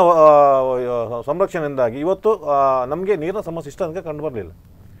ನೀರಿನ ಸಂರಕ್ಷಣೆಯಿಂದಾಗಿ ಇವತ್ತು ನಮಗೆ ನೀರಿನ ಸಮಸ್ಯೆ ಇಷ್ಟ ತನಕ ಕಂಡು ಬರಲಿಲ್ಲ.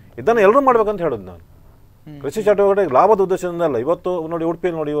 ಇದನ್ನು ಎಲ್ಲರೂ ಮಾಡ್ಬೇಕಂತ ಹೇಳೋದು ನಾನು. ಕೃಷಿ ಚಟುವಟಿಕೆ ಲಾಭದ ಉದ್ದೇಶದಿಂದ ಅಲ್ಲ. ಇವತ್ತು ನೋಡಿ,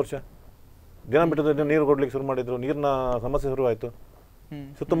 ಉಡುಪಿಯಲ್ಲಿ ನೋಡಿ, ಈ ವರ್ಷ ದಿನ ಬಿಟ್ಟದ್ದು ನೀರು ಕೊಡ್ಲಿಕ್ಕೆ ಶುರು ಮಾಡಿದ್ರು, ನೀರಿನ ಸಮಸ್ಯೆ ಶುರುವಾಯಿತು.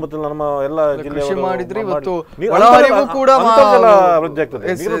 ಸುತ್ತಮುತ್ತಲ ನಮ್ಮ ಎಲ್ಲ ಜಿಲ್ಲೆ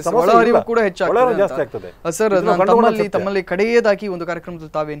ಜಾಸ್ತಿ ಆಗ್ತದೆ. ಸರ್, ತಮ್ಮಲ್ಲಿ ಕಡೆಯದಾಗಿ ಒಂದು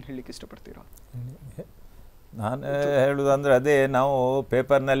ಕಾರ್ಯಕ್ರಮದಲ್ಲಿ ತಾವೇನು ಹೇಳಲಿಕ್ಕೆ ಇಷ್ಟಪಡ್ತೀರಾ? ನಾನು ಹೇಳುವುದಂದ್ರೆ ಅದೇ, ನಾವು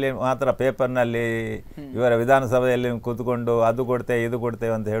ಪೇಪರ್ನಲ್ಲಿ ಇವರ ವಿಧಾನಸಭೆಯಲ್ಲಿ ಕೂತ್ಕೊಂಡು ಅದು ಕೊಡ್ತೇವೆ ಇದು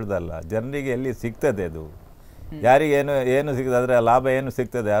ಕೊಡ್ತೇವೆ ಅಂತ ಹೇಳುವುದಲ್ಲ. ಜನರಿಗೆ ಎಲ್ಲಿ ಸಿಗ್ತದೆ, ಅದು ಯಾರಿಗೆ ಏನು ಸಿಗ್ತದೆ, ಅದರ ಲಾಭ ಏನು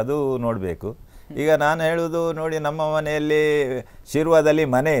ಸಿಗ್ತದೆ ಅದು ನೋಡಬೇಕು. ಈಗ ನಾನು ಹೇಳುವುದು ನೋಡಿ, ನಮ್ಮ ಮನೆಯಲ್ಲಿ ಶಿರ್ವಾದಲ್ಲಿ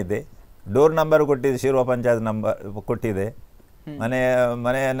ಮನೆ ಇದೆ, ಡೋರ್ ನಂಬರ್ ಕೊಟ್ಟಿದೆ, ಶಿರ್ವಾ ಪಂಚಾಯತ್ ನಂಬರ್ ಕೊಟ್ಟಿದೆ.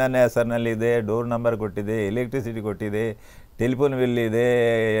 ಮನೆ ನನ್ನ ಹೆಸರಿನಲ್ಲಿದೆ, ಡೋರ್ ನಂಬರ್ ಕೊಟ್ಟಿದೆ, ಎಲೆಕ್ಟ್ರಿಸಿಟಿ ಕೊಟ್ಟಿದೆ, ಟೆಲಿಫೋನ್ ಬಿಲ್ ಇದೆ,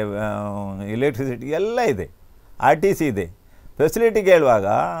 ಎಲೆಕ್ಟ್ರಿಸಿಟಿ ಎಲ್ಲ ಇದೆ, RTC ಇದೆ. ಫೆಸಿಲಿಟಿ ಕೇಳುವಾಗ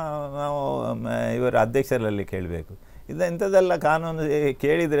ನಾವು ಇವರ ಅಧ್ಯಕ್ಷರಲ್ಲಿ ಕೇಳಬೇಕು. ಇಂಥದ್ದೆಲ್ಲ ಕಾನೂನು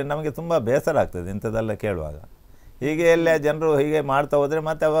ಕೇಳಿದರೆ ನಮಗೆ ತುಂಬ ಬೇಸರ ಆಗ್ತದೆ ಇಂಥದ್ದೆಲ್ಲ ಕೇಳುವಾಗ. ಹೀಗೆ ಎಲ್ಲ ಜನರು ಹೀಗೆ ಮಾಡ್ತಾ ಹೋದರೆ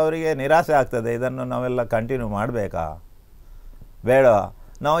ಮತ್ತು ಅವರಿಗೆ ನಿರಾಸೆ ಆಗ್ತದೆ. ಇದನ್ನು ನಾವೆಲ್ಲ ಕಂಟಿನ್ಯೂ ಮಾಡಬೇಕಾ ಬೇಡ?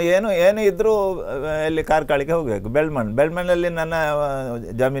 ನಾವು ಏನು ಇದ್ದರೂ ಇಲ್ಲಿ ಕಾರ್ಕಳಕ್ಕೆ ಹೋಗಬೇಕು. ಬೆಳ್ಮಣ್ಣಲ್ಲಿ ನನ್ನ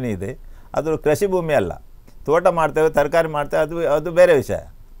ಜಮೀನು ಇದೆ, ಅದು ಕೃಷಿ ಭೂಮಿ ಅಲ್ಲ. ತೋಟ ಮಾಡ್ತೇವೆ, ತರಕಾರಿ ಮಾಡ್ತೇವೆ, ಅದು ಬೇರೆ ವಿಷಯ.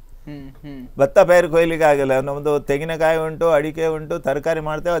 ಭತ್ತ ಪೈರು ಕೊಯ್ಲಿಕ್ಕೆ ಆಗಿಲ್ಲ. ನಮ್ಮದು ತೆಂಗಿನಕಾಯಿ ಉಂಟು, ಅಡಿಕೆ ಉಂಟು, ತರಕಾರಿ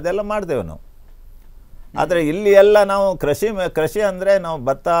ಮಾಡ್ತೇವೆ, ಅದೆಲ್ಲ ಮಾಡ್ತೇವೆ ನಾವು. ಆದರೆ ಇಲ್ಲಿ ಎಲ್ಲ ನಾವು ಕೃಷಿ ಅಂದರೆ ನಾವು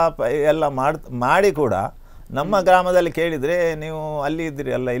ಭತ್ತ ಎಲ್ಲ ಮಾಡಿ ಕೂಡ ನಮ್ಮ ಗ್ರಾಮದಲ್ಲಿ ಕೇಳಿದರೆ ನೀವು ಅಲ್ಲಿ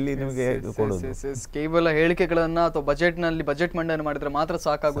ಇದ್ದೀರಿ ಅಲ್ಲ, ಇಲ್ಲಿ ನಿಮಗೆ ಕೊಡೋದು. ಕೇವಲ ಹೇಳಿಕೆಗಳನ್ನ ಅಥವಾ ಬಜೆಟ್ ಮಂಡನೆ ಮಾಡಿದ್ರೆ ಮಾತ್ರ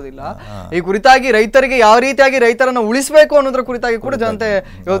ಸಾಕಾಗುದಿಲ್ಲ. ಈ ಕುರಿತಾಗಿ ರೈತರಿಗೆ ಯಾವ ರೀತಿಯಾಗಿ ರೈತರನ್ನ ಉಳಿಸಬೇಕು ಅನ್ನೋದ್ರ ಕುರಿತಾಗಿ ಕೂಡ ಜನತೆ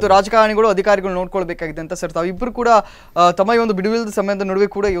ಇವತ್ತು ರಾಜಕಾರಣಿಗಳು ಅಧಿಕಾರಿಗಳು ನೋಡ್ಕೊಳ್ಬೇಕಾಗಿದೆ ಅಂತ ಸರ್. ತಾವಿಬ್ಬರು ಕೂಡ ತಮ್ಮ ಈ ಒಂದು ಬಿಡುವಿಲ್ಲದ ಸಮಯದ ನಡುವೆ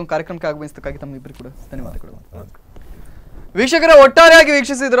ಕೂಡ ಈ ಒಂದು ಕಾರ್ಯಕ್ರಮಕ್ಕೆ ಆಗಮಿಸಬೇಕಾಗಿ ತಮ್ಮಿಬ್ಬರು ಕೂಡ ಧನ್ಯವಾದಗಳು. ವೀಕ್ಷಕರ, ಒಟ್ಟಾರೆಯಾಗಿ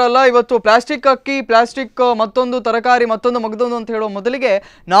ವೀಕ್ಷಿಸಿದ್ರಲ್ಲ, ಇವತ್ತು ಪ್ಲಾಸ್ಟಿಕ್ ಅಕ್ಕಿ, ಪ್ಲಾಸ್ಟಿಕ್ ಮತ್ತೊಂದು ತರಕಾರಿ, ಮತ್ತೊಂದು ಮಗದೊಂದು ಅಂತ ಹೇಳೋ ಮೊದಲಿಗೆ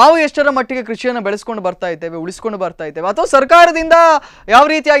ನಾವು ಎಷ್ಟರ ಮಟ್ಟಿಗೆ ಕೃಷಿಯನ್ನು ಬೆಳೆಸ್ಕೊಂಡು ಬರ್ತಾ ಇದ್ದೇವೆ, ಉಳಿಸ್ಕೊಂಡು ಬರ್ತಾ ಇದ್ದೇವೆ, ಅಥವಾ ಸರ್ಕಾರದಿಂದ ಯಾವ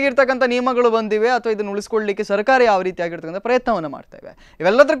ರೀತಿಯಾಗಿರ್ತಕ್ಕಂಥ ನಿಯಮಗಳು ಬಂದಿವೆ, ಅಥವಾ ಇದನ್ನು ಉಳಿಸ್ಕೊಳ್ಳಿಕ್ಕೆ ಸರ್ಕಾರ ಯಾವ ರೀತಿಯಾಗಿರ್ತಕ್ಕಂಥ ಪ್ರಯತ್ನವನ್ನು ಮಾಡ್ತೇವೆ,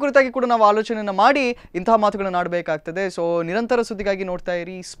 ಇವೆಲ್ಲದರ ಕುರಿತಾಗಿ ಕೂಡ ನಾವು ಆಲೋಚನೆಯನ್ನು ಮಾಡಿ ಇಂತಹ ಮಾತುಗಳನ್ನು ಆಡಬೇಕಾಗ್ತದೆ. ಸೊ ನಿರಂತರ ಸುದ್ದಿಗಾಗಿ ನೋಡ್ತಾ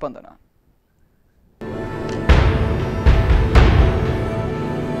ಇರಿ ಸ್ಪಂದನ.